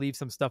didn't have to leave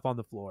some stuff on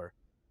the floor.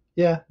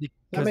 Yeah.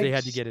 Because they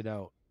had to get it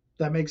out.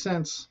 That makes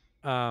sense.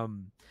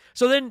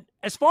 So then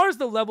as far as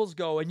the levels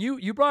go, and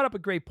you brought up a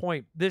great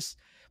point,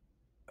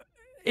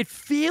 it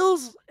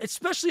feels,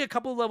 especially a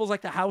couple of levels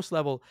like the house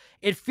level,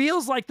 it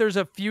feels like there's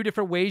a few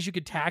different ways you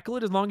could tackle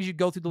it as long as you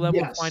go through the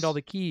level and find all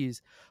the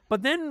keys.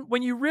 But then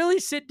when you really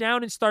sit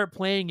down and start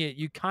playing it,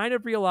 you kind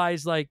of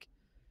realize like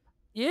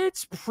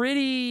it's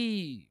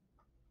pretty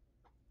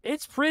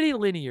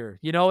linear.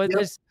 You know,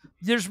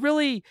 there's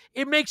really,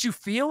 it makes you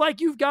feel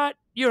like you've got,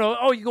 you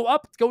go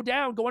up, go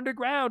down, go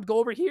underground, go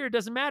over here. It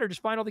doesn't matter.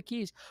 Just find all the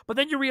keys. But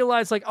then you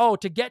realize like,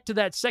 to get to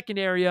that second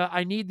area,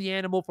 I need the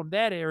animal from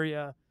that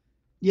area.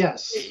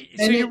 Yes.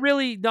 So you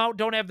really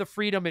don't have the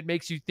freedom it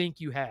makes you think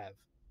you have.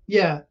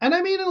 Yeah. And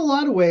I mean, in a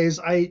lot of ways,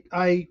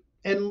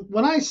 and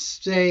when I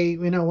say,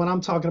 when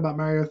I'm talking about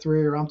Mario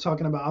 3 or I'm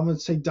going to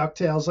say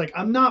DuckTales, like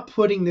I'm not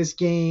putting this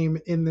game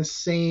in the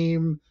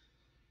same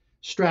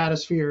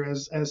stratosphere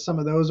as some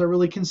of those are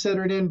really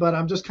considered in, but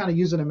I'm just kind of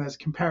using them as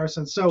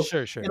comparison. So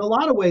sure. In a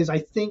lot of ways, I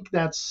think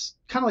that's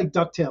kind of like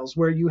DuckTales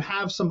where you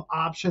have some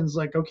options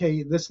like,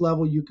 okay, this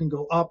level you can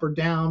go up or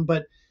down,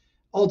 but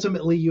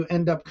ultimately you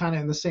end up kind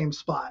of in the same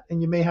spot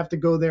and you may have to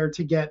go there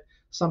to get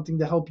something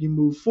to help you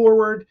move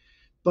forward.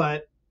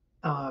 But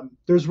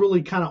there's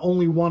really kind of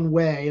only one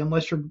way,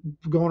 unless you're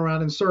going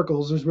around in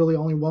circles, there's really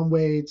only one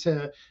way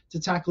to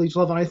tackle each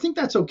level. And I think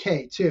that's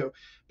okay too,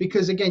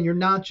 because again, you're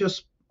not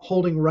just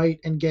holding right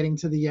and getting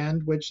to the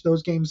end, which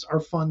those games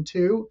are fun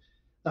too.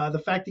 The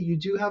fact that you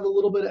do have a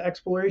little bit of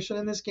exploration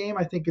in this game,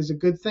 I think is a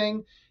good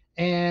thing.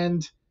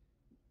 And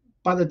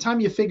by the time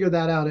you figure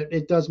that out,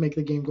 it does make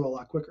the game go a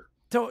lot quicker.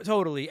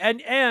 Totally.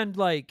 And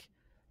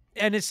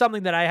it's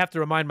something that I have to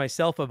remind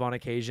myself of on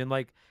occasion.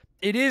 Like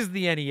it is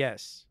the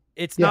NES.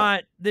 It's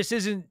not, this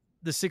isn't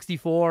the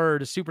 64 or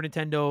the Super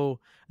Nintendo,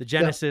 the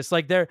Genesis.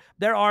 Like there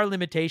are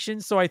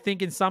limitations. So I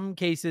think in some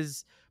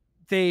cases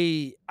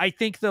they're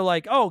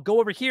like, go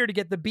over here to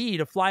get the bee,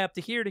 to fly up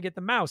to here to get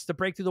the mouse, to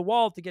break through the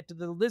wall to get to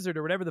the lizard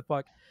or whatever the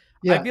fuck.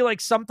 Yeah. I feel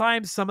like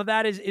sometimes some of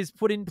that is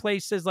put in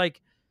place as like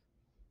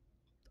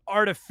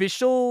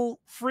artificial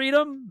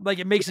freedom. Like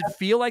it makes it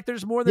feel like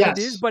there's more than it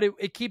is, but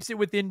it keeps it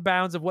within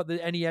bounds of what the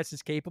NES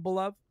is capable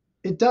of.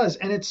 It does.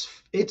 And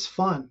it's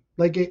fun.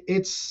 Like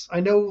it's,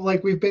 I know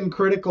like we've been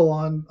critical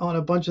on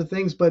a bunch of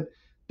things, but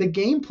the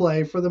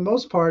gameplay for the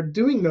most part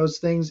doing those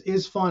things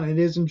is fun. It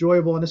is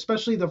enjoyable. And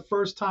especially the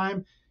first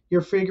time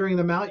you're figuring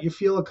them out, you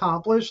feel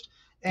accomplished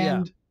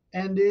and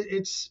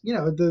it's,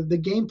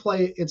 the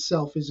gameplay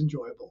itself is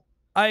enjoyable.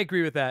 I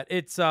agree with that.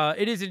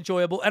 It is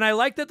enjoyable. And I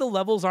like that the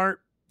levels aren't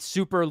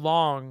super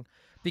long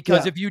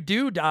because if you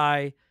do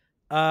die,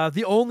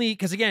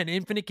 because again,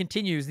 Infinite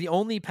continues, the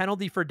only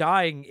penalty for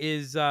dying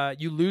is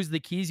you lose the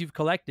keys you've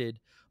collected,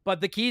 but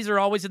the keys are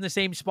always in the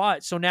same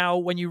spot. So now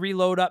when you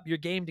reload up your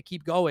game to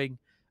keep going,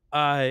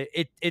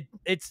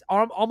 it's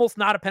almost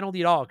not a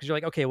penalty at all. Cause you're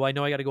like, okay, well, I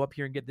know I got to go up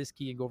here and get this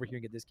key and go over here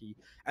and get this key.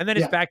 And then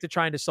it's back to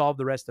trying to solve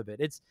the rest of it.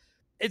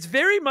 It's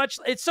very much,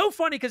 it's so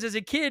funny because as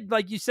a kid,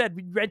 like you said,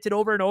 we rented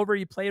over and over,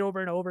 you played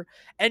over and over.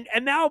 And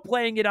now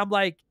playing it, I'm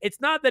like,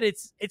 it's not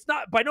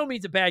by no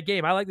means a bad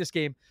game. I like this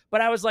game, but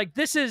I was like,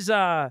 this is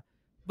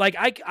like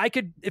I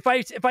could, if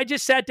I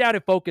just sat down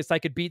and focused, I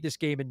could beat this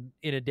game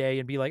in a day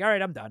and be like, all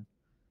right, I'm done.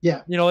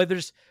 Yeah.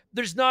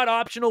 There's not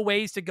optional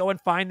ways to go and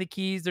find the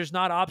keys. There's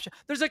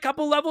a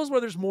couple levels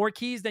where there's more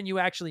keys than you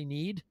actually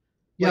need.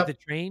 Like the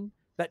train,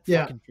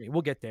 fucking train.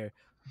 We'll get there.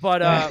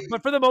 But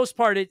for the most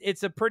part,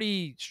 it's a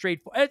pretty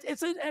straightforward.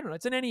 It's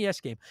an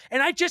NES game,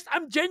 and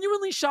I'm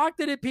genuinely shocked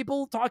that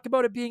people talk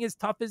about it being as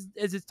tough as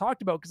it's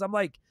talked about, because I'm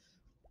like,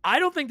 I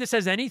don't think this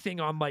has anything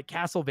on like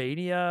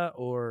Castlevania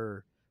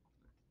or,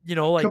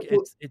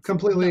 it's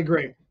completely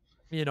agree.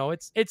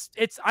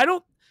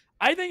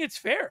 I think it's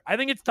fair. I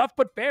think it's tough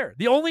but fair.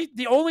 The only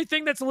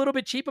thing that's a little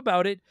bit cheap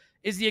about it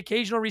is the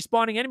occasional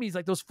respawning enemies,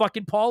 like those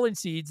fucking pollen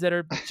seeds that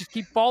are just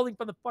keep falling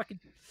from the fucking.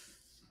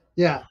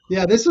 Yeah,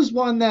 yeah. This is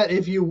one that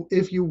if you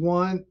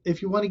want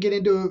to get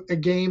into a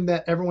game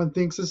that everyone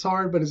thinks is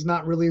hard, but it's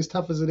not really as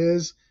tough as it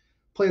is,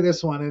 play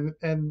this one,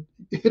 and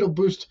it'll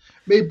boost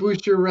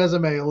your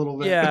resume a little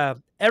bit. Yeah.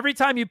 Every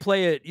time you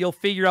play it, you'll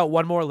figure out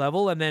one more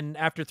level, and then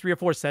after 3 or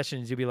 4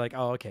 sessions, you'll be like,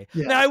 "Oh, okay."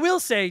 Yeah. Now, I will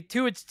say,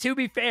 to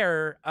be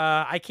fair,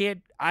 I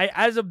can't.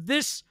 As of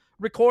this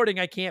recording,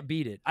 I can't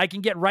beat it. I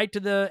can get right to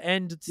the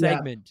end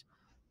segment,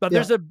 but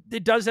Yeah.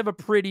 it does have a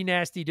pretty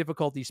nasty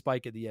difficulty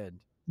spike at the end.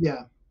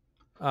 Yeah.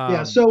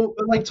 Yeah, so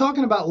like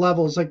talking about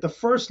levels, like the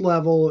first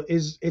level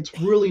it's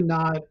really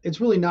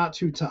not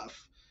too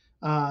tough.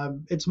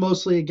 It's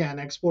mostly again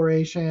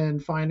exploration,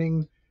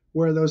 finding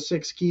where those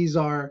 6 keys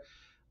are.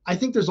 I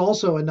think there's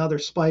also another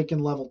spike in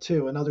level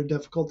 2, another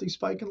difficulty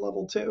spike in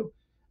level 2.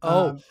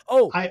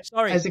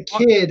 Sorry. As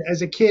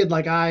a kid,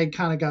 like I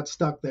kind of got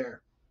stuck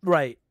there.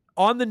 Right.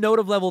 On the note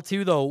of level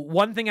 2, though,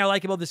 one thing I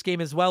like about this game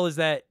as well is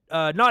that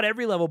not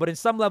every level, but in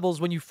some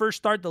levels, when you first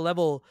start the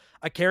level,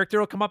 a character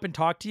will come up and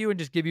talk to you and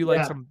just give you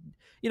like some,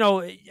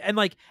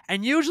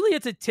 and usually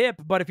it's a tip,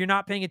 but if you're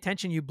not paying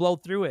attention, you blow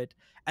through it.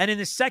 And in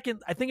the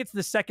second, I think it's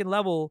the second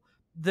level,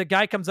 the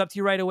guy comes up to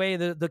you right away,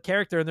 the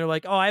character, and they're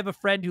like, "Oh, I have a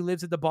friend who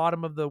lives at the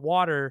bottom of the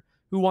water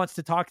who wants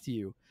to talk to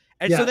you."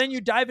 And so then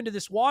you dive into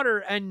this water,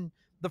 and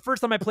the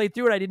first time I played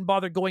through it, I didn't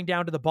bother going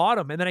down to the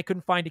bottom, and then I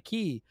couldn't find a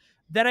key.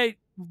 Then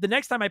the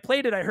next time I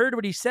played it, I heard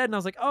what he said, and I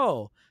was like,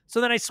 "Oh." So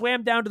then I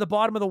swam down to the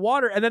bottom of the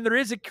water, and then there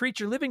is a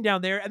creature living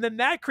down there, and then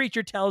that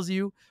creature tells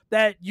you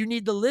that you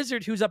need the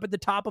lizard who's up at the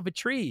top of a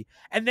tree.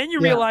 And then you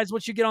realize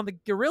once you get on the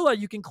gorilla,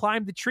 you can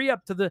climb the tree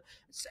up to the...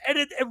 And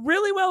it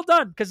really well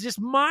done, because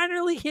just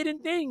minorly hidden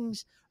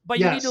things, but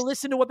you need to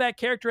listen to what that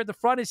character at the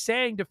front is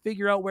saying to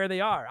figure out where they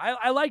are.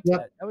 I liked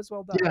that. That was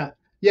well done. Yeah.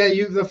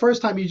 Yeah, the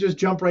first time you just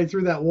jump right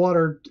through that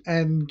water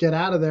and get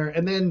out of there,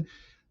 and then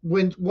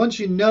once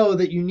you know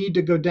that you need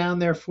to go down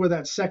there for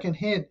that second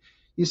hint,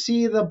 you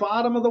see the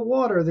bottom of the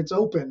water that's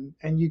open,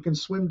 and you can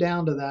swim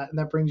down to that, and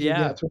that brings you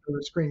to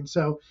the screen.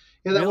 So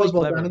that really was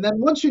well done. And then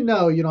once you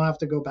know, you don't have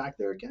to go back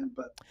there again.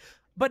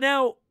 But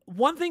now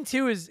one thing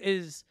too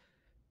is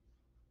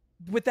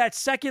with that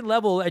second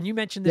level, and you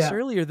mentioned this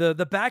earlier,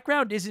 the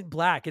background isn't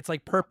black; it's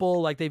like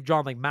purple, like they've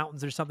drawn like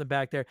mountains or something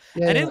back there,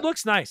 and it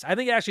looks nice. I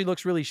think it actually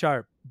looks really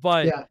sharp.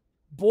 But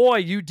boy,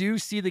 you do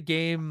see the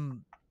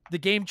game. The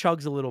game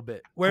chugs a little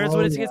bit. Whereas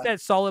when it's against that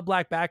solid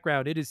black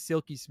background, it is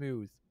silky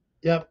smooth.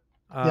 Yep.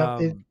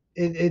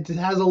 It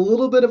has a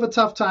little bit of a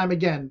tough time.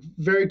 Again,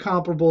 very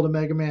comparable to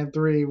Mega Man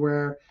 3,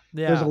 where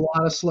there's a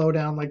lot of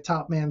slowdown, like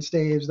Top Man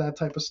staves, that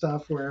type of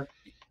stuff, where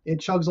it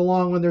chugs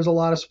along when there's a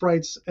lot of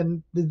sprites.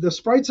 And the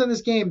sprites in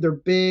this game, they're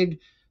big,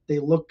 they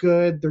look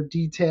good, they're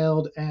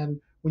detailed,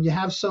 and when you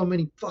have so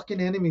many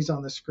fucking enemies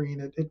on the screen,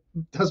 it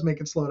does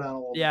make it slow down a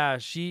little bit. Yeah,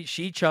 she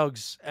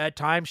chugs. At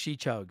times, she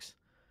chugs.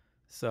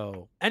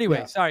 So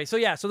anyway, sorry. So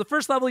the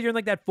first level, you're in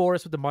like that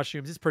forest with the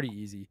mushrooms. It's pretty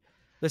easy.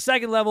 The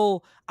second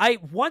level,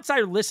 once I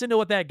listened to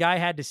what that guy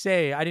had to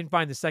say, I didn't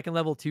find the second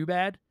level too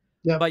bad.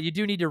 Yeah. But you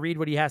do need to read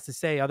what he has to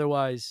say.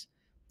 Otherwise,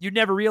 you'd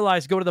never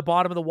realize, go to the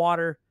bottom of the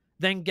water,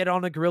 then get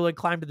on the gorilla and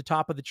climb to the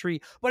top of the tree.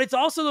 But it's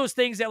also those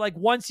things that like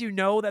once you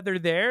know that they're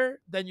there,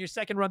 then your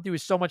second run through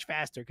is so much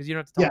faster because you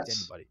don't have to talk to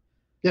anybody.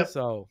 Yep.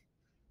 So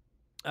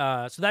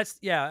that's,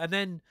 and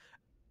then,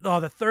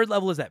 the third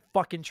level is that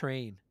fucking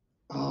train.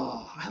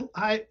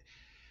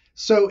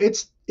 So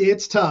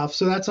it's tough.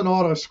 So that's an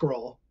auto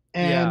scroll,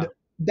 and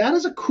that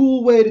is a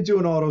cool way to do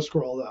an auto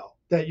scroll, though.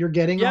 That you're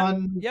getting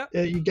on,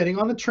 you're getting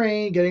on the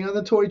train, getting on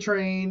the toy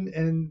train,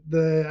 and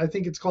I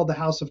think it's called the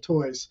House of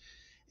Toys,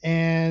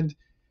 and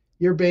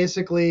you're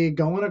basically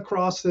going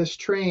across this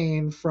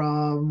train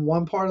from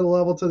one part of the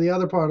level to the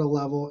other part of the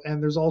level,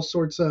 and there's all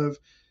sorts of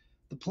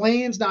the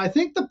planes. Now I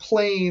think the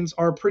planes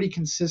are pretty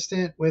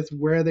consistent with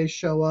where they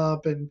show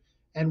up and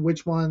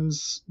which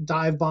ones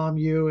dive bomb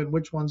you and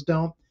which ones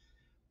don't.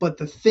 But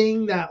the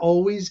thing that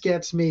always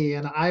gets me,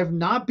 and I have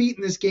not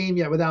beaten this game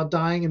yet without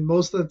dying, and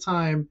most of the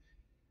time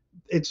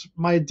it's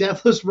my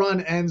deathless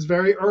run ends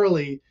very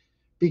early,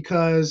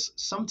 because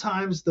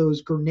sometimes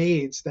those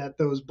grenades that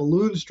those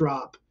balloons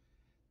drop,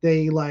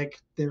 they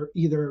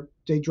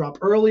drop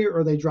early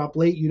or they drop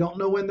late. You don't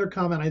know when they're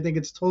coming. I think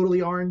it's totally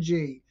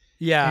RNG.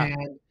 Yeah.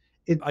 And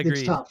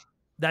it's tough.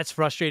 That's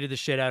frustrated the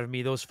shit out of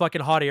me. Those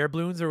fucking hot air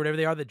balloons or whatever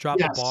they are that drop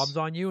the bombs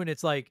on you. And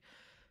it's like,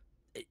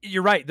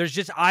 you're right. There's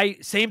just,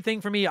 same thing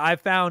for me. I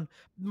found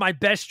my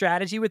best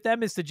strategy with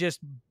them is to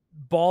just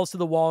balls to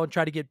the wall and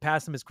try to get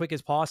past them as quick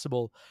as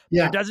possible.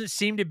 Yeah. There doesn't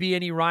seem to be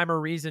any rhyme or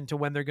reason to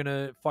when they're going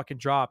to fucking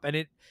drop.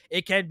 And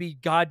it can be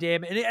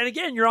goddamn. And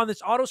again, you're on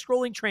this auto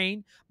scrolling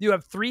train. You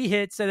have 3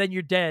 hits and then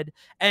you're dead.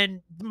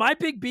 And my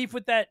big beef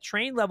with that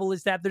train level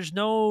is that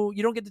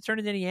you don't get to turn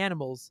into any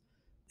animals.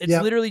 It's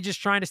literally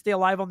just trying to stay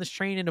alive on this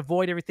train and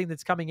avoid everything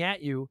that's coming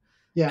at you.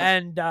 Yeah.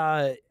 And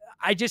I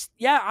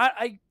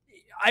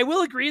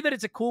will agree that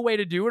it's a cool way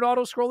to do an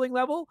auto-scrolling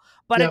level,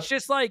 but it's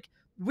just like,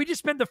 we just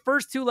spent the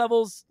first 2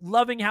 levels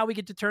loving how we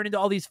get to turn into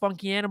all these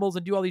funky animals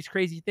and do all these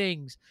crazy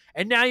things.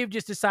 And now you've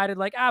just decided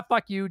like,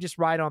 fuck you, just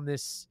ride on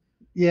this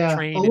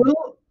train.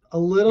 a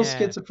little Yeah.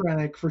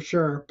 schizophrenic for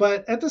sure.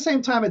 But at the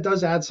same time, it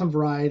does add some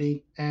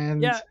variety.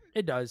 And Yeah,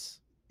 it does.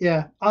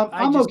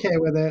 I'm okay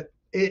with it.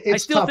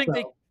 It's still tough think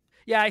though.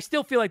 I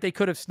still feel like they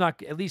could have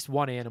snuck at least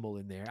one animal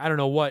in there. I don't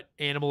know what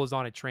animal is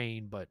on a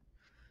train, but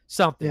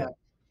something. Yeah.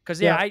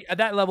 Because Yeah.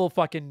 that level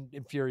fucking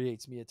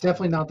infuriates me at times.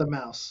 Definitely not the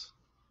mouse.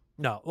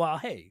 No. Well,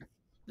 hey,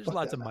 there's Fuck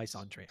lots that of mice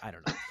mouse. on train. I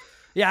don't know.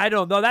 Yeah, I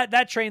don't know.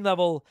 That train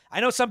level,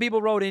 I know some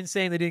people wrote in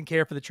saying they didn't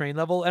care for the train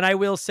level. And I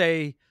will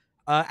say,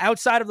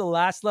 outside of the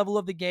last level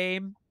of the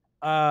game,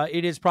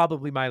 it is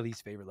probably my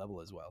least favorite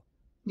level as well.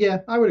 Yeah,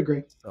 I would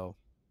agree. So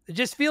it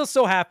just feels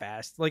so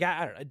half-assed. Like,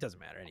 I don't know. It doesn't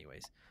matter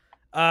anyways.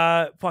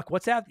 Fuck,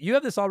 what's after? You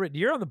have this already.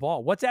 You're on the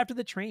ball. What's after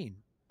the train?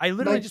 I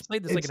literally just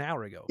played this like an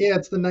hour ago. Yeah,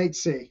 it's the Night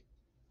Sea.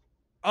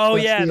 Oh,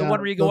 That's yeah, the one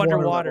where you go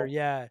underwater. level.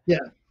 Yeah. Yeah.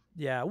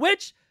 Yeah,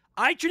 which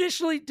I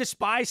traditionally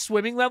despise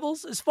swimming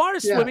levels. As far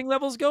as swimming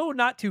levels go,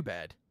 not too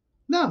bad.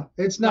 No,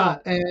 it's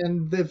not.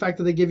 And the fact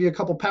that they give you a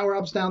couple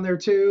power-ups down there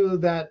too,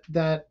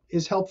 that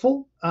is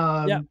helpful.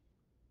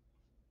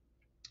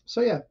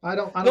 So yeah, I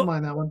don't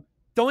mind that one.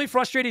 The only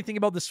frustrating thing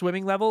about the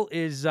swimming level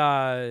is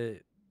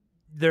there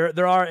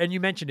are, and you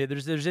mentioned it,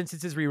 there's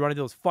instances where you run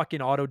into those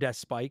fucking auto death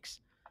spikes.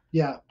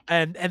 Yeah.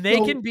 And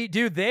they can be,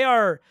 dude, they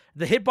are,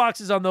 the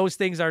hitboxes on those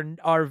things are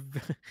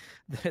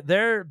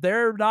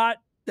they're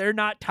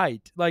not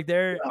tight. Like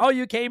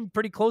you came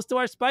pretty close to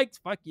our spikes.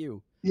 Fuck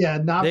you. Yeah,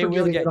 not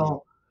forgiving at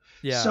all.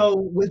 Yeah. So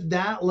with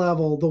that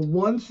level, the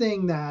one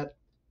thing that,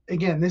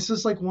 again, this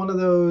is like one of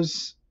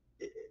those,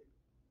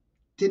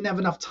 didn't have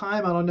enough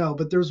time, I don't know,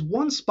 but there's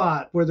one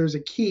spot where there's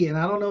a key, and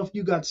I don't know if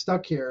you got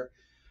stuck here,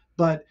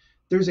 but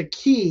there's a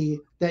key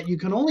that you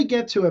can only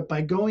get to it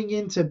by going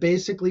into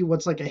basically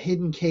what's like a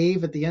hidden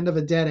cave at the end of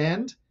a dead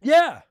end.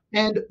 Yeah.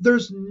 And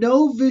there's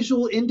no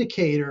visual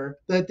indicator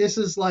that this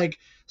is like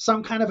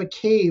some kind of a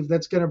cave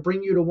that's going to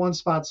bring you to one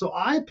spot. So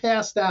I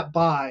passed that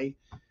by,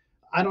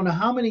 I don't know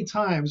how many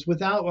times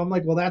I'm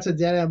like, well, that's a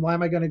dead end. Why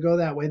am I going to go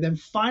that way? Then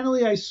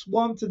finally I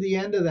swung to the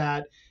end of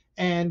that,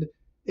 and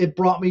it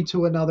brought me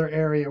to another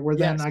area where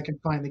then I can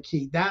find the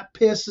key. That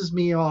pisses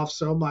me off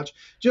so much.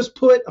 Just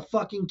put a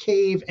fucking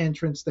cave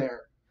entrance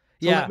there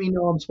to let me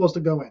know I'm supposed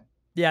to go in.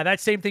 Yeah, that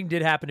same thing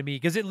did happen to me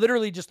because it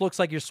literally just looks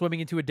like you're swimming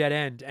into a dead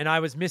end, and I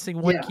was missing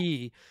one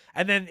key.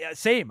 And then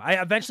same,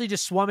 I eventually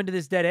just swum into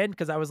this dead end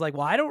because I was like,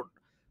 well, I don't,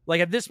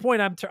 like at this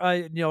point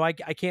I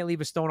can't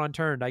leave a stone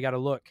unturned. I got to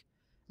look.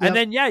 And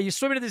then, you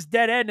swim into this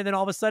dead end, and then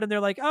all of a sudden they're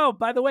like, oh,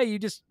 by the way, you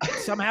just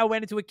somehow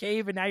went into a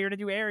cave, and now you're in a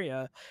new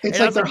area. It's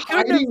like they're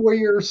hiding where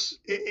you're...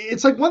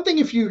 It's like one thing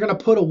if you're going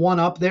to put a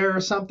 1-up there or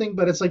something,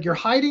 but it's like you're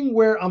hiding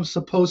where I'm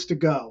supposed to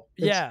go.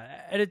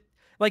 And it,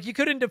 like, you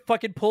couldn't have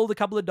fucking pulled a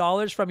couple of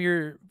dollars from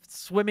your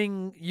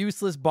swimming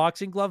useless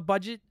boxing glove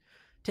budget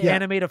to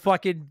animate a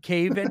fucking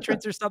cave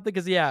entrance or something?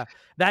 Because,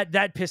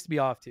 that pissed me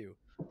off, too.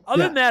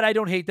 Other than that, I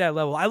don't hate that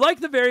level. I like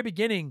the very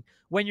beginning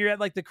when you're at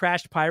like the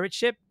crashed pirate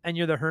ship and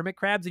you're the hermit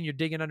crabs and you're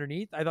digging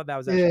underneath. I thought that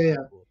was actually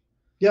cool.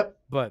 Yep.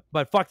 But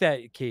fuck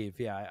that cave.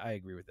 Yeah, I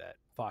agree with that.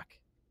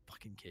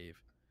 Fucking cave.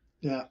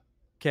 Yeah.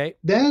 Okay.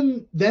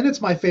 Then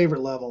it's my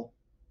favorite level,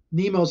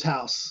 Nemo's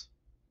house.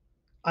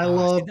 I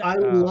love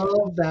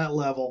that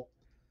level.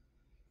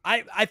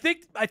 I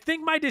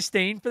think my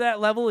disdain for that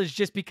level is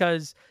just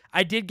because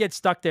I did get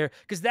stuck there,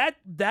 because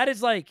that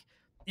is like,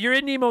 you're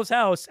in Nemo's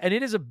house and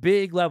it is a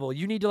big level.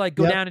 You need to like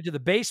go down into the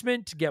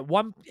basement to get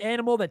one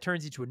animal that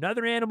turns into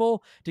another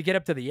animal, to get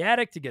up to the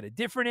attic to get a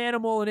different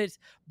animal. And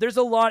there's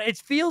a lot. It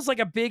feels like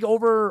a big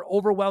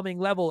overwhelming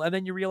level. And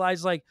then you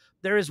realize like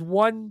there is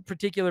one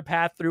particular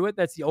path through it.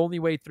 That's the only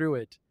way through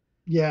it.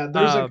 Yeah.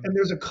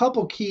 There's a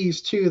couple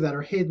keys too that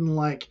are hidden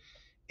like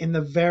in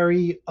the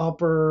very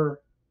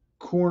upper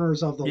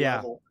corners of the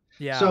level.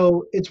 Yeah.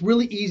 So it's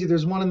really easy.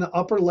 There's one in the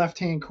upper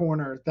left-hand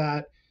corner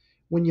that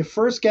when you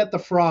first get the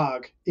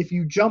frog, if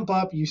you jump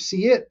up, you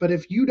see it. But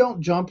if you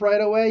don't jump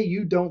right away,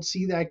 you don't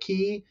see that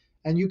key,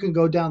 and you can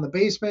go down the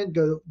basement,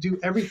 go do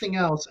everything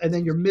else. And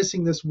then you're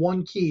missing this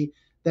one key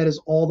that is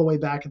all the way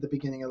back at the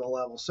beginning of the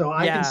level. So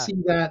I can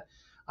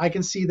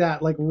see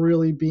that like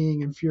really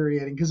being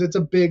infuriating because it's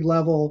a big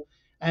level.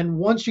 And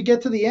once you get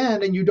to the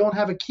end and you don't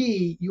have a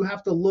key, you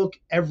have to look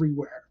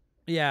everywhere.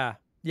 Yeah.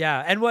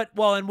 Yeah. And what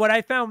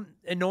I found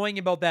annoying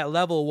about that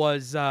level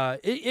was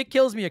it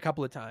kills me a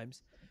couple of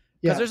times.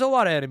 Because there's a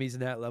lot of enemies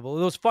in that level.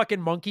 Those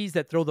fucking monkeys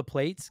that throw the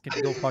plates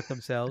can go fuck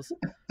themselves.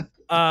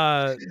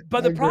 But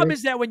the problem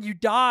is that when you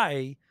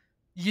die,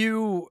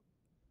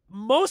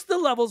 most of the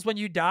levels when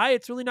you die,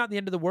 it's really not the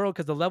end of the world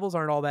because the levels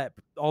aren't all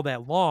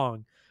that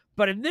long.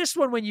 But in this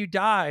one, when you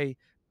die,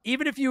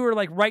 even if you were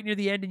like right near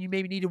the end and you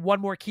maybe needed one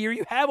more key, or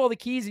you have all the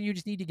keys and you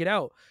just need to get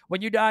out,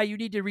 when you die, you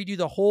need to redo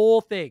the whole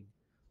thing.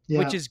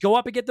 Which is go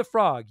up and get the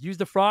frog. Use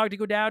the frog to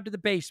go down to the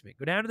basement.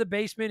 Go down to the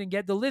basement and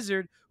get the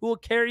lizard who will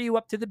carry you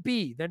up to the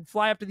bee. Then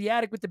fly up to the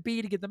attic with the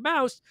bee to get the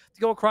mouse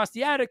to go across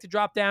the attic to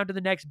drop down to the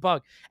next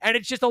bug. And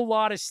it's just a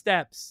lot of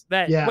steps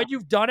that when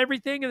you've done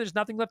everything and there's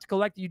nothing left to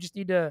collect, you just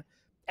need to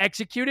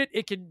execute it.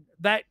 It can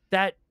that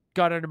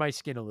got under my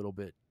skin a little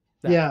bit.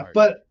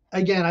 But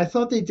again, I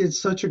thought they did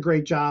such a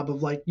great job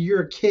of like,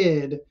 you're a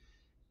kid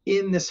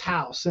in this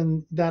house,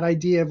 and that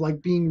idea of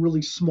like being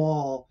really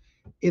small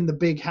in the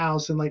big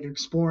house and like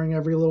exploring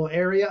every little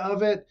area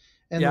of it,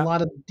 and a Yeah.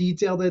 lot of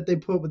detail that they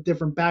put with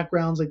different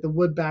backgrounds, like the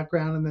wood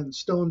background and then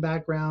stone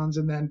backgrounds,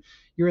 and then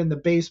you're in the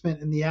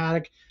basement in the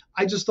attic.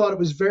 I just thought it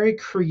was very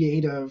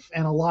creative,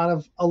 and a lot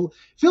of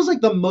feels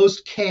like the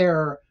most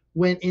care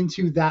went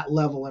into that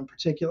level in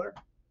particular.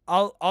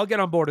 I'll get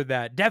on board with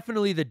that.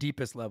 Definitely the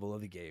deepest level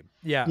of the game.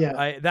 Yeah, Yeah.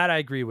 I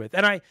agree with.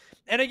 And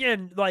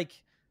again, like,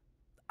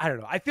 I don't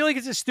know. I feel like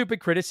it's a stupid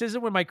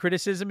criticism when my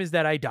criticism is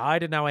that I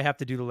died and now I have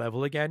to do the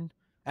level again.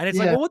 And it's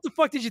like, Yeah. well, what the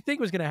fuck did you think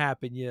was going to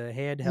happen, you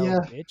handheld Yeah.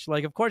 bitch?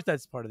 Like, of course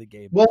that's part of the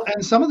game. Well,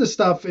 and some of the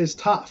stuff is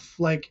tough.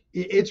 Like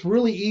it's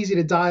really easy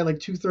to die like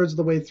 2/3 of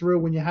the way through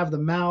when you have the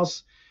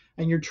mouse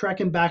and you're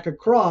trekking back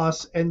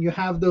across and you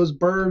have those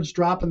birds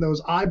dropping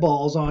those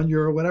eyeballs on you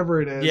or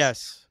whatever it is.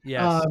 Yes.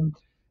 Yes.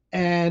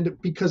 And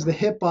because the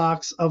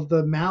hitbox of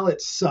the mallet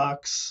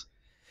sucks.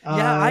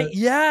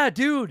 Yeah,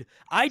 dude.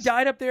 I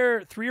died up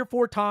there 3 or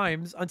 4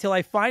 times until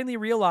I finally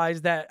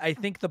realized that I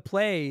think the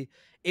play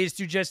is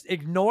to just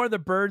ignore the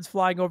birds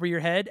flying over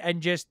your head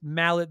and just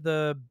mallet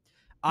the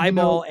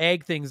eyeball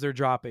egg things they're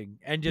dropping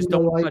and just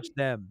don't touch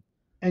them.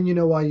 And you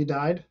know why you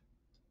died?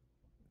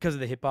 Because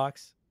of the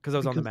hitbox? Because I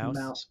was on the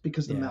mouse?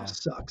 Because the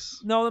mouse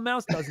sucks. No, the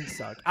mouse doesn't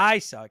suck. I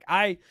suck.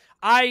 I'll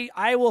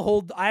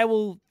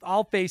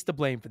face the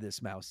blame for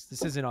this, mouse.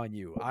 This isn't on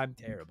you. I'm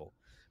terrible.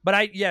 But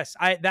I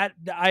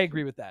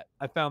agree with that.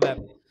 I found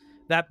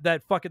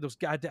that fucking those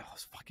goddamn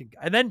fucking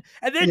and then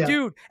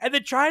dude, and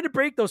then trying to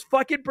break those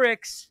fucking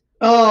bricks.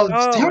 Oh,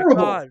 it's terrible.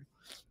 My God.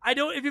 I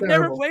don't. If you've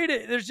never played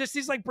it, there's just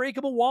these like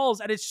breakable walls,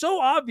 and it's so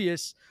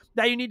obvious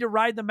that you need to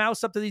ride the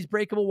mouse up to these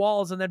breakable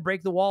walls and then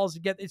break the walls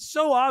and get. It's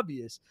so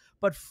obvious,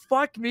 but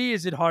fuck me,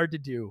 is it hard to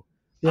do?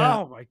 Yeah.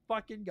 Oh my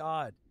fucking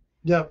God.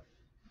 Yep.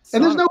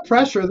 And there's no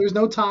pressure. There's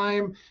no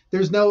time.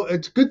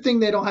 It's a good thing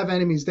they don't have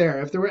enemies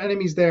there. If there were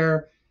enemies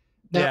there,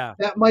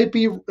 that might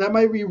be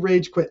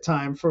rage quit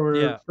time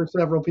for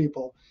several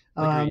people.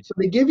 So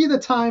they give you the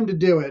time to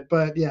do it,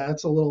 but yeah,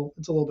 it's a little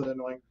bit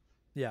annoying.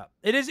 Yeah,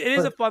 it is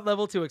a fun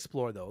level to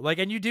explore though. Like,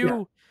 and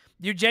you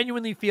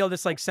genuinely feel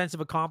this like sense of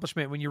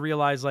accomplishment when you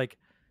realize like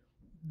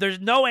there's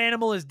no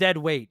animal is dead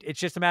weight. It's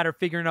just a matter of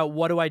figuring out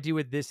what do I do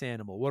with this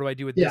animal? What do I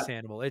do with this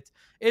animal? It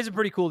is a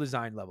pretty cool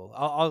design level.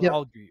 I'll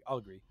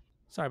agree.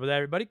 Sorry about that,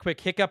 everybody. Quick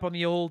hiccup on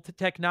the old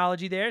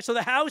technology there. So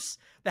the house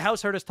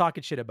heard us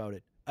talking shit about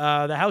it.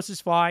 The house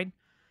is fine.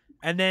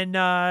 And then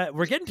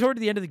we're getting toward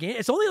the end of the game.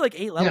 It's only like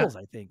 8 levels,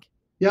 I think.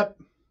 Yep.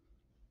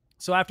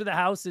 So after the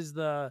house is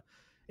that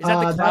the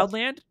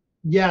Cloudland?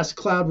 Yes,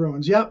 Cloud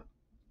Ruins. Yep.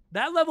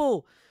 That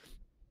level,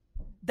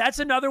 that's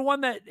another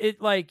one that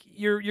it like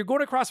you're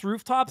going across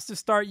rooftops to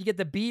start. You get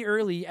the bee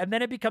early, and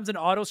then it becomes an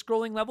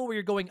auto-scrolling level where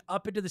you're going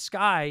up into the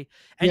sky,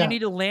 and you need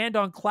to land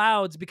on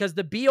clouds because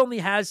the bee only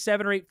has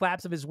 7 or 8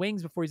 flaps of his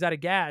wings before he's out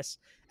of gas.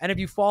 And if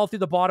you fall through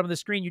the bottom of the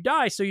screen, you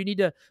die. So you need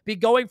to be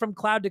going from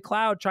cloud to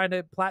cloud, trying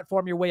to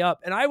platform your way up.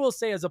 And I will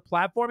say, as a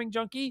platforming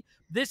junkie,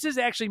 this is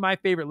actually my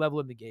favorite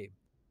level in the game.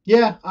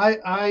 Yeah,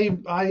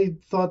 I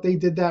thought they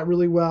did that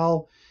really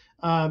well.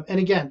 And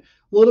again,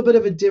 a little bit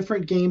of a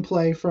different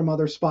gameplay from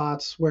other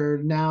spots where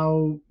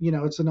now,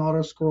 it's an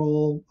auto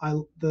scroll.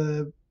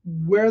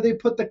 Where they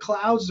put the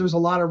clouds, there's a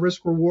lot of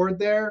risk reward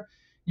there.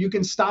 You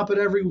can stop at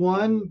every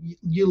one.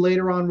 You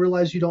later on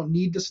realize you don't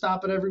need to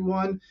stop at every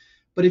one.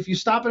 But if you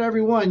stop at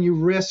every one, you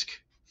risk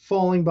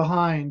falling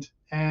behind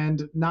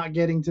and not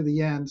getting to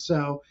the end.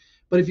 So,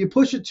 but if you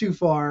push it too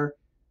far,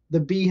 the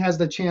bee has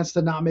the chance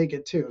to not make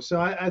it too.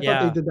 So I thought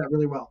they did that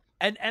really well.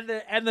 And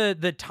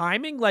the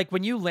timing, like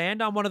when you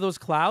land on one of those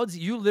clouds,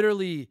 you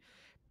literally,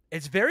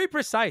 it's very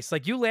precise.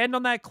 Like you land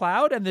on that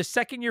cloud, and the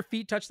second your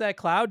feet touch that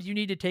cloud, you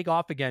need to take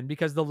off again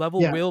because the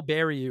level will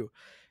bury you.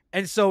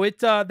 And so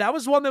that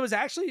was one that was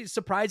actually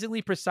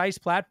surprisingly precise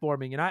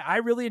platforming, and I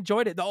really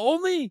enjoyed it. The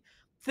only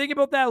thing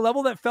about that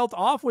level that felt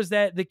off was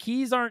that the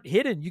keys aren't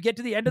hidden. You get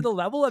to the end of the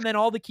level, and then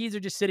all the keys are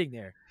just sitting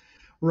there.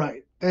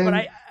 Right. And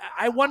but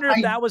I wonder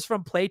if that was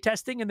from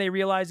playtesting and they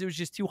realized it was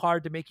just too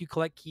hard to make you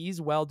collect keys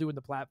while doing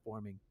the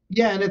platforming.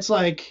 Yeah, and it's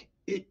like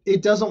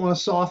it doesn't want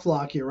to soft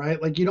lock you, right?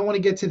 Like you don't want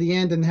to get to the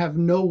end and have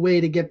no way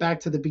to get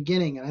back to the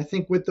beginning. And I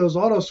think with those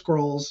auto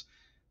scrolls,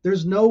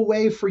 there's no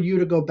way for you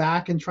to go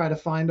back and try to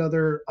find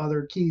other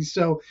keys.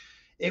 So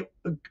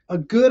a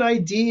good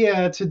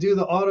idea to do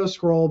the auto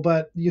scroll,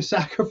 but you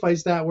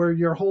sacrifice that where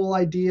your whole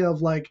idea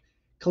of like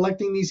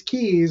collecting these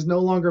keys no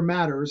longer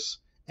matters.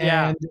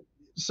 And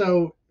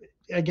so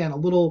again, a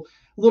little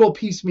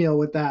piecemeal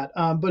with that,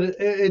 but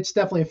it's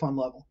definitely a fun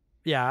level.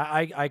 Yeah,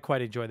 I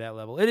quite enjoy that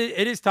level. It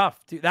is tough.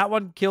 Dude. That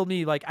one killed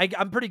me. Like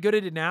I'm pretty good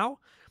at it now,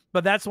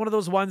 but that's one of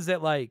those ones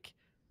that like,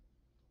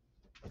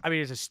 I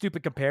mean, it's a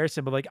stupid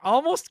comparison, but like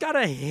almost got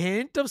a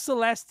hint of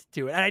Celeste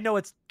to it. And I know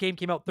game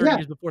came out 30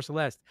 years before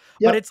Celeste,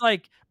 but it's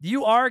like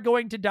you are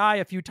going to die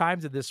a few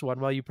times at this one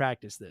while you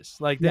practice this.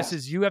 Like this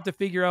is, you have to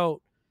figure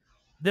out,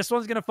 this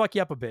one's going to fuck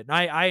you up a bit. And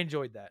I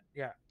enjoyed that.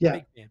 Yeah.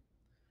 Big fan.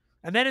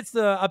 And then it's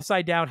the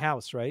upside down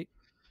house, right?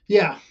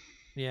 Yeah.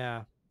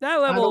 Yeah.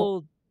 That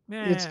level,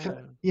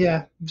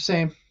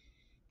 same.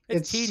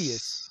 It's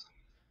tedious.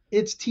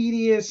 It's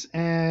tedious,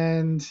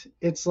 and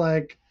it's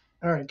like,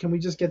 all right, can we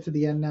just get to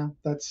the end now?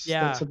 That's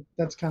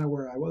kind of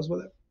where I was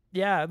with it.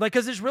 Yeah, like,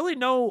 because there's really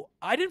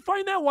I didn't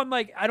find that one,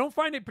 like, I don't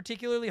find it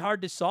particularly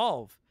hard to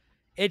solve.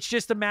 It's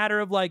just a matter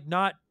of, like,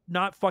 not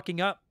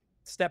fucking up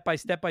step by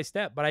step by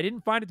step. But I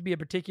didn't find it to be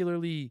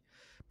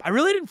I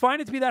really didn't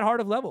find it to be that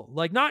hard of level.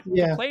 Like, not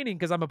complaining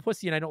because I'm a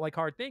pussy and I don't like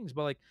hard things,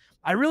 but, like,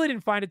 I really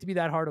didn't find it to be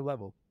that hard of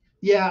level.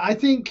 Yeah, I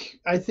think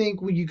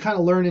when you kind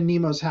of learn in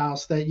Nemo's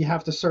house that you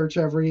have to search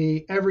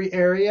every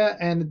area,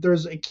 and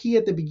there's a key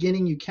at the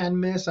beginning you can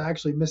miss. I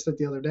actually missed it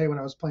the other day when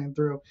I was playing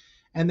through,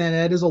 and then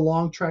it is a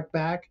long trek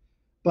back.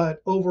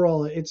 But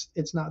overall,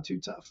 it's not too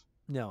tough.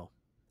 No,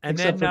 and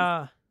except then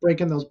for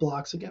breaking those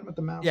blocks again with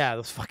the mouse. Yeah,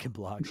 those fucking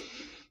blocks.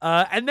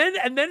 And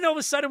then all of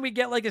a sudden we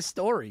get like a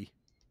story.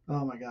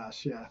 Oh my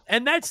gosh, yeah.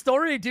 And that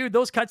story, dude,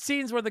 those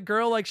cutscenes where the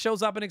girl like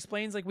shows up and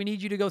explains like, we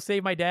need you to go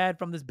save my dad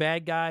from this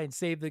bad guy and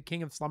save the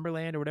king of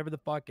Slumberland or whatever the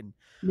fuck. And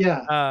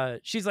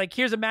she's like,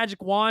 here's a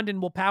magic wand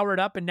and we'll power it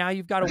up, and now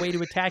you've got a way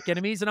to attack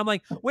enemies. And I'm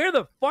like, where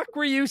the fuck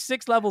were you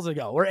 6 levels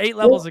ago or 8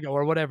 levels ago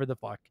or whatever the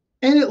fuck?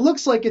 And it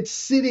looks like it's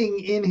sitting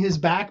in his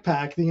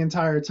backpack the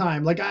entire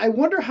time. Like, I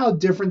wonder how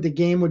different the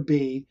game would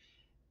be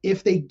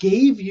if they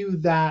gave you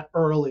that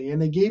early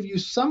and they gave you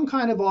some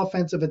kind of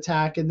offensive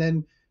attack, and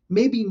then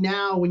maybe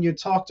now when you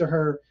talk to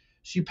her,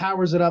 she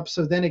powers it up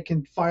so then it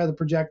can fire the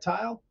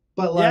projectile.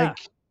 But like,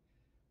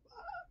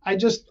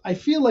 I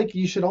feel like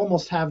you should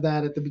almost have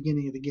that at the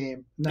beginning of the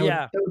game.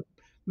 That would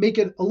make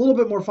it a little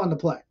bit more fun to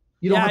play.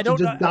 You don't have to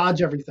just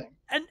dodge everything.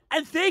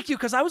 And thank you,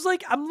 because I was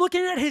like, I'm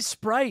looking at his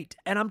sprite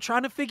and I'm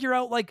trying to figure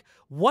out like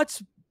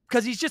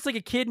because he's just like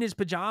a kid in his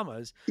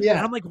pajamas. Yeah.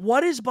 And I'm like,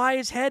 what is by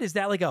his head? Is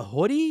that like a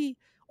hoodie?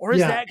 Or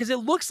is that because it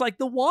looks like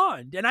the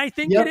wand? And I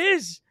think it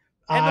is.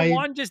 And the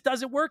wand just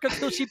doesn't work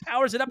until she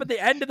powers it up at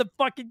the end of the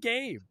fucking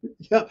game.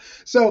 Yeah.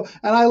 So,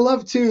 and I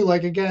love too,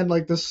 like, again,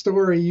 like the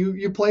story,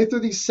 you play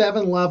through these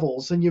 7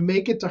 levels and you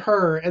make it to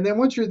her. And then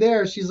once you're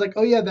there, she's like,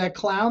 oh yeah, that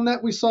clown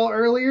that we saw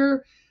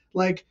earlier,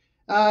 like,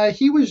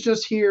 he was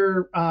just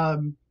here.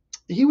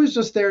 He was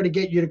just there to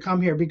get you to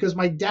come here because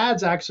my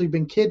dad's actually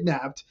been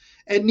kidnapped.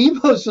 And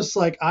Nemo's just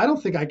like, I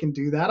don't think I can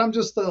do that. I'm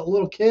just a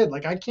little kid.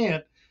 Like, I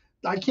can't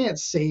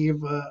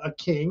save a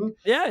king.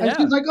 And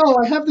she's like,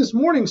 oh, I have this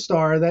morning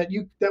star that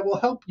will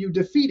help you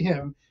defeat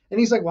him. And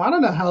he's like, well, I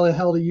don't know how the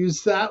hell to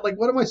use that. Like,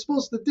 what am I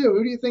supposed to do?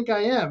 Who do you think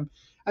I am?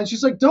 And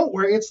she's like, don't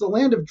worry, it's the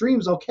land of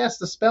dreams. I'll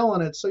cast a spell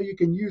on it so you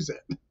can use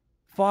it.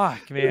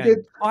 Fuck,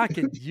 man.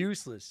 Fucking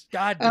useless.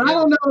 God damn. And I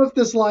don't know if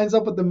this lines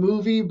up with the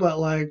movie, but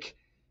like,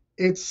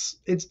 it's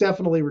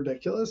definitely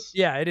ridiculous.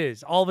 Yeah, it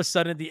is. All of a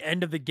sudden at the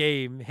end of the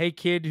game, hey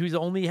kid,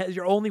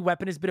 your only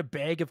weapon has been a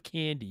bag of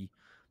candy.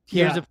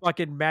 Here's a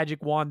fucking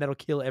magic wand that'll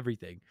kill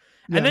everything.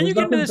 Yeah, and then you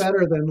get into this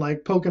better than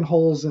like poking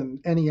holes in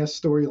NES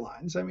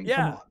storylines. I mean,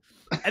 come on.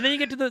 And then you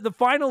get to the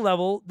final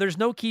level. There's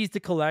no keys to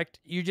collect.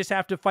 You just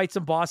have to fight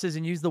some bosses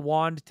and use the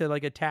wand to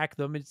like attack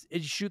them.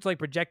 It shoots like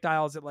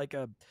projectiles at like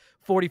a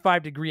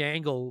 45-degree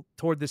angle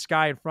toward the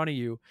sky in front of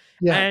you.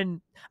 Yeah.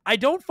 And I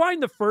don't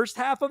find the first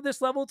half of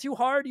this level too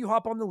hard. You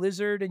hop on the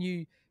lizard and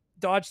you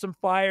dodge some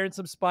fire and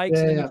some spikes,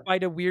 and then you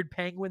fight a weird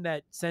penguin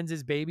that sends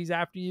his babies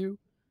after you.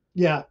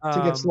 Yeah,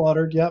 to get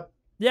slaughtered. Yep.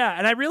 Yeah,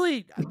 and I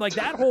really like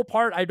that whole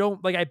part. I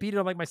beat it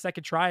on like my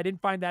second try. I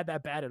didn't find that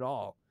bad at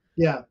all.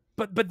 Yeah.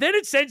 But then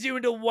it sends you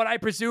into what I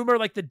presume are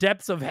like the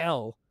depths of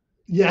hell.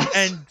 Yes.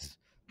 And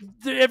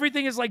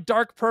everything is like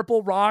dark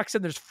purple rocks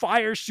and there's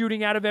fire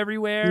shooting out of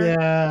everywhere.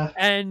 Yeah.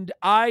 And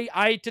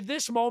I to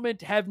this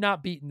moment have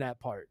not beaten that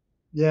part.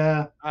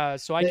 Yeah.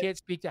 So I can't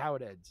speak to how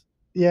it ends.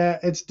 Yeah,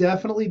 it's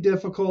definitely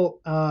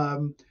difficult.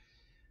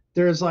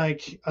 There's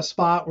like a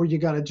spot where you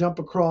got to jump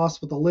across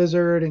with a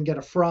lizard and get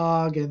a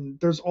frog, and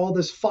there's all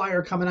this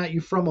fire coming at you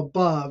from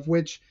above,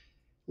 which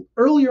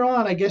earlier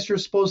on, I guess you're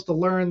supposed to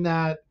learn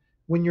that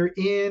when you're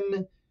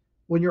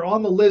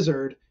on the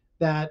lizard,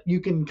 that you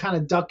can kind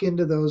of duck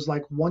into those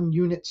like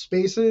 1-unit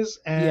spaces,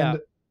 and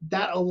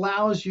that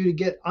allows you to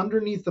get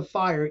underneath the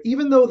fire,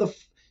 even though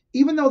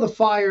the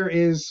fire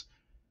is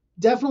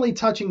definitely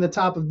touching the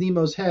top of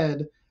Nemo's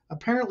head.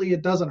 Apparently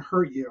it doesn't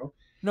hurt you.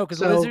 No,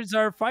 because lizards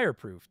are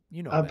fireproof.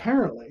 You know.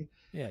 Apparently.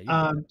 That.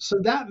 Yeah. So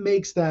that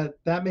makes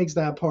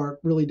that part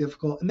really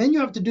difficult, and then you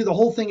have to do the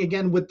whole thing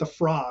again with the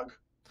frog.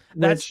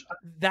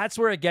 That's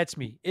where it gets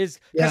me, is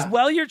because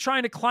while you're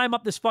trying to climb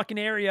up this fucking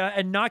area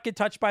and not get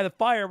touched by the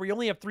fire, where you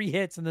only have 3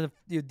 hits and then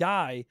you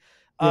die.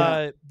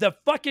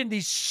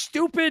 These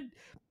stupid,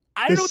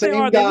 I don't know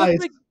what they are.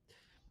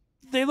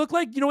 They look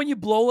like when you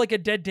blow like a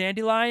dead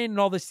dandelion and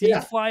all the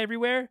seeds fly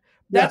everywhere.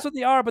 That's what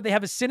they are, but they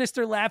have a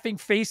sinister laughing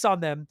face on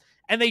them.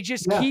 And they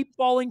just keep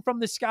falling from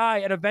the sky,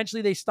 and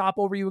eventually they stop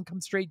over you and come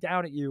straight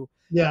down at you.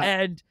 Yeah.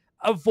 And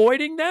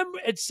avoiding them,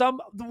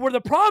 where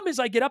the problem is,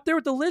 I get up there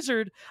with the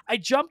lizard, I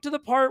jump to the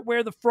part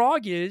where the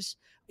frog is,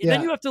 and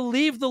then you have to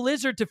leave the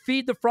lizard to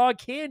feed the frog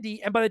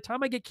candy. And by the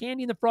time I get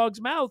candy in the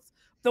frog's mouth,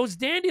 those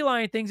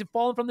dandelion things have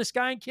fallen from the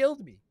sky and killed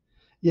me.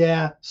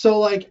 Yeah. So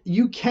like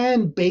you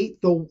can bait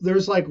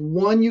there's like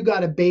one you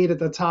got to bait at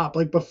the top.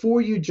 Like before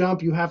you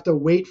jump, you have to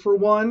wait for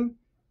one.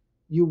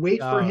 You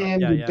wait for him,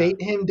 you yeah. bait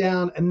him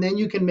down, and then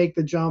you can make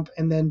the jump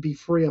and then be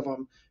free of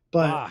him.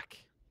 But Fuck.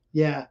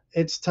 yeah,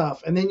 it's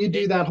tough. And then you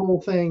do that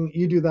whole thing.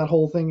 You do that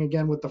whole thing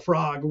again with the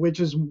frog, which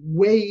is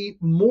way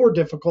more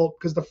difficult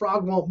because the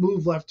frog won't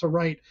move left to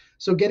right.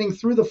 So getting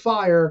through the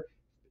fire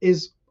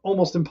is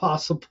almost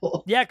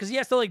impossible. Yeah, because he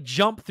has to like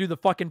jump through the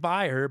fucking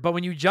fire, but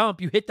when you jump,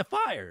 you hit the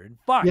fire. And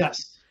fuck.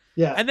 Yes.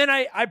 Yeah. And then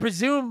I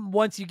presume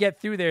once you get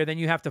through there, then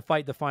you have to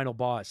fight the final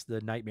boss, the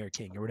Nightmare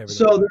King or whatever.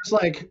 So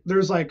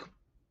there's like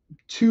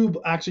two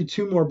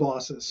more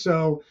bosses.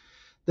 So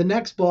the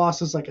next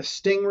boss is like a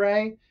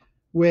stingray,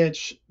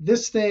 which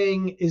this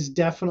thing is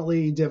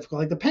definitely difficult.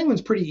 Like the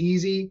penguin's pretty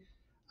easy.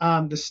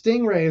 The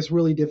stingray is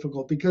really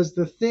difficult because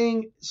the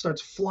thing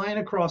starts flying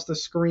across the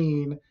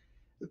screen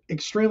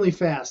extremely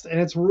fast, and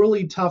it's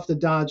really tough to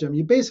dodge him.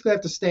 You basically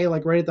have to stay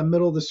like right at the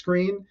middle of the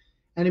screen,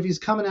 and if he's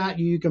coming at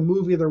you, you can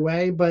move either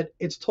way, but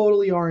it's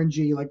totally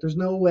RNG. Like there's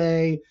no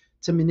way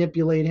to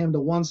manipulate him to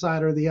one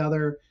side or the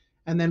other.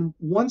 And then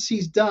once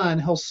he's done,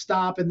 he'll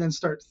stop and then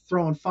start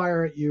throwing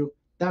fire at you.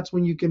 That's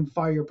when you can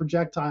fire your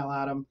projectile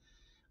at him.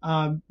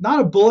 Not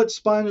a bullet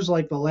sponge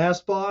like the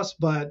last boss,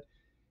 but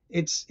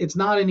it's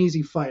not an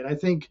easy fight. I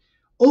think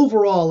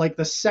overall, like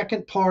the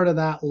second part of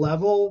that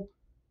level,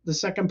 the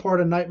second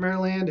part of Nightmare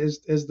Land is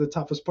the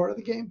toughest part of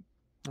the game.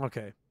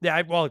 Okay. Yeah.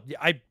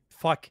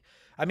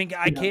 I mean,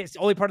 I can't. It's the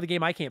only part of the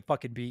game I can't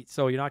fucking beat.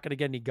 So you're not gonna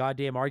get any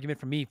goddamn argument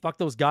from me. Fuck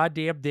those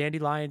goddamn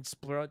dandelion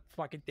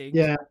fucking things.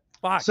 Yeah.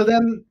 Fuck. So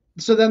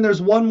then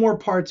there's one more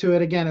part to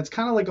it. Again, it's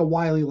kind of like a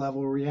Wily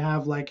level where you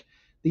have like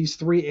these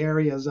three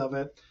areas of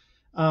it.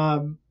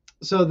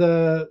 So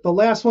the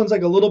last one's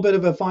like a little bit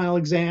of a final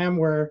exam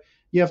where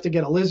you have to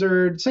get a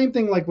lizard. Same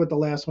thing like with the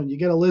last one. You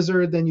get a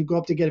lizard, then you go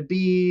up to get a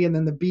bee, and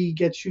then the bee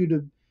gets you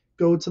to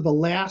go to the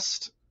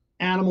last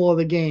animal of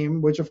the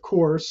game, which of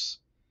course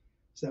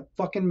is that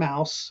fucking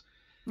mouse.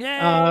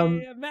 Yeah,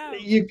 mouse.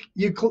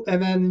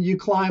 And then you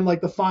climb like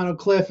the final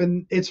cliff,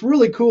 and it's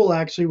really cool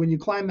actually when you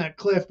climb that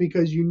cliff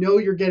because you know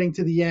you're getting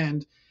to the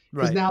end.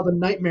 Because now the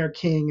Nightmare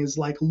King is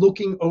like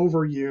looking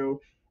over you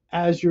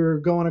as you're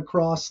going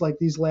across like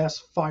these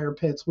last fire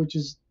pits, which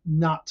is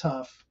not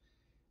tough.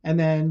 And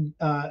then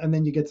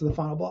you get to the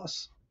final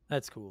boss.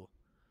 That's cool.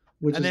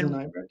 Which is the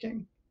Nightmare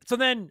King. So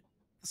then,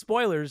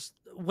 spoilers,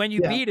 when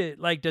you beat it,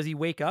 like, does he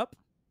wake up?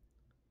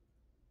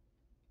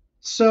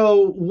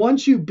 So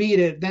once you beat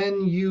it,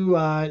 then you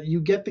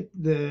get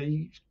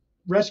you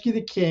rescue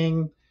the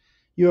king.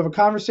 You have a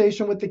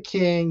conversation with the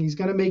king. He's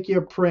going to make you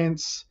a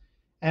prince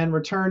and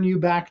return you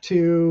back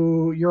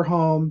to your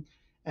home.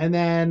 And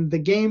then the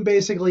game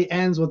basically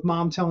ends with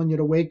mom telling you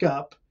to wake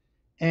up.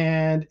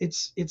 And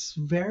it's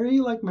very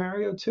like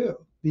Mario 2,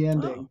 the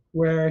ending,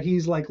 where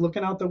he's like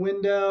looking out the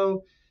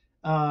window.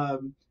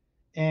 And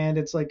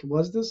it's like,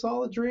 was this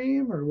all a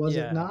dream or was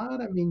it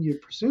not? I mean, you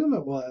presume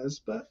it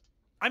was, but.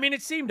 I mean,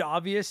 it seemed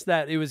obvious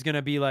that it was going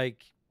to be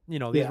like, you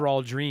know, these were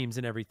all dreams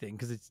and everything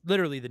because it's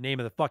literally the name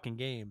of the fucking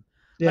game.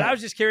 Yeah. But I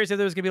was just curious if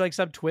there was going to be like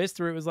some twist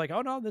where it was like,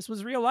 oh no, this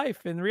was real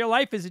life and real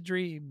life is a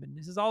dream and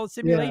this is all a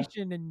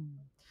simulation. Yeah. And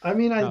I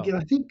mean, I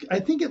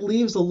think it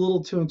leaves a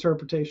little to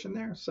interpretation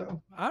there.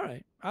 So all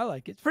right, I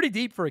like it. It's pretty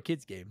deep for a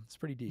kid's game. It's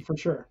pretty deep for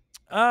sure.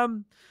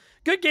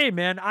 Good game,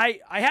 man. I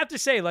have to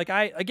say, like,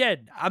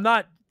 I'm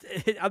not.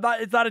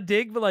 It's not a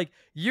dig, but like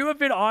you have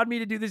been on me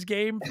to do this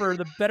game for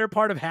the better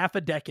part of half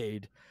a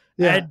decade.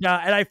 Yeah. And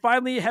I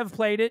finally have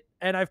played it,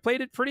 and I've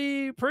played it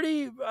pretty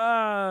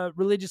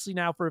religiously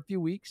now for a few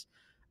weeks.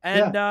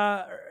 And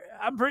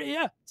I'm pretty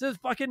it's a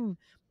fucking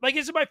like,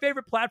 is it my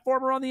favorite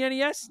platformer on the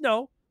NES?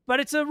 No, but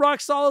it's a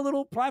rock solid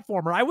little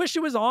platformer. I wish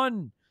it was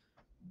on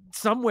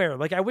somewhere.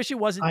 Like I wish it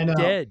wasn't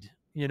dead,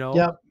 you know?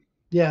 Yep.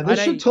 Yeah,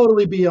 this should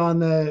totally be on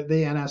the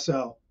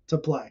NSO to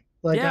play.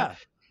 Like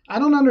I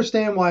don't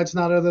understand why it's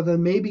not other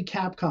than maybe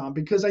Capcom,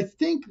 because I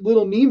think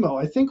Little Nemo,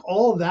 I think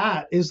all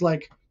that is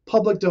like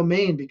public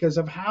domain because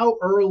of how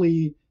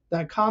early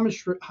that comic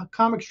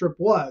strip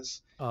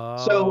was.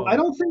 So I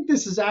don't think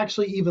this is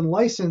actually even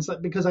licensed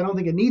because I don't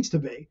think it needs to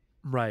be.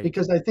 Right.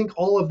 Because I think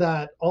all of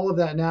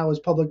that now is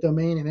public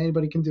domain and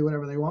anybody can do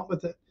whatever they want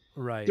with it.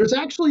 Right. There's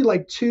actually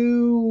like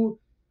two,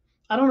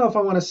 I don't know if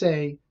I want to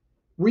say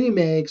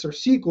remakes or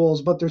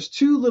sequels, but there's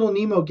two Little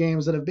Nemo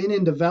games that have been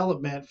in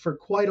development for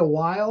quite a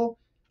while.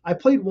 I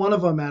played one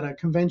of them at a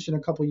convention a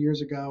couple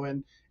years ago,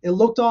 and it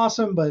looked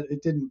awesome, but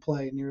it didn't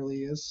play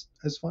nearly as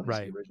fun as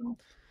the original.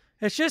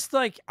 It's just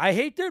like, I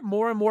hate that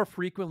more and more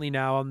frequently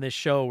now on this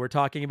show, we're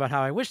talking about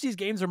how I wish these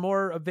games are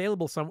more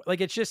available somewhere.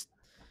 Like, it's just,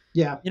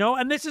 you know,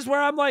 and this is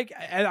where I'm like,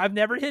 I've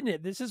never hidden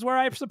it. This is where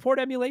I support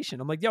emulation.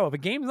 I'm like, yo, if a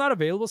game's not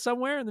available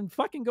somewhere, then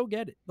fucking go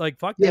get it. Like,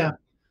 fuck that.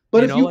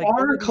 But if you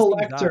are a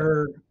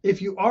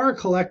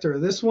collector,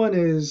 this one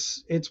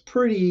it's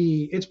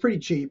pretty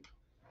cheap.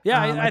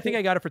 Yeah, I think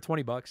I got it for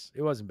 $20.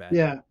 It wasn't bad.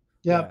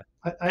 Yeah.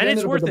 And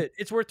it's worth it.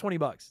 It's worth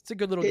 $20. It's a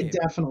good little game. It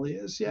definitely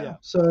is. Yeah.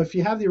 So if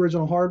you have the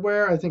original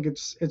hardware, I think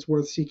it's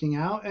worth seeking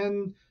out.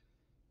 And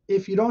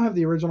if you don't have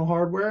the original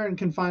hardware and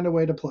can find a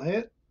way to play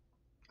it,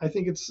 I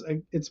think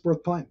it's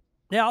worth playing.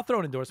 Yeah, I'll throw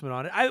an endorsement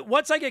on it.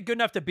 Once I get good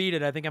enough to beat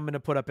it, I think I'm going to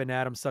put up an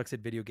Adam Sucks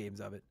at Video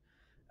Games of it.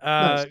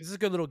 Nice. This is a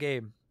good little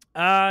game.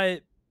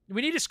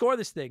 We need to score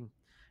this thing.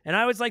 And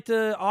I always like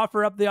to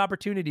offer up the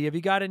opportunity. Have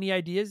you got any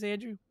ideas,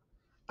 Andrew?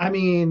 I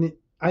mean,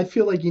 I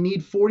feel like you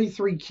need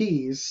 43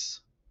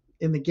 keys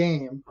in the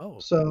game. Oh.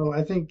 So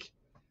I think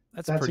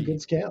That's a pretty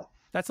good scale.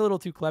 That's a little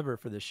too clever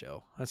for this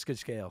show. That's a good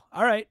scale.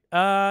 All right.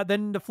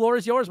 Then the floor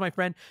is yours, my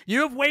friend.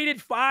 You have waited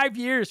 5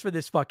 years for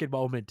this fucking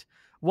moment.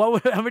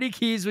 How many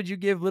keys would you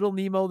give little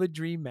Nemo the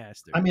Dream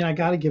Master? I mean, I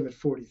got to give it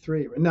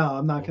 43. No,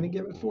 I'm not going to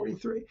give it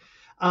 43.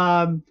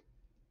 I'm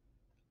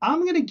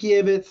going to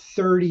give it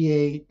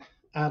 38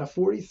 out of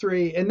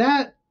 43. And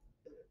that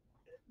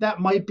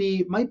might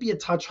be a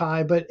touch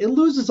high, but it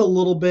loses a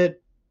little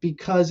bit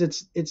because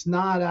it's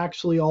not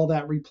actually all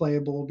that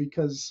replayable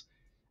because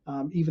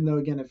even though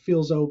again it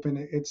feels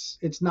open,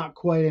 it's not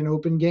quite an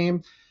open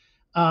game.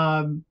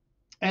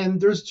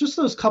 And there's just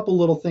those couple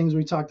little things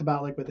we talked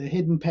about, like with the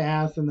hidden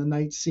path and the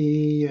night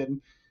sea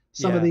and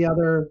some of the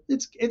other.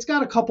 It's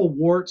got a couple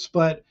warts,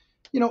 but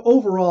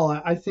overall,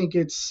 I think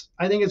it's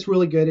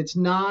really good. It's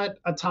not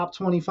a top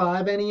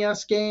 25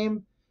 NES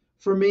game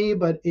for me,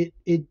 but I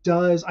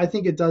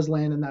think it does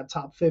land in that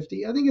top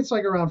 50. I think it's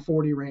like around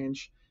 40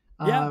 range.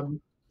 Yeah.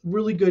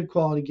 Really good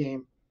quality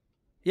game.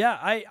 Yeah,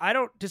 I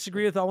don't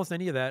disagree with almost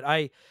any of that.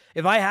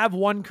 If I have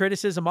one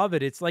criticism of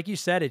it, it's like you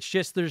said, it's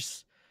just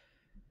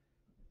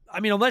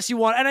unless you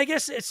want, and I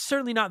guess it's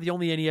certainly not the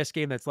only NES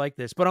game that's like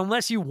this, but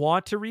unless you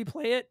want to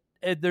replay it,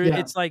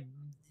 it's like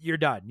you're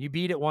done. You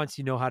beat it once,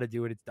 you know how to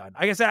do it, it's done.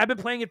 Like I said, I've been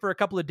playing it for a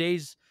couple of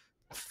days,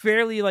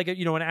 fairly like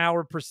an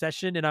hour per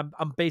session, and I'm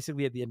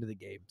basically at the end of the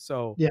game.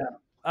 So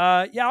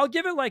I'll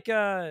give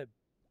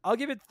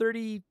it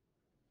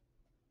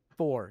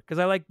 34 because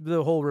I like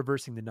the whole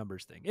reversing the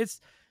numbers thing. It's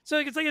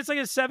like a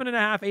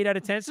 7.5, 8 out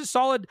of 10. It's just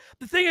solid.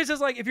 The thing is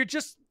like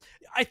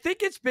I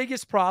think its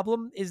biggest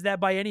problem is that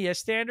by NES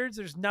standards,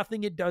 there's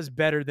nothing it does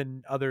better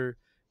than other.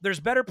 There's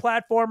better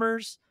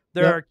platformers.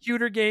 There are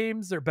cuter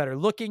games. There are better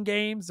looking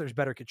games. There's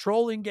better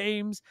controlling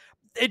games.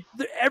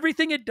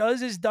 Everything it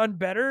does is done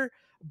better,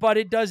 but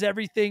it does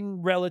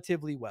everything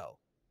relatively well.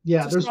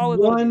 Yeah, there's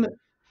one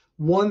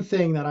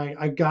thing that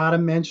I gotta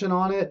mention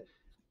on it.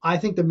 I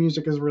think the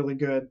music is really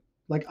good.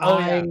 Like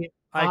I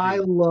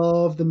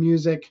love the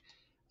music.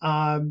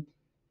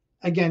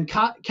 Again,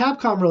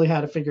 Capcom really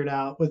had it figured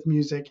out with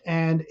music,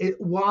 and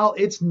while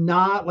it's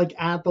not like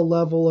at the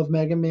level of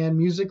Mega Man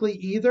musically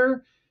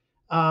either,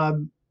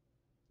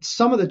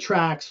 some of the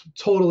tracks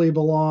totally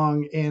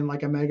belong in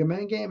like a Mega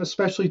Man game,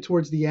 especially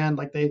towards the end.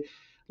 Like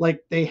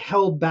they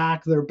held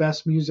back their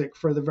best music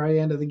for the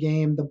very end of the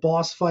game. The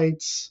boss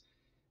fights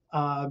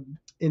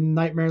in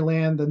Nightmare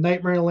Land, the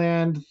Nightmare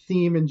Land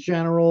theme in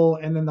general,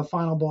 and then the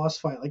final boss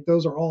fight. Like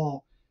those are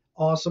all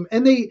awesome.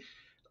 And a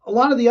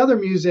lot of the other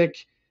music,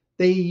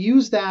 they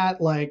use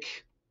that,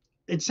 like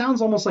it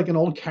sounds almost like an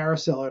old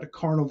carousel at a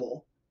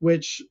carnival,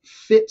 which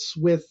fits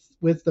with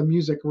the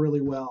music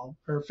really well,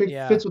 or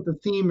fits with the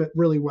theme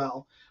really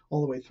well all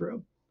the way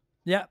through.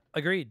 Yeah,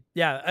 agreed.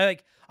 Yeah,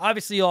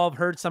 obviously you all have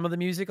heard some of the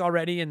music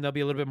already, and there'll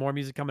be a little bit more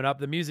music coming up.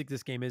 The music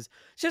this game is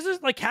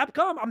just like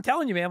Capcom. I'm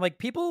telling you, man, like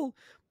people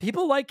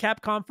like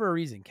Capcom for a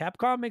reason.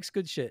 Capcom makes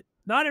good shit.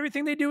 Not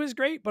everything they do is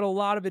great, but a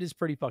lot of it is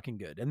pretty fucking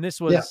good. And this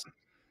was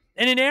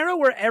in an era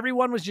where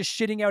everyone was just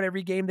shitting out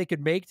every game they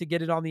could make to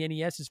get it on the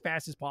NES as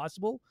fast as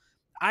possible.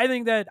 I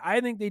think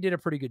they did a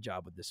pretty good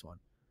job with this one.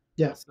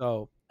 Yeah.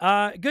 So,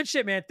 good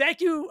shit, man. Thank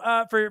you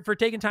for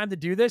taking time to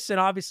do this, and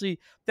obviously,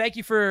 thank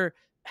you for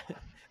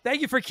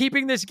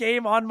keeping this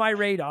game on my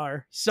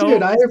radar. So,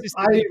 dude,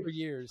 for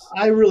years.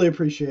 I really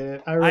appreciate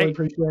it. I really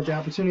appreciate the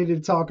opportunity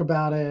to talk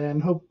about it,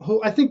 and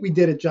I think we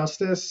did it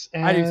justice.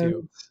 And I do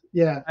too.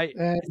 Yeah,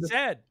 it's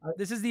sad.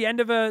 This is the end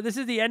of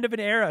an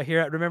era here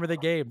at Remember the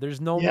Game. There's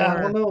no more.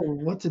 I don't know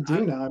what to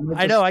do now.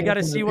 I know. I got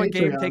to see what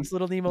game takes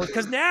Little Nemo,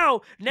 because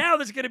now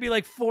there's going to be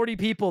like 40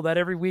 people that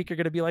every week are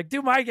going to be like,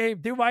 do my game,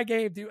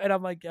 and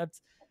I'm like,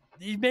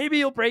 maybe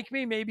you'll break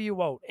me, maybe you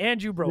won't.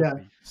 And you broke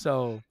me.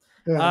 So,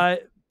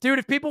 dude,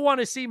 if people want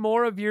to see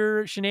more of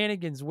your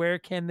shenanigans, where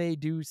can they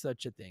do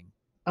such a thing?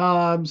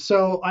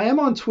 So I am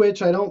on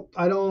Twitch. I don't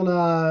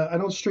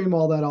stream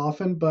all that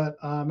often, but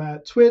I'm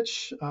at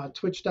Twitch,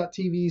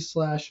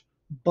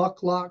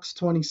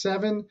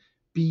 twitch.tv/Bucklox27,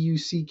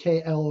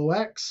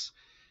 BUCKLOX.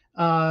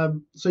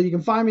 So you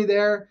can find me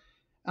there.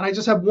 And I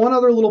just have one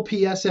other little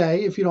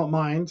PSA, if you don't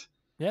mind.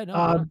 Yeah,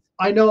 no.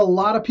 I know a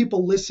lot of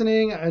people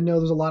listening. I know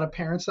there's a lot of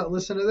parents that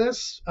listen to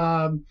this.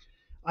 I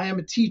am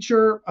a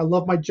teacher. I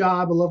love my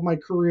job. I love my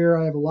career.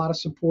 I have a lot of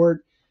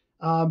support.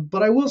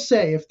 But I will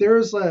say, if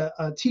there's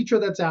a teacher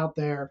that's out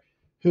there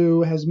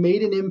who has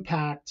made an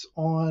impact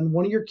on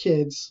one of your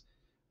kids,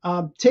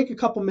 take a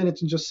couple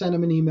minutes and just send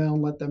them an email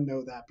and let them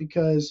know that,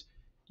 because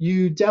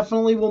you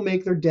definitely will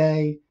make their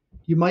day.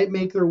 You might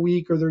make their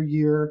week or their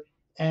year.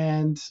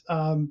 And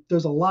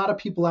there's a lot of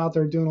people out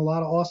there doing a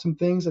lot of awesome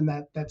things. And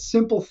that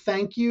simple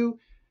thank you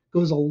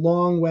goes a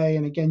long way.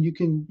 And again, you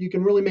can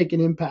really make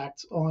an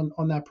impact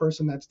on that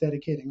person that's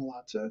dedicating a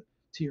lot to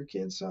your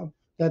kids. So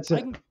that's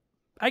it.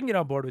 I can get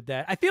on board with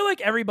that. I feel like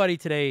everybody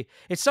today,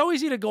 it's so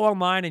easy to go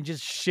online and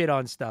just shit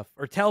on stuff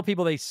or tell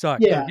people they suck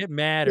or get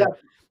mad. Yeah. Or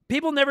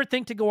people never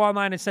think to go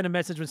online and send a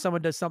message when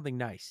someone does something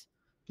nice.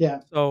 Yeah.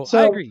 So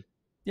I agree.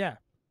 Yeah.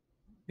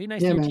 Be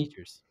nice to your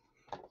teachers.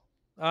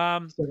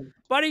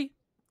 Buddy,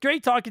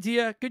 great talking to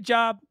you. Good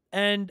job.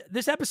 And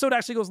this episode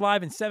actually goes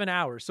live in 7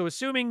 hours. So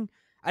assuming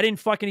I didn't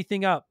fuck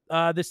anything up,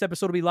 this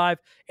episode will be live.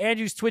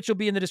 Andrew's Twitch will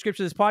be in the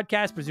description of this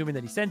podcast, presuming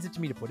that he sends it to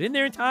me to put in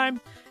there in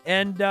time.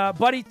 And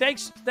buddy,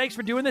 thanks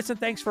for doing this, and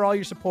thanks for all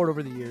your support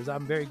over the years.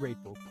 I'm very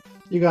grateful.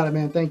 You got it,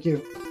 man. Thank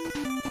you.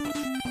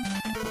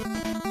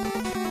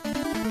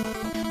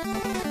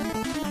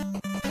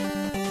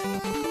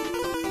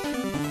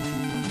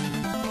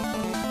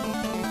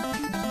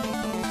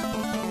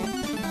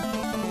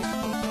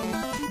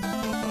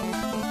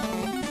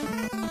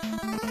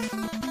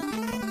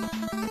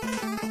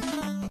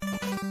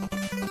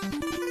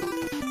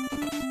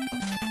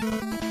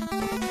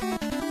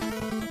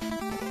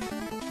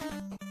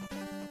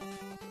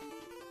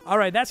 All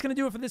right, that's going to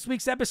do it for this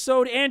week's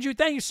episode. Andrew,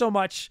 thank you so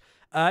much.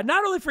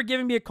 Not only for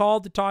giving me a call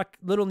to talk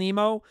Little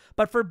Nemo,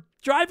 but for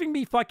driving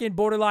me fucking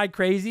borderline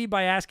crazy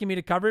by asking me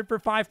to cover it for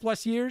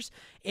 5+ years,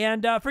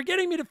 and for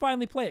getting me to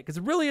finally play it, because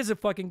it really is a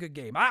fucking good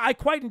game. I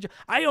quite enjoy.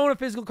 I own a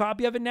physical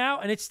copy of it now,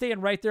 and it's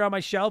staying right there on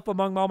my shelf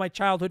among all my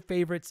childhood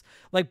favorites,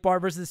 like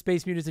Bart vs. the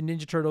Space Mutants and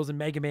Ninja Turtles and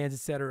Mega Mans,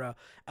 etc.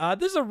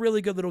 This is a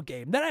really good little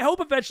game that I hope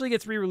eventually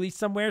gets re-released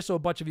somewhere so a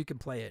bunch of you can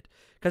play it,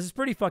 because it's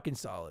pretty fucking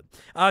solid.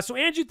 So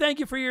Andrew, thank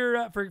you for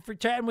your for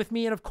chatting with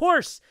me, and of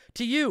course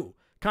to you,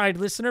 kind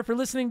listener, for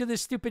listening to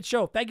this stupid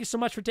show. Thank you so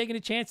much for taking a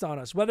chance on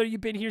us. Whether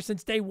you've been here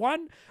since day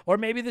one, or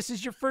maybe this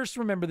is your first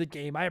Remember the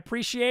Game, I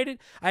appreciate it.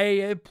 I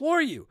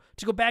implore you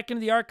to go back into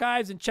the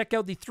archives and check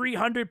out the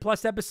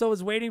 300+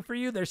 episodes waiting for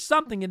you. There's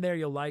something in there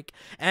you'll like.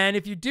 And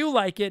if you do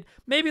like it,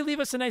 maybe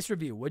leave us a nice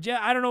review, would you?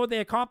 I don't know what they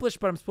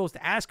accomplished, but I'm supposed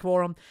to ask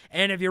for them.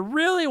 And if you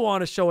really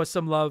want to show us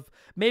some love,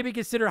 maybe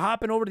consider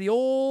hopping over to the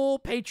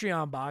old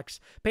Patreon box.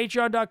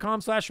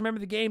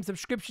 Patreon.com/rememberthegame.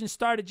 Subscriptions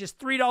start at just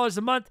 $3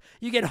 a month.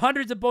 You get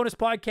hundreds of bonus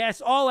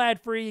podcasts, all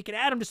ad-free. You can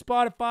add them to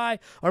Spotify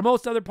or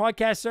most other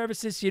podcast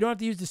services, so you don't have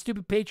to use the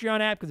stupid Patreon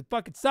app because it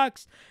fucking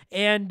sucks.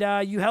 And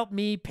you help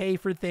me pay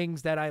for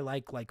things that I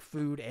like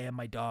food and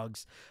my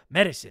dog's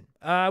medicine.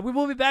 We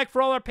will be back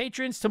for all our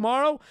patrons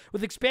tomorrow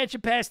with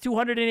Expansion Pass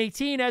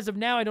 218. As of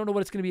now, I don't know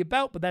what it's going to be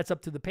about, but that's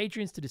up to the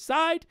patrons to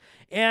decide.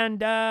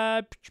 And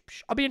I'll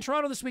be in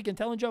Toronto this weekend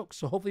telling jokes,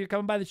 so hopefully you're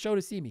coming by the show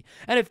to see me.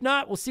 And if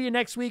not, we'll see you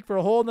next week for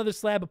a whole nother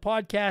slab of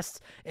podcasts.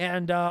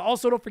 And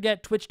also don't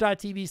forget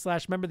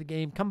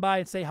twitch.tv/rememberthegame. Come by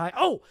and say hi.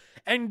 Oh,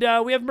 and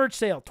we have merch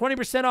sale,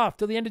 20% off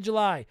till the end of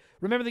July.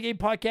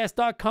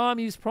 RememberTheGamePodcast.com.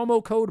 Use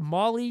promo code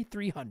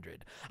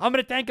Molly300. I'm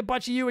going to thank a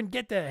bunch of you and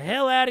get the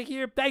hell out of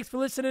here. Thanks for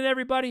listening,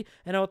 everybody,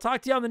 and I'll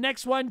talk to you on the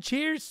next one.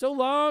 Cheers, so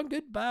long,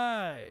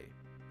 goodbye.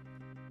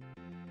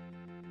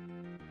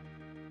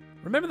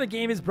 Remember the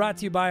Game is brought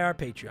to you by our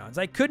Patreons.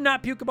 I could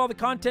not puke up all the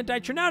content I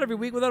churn out every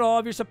week without all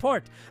of your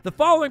support. The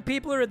following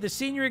people are at the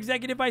senior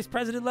executive vice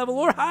president level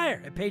or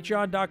higher at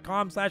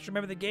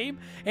patreon.com/rememberthegame,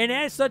 and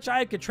as such,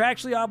 I am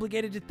contractually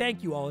obligated to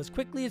thank you all as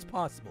quickly as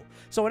possible.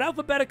 So in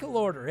alphabetical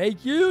order, a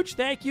huge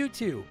thank you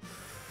to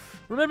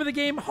Remember the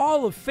Game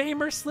Hall of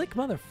Famer Slick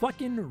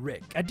Motherfucking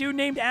Rick. A dude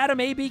named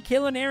Adam A.B.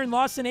 Killen, Aaron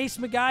Lawson, Ace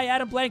McGuy,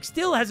 Adam Blank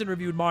still hasn't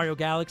reviewed Mario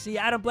Galaxy,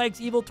 Adam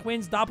Blank's Evil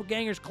Twins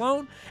Doppelganger's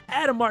clone,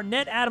 Adam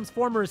Martinet, Adam's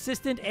former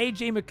assistant,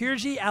 A.J.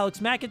 McCurgy,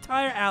 Alex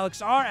McIntyre,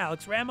 Alex R.,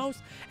 Alex Ramos,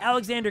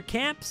 Alexander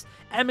Camps,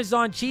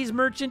 Amazon Cheese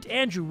Merchant,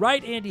 Andrew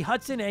Wright, Andy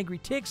Hudson, Angry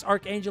Ticks,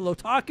 Archangel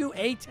Otaku,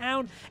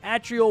 A-Town,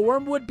 Atrio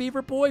Wormwood,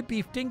 Beaver Boy,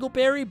 Beef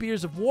Dingleberry,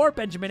 Beers of War,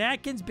 Benjamin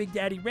Atkins, Big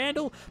Daddy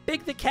Randall,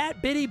 Big the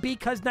Cat, Biddy,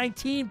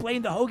 B-Cuz19,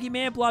 Blaine the Hoagie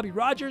Man, Blobby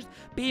Rogers,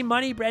 B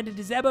Money, Brandon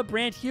DeZeba,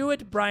 Brant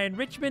Hewitt, Brian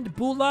Richmond,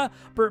 Bula,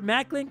 Burt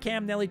Macklin,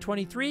 Cam Nelly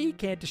 23,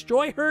 Can't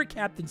Destroy Her,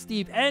 Captain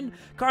Steve N,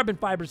 Carbon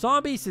Fiber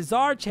Zombie,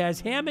 Cesar,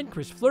 Chaz Hammond,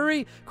 Chris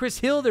Fleury, Chris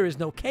Hill, There Is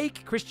No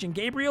Cake, Christian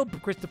Gabriel,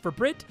 Christopher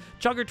Britt,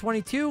 Chugger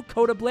 22,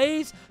 Coda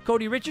Blaze,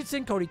 Cody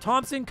Richardson, Cody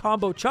Thompson,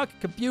 Combo Chuck,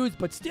 Confused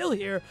But Still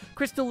Here,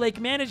 Crystal Lake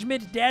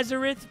Management,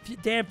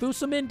 Dazarith, Dan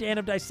Fuselman, Dan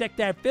of Dissect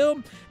That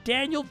Film,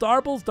 Daniel,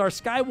 Darbles, Dar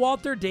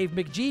Skywalter, Dave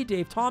McGee,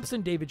 Dave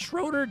Thompson, David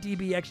Schroeder,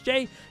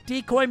 DBXJ,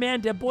 Decoy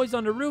Man, Dead Boys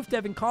on the Roof,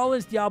 Devin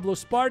Collins, Diablo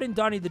Spartan,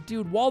 Donnie the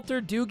Dude, Walter,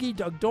 Doogie,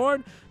 Doug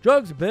Dorn,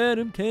 Drugs,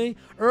 Ben MK,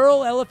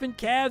 Earl, Elephant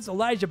Calves,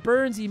 Elijah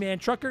Burns, E-Man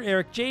Trucker,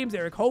 Eric James,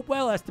 Eric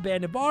Hopewell,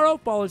 Esteban Navarro,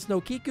 Fallen Snow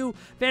Kiku,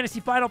 Fantasy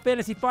Final,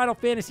 Fantasy Final,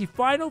 Fantasy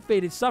Final,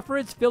 Faded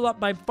Sufferance, Fill Up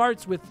My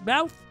Farts with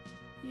Mouth.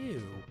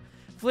 Ew.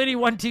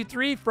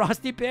 Flitty123,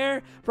 Frosty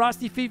Bear,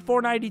 Frosty Feet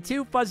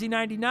 492, Fuzzy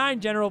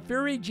 99, General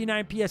Fury,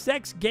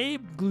 G9PSX,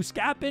 Gabe,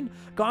 Gluescapin,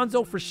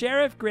 Gonzo for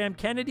Sheriff, Graham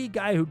Kennedy,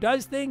 Guy Who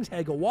Does Things,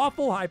 Hegel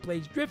Waffle, High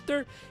Plays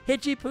Drifter,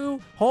 Hitchy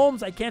Poo,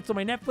 Holmes, I cancel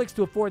my Netflix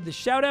to afford the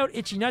shout out,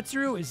 Itchy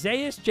Nutsuru,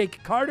 Isaias,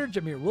 Jake Carter,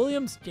 Jameer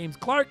Williams, James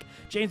Clark,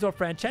 James O.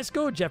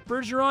 Francesco, Jeff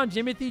Bergeron,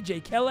 Jimothy, Jay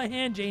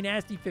Callahan, Jay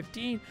Nasty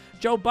 15,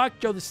 Joe Buck,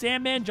 Joe the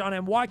Sandman, John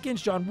M.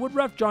 Watkins, John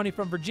Woodruff, Johnny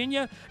from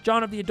Virginia,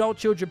 John of the Adult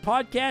Children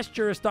Podcast,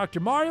 Juris Dr.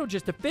 Mario,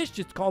 Just a the Fish,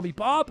 Just Call Me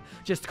Bob,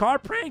 Just Car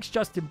Pranks,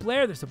 Justin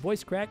Blair, there's a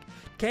voice crack,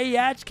 K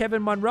Yatch,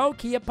 Kevin Monroe,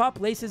 Kia Pup,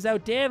 Laces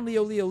Out Dan,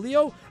 Leo,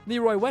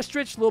 Leroy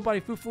Westrich, Lil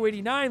Buddy Fufu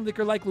 89,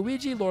 Liquor Like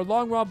Luigi, Lord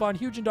Long, Ron Von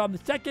Hugendom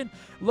II,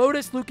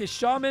 Lotus, Lucas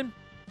Shaman,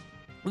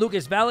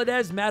 Lucas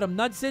Valadez, Madam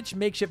Nudsich,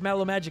 Makeshift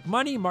Mellow Magic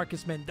Money,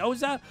 Marcus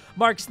Mendoza,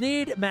 Mark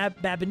Sneed,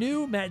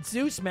 Babanu, Matt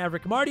Zeus,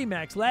 Maverick Marty,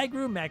 Max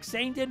Lagru, Max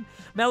Sandin,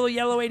 Mellow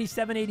Yellow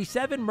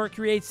 8787,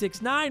 Mercury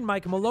 869,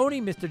 Mike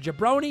Maloney, Mr.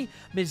 Jabroni,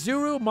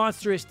 Mizuru,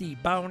 Monstrous D.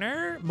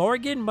 Boner,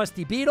 Morgan,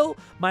 Musty Beetle,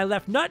 My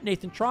Left Nut,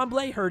 Nathan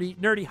Tremblay,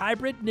 Nerdy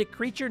Hybrid, Nick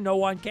Creature, No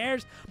One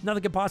Cares,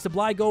 Nothing Can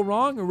Possibly Go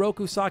Wrong,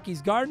 Uroku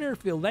Saki's Gardener,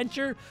 Phil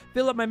Lencher,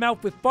 Fill Up My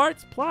Mouth with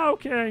Farts, Plow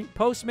King,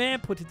 Postman,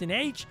 Put It in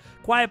H,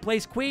 Quiet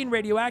Place Queen,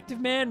 Radioactive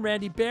Man,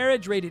 Randy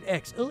Barrage, Rated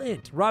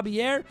Excellent,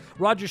 Robbie Air,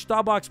 Roger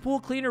Starbucks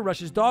Pool Cleaner,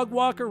 Rush's Dog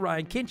Walker,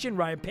 Ryan Kinchin,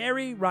 Ryan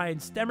Perry, Ryan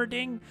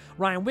Stemmerding,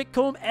 Ryan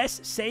Whitcomb, S.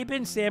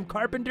 Sabin, Sam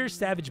Carpenter,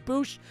 Savage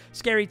Boosh,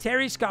 Scary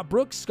Terry, Scott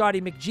Brooks, Scotty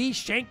McGee,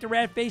 Shank the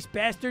Rat-Faced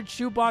Bastard,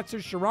 Shoeboxer,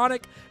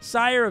 Sharonic,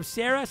 Sire of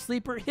Sarah,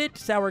 Sleeper Hit,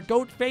 Sour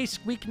Goat Face,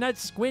 Squeak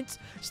Nuts, Squints,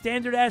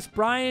 Standard Ass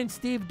Brian,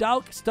 Steve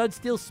Dalk, Stud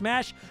Steel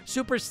Smash,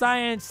 Super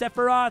Cyan,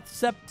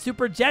 Sephiroth,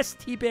 Super Jess,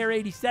 T-Bear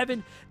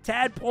 87,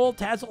 Tadpole,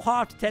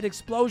 Tazelhoft, Ted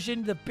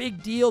Explosion, The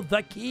Big Deal,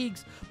 The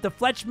Keegs, The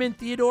Fletchman,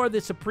 Theodore,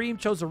 The Supreme,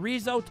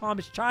 Chosarizo,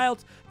 Thomas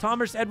Childs,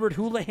 Thomas Edward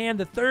Houlihan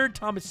III,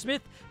 Thomas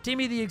Smith,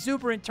 Timmy the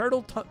Exuberant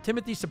Turtle,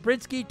 Timothy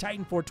Sabrinsky,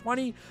 Titan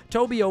 420,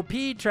 Toby OP,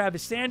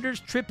 Travis Sanders,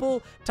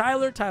 Triple,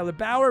 Tyler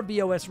Bauer,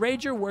 VOS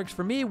Rager, Works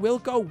For Me,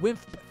 Wilco, Wimp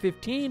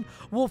 15,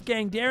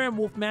 Wolfgang Darren,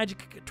 Wolf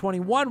Magic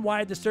 21,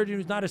 Wyatt the Surgeon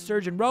Who's Not a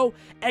Surgeon Row,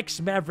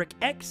 X Maverick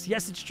X,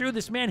 Yes It's True,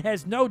 This Man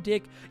Has No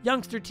Dick,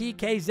 Youngster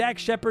TK, Zach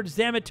Shepard,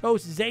 Zamatos,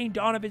 Zane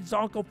Donovan,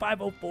 Zonko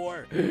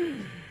 504,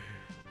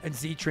 and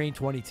Z-Train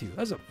 22.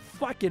 That's a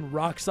fucking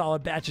rock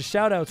solid batch of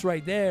shout outs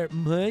right there.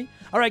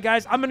 All right,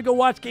 guys, I'm going to go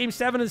watch Game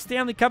 7 of the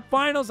Stanley Cup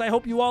Finals. I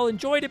hope you all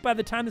enjoyed it. By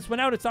the time this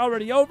went out, it's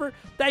already over.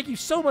 Thank you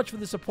so much for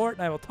the support,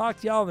 and I will talk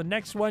to y'all in the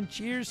next one.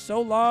 Cheers,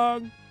 so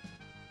long,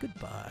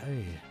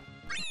 goodbye.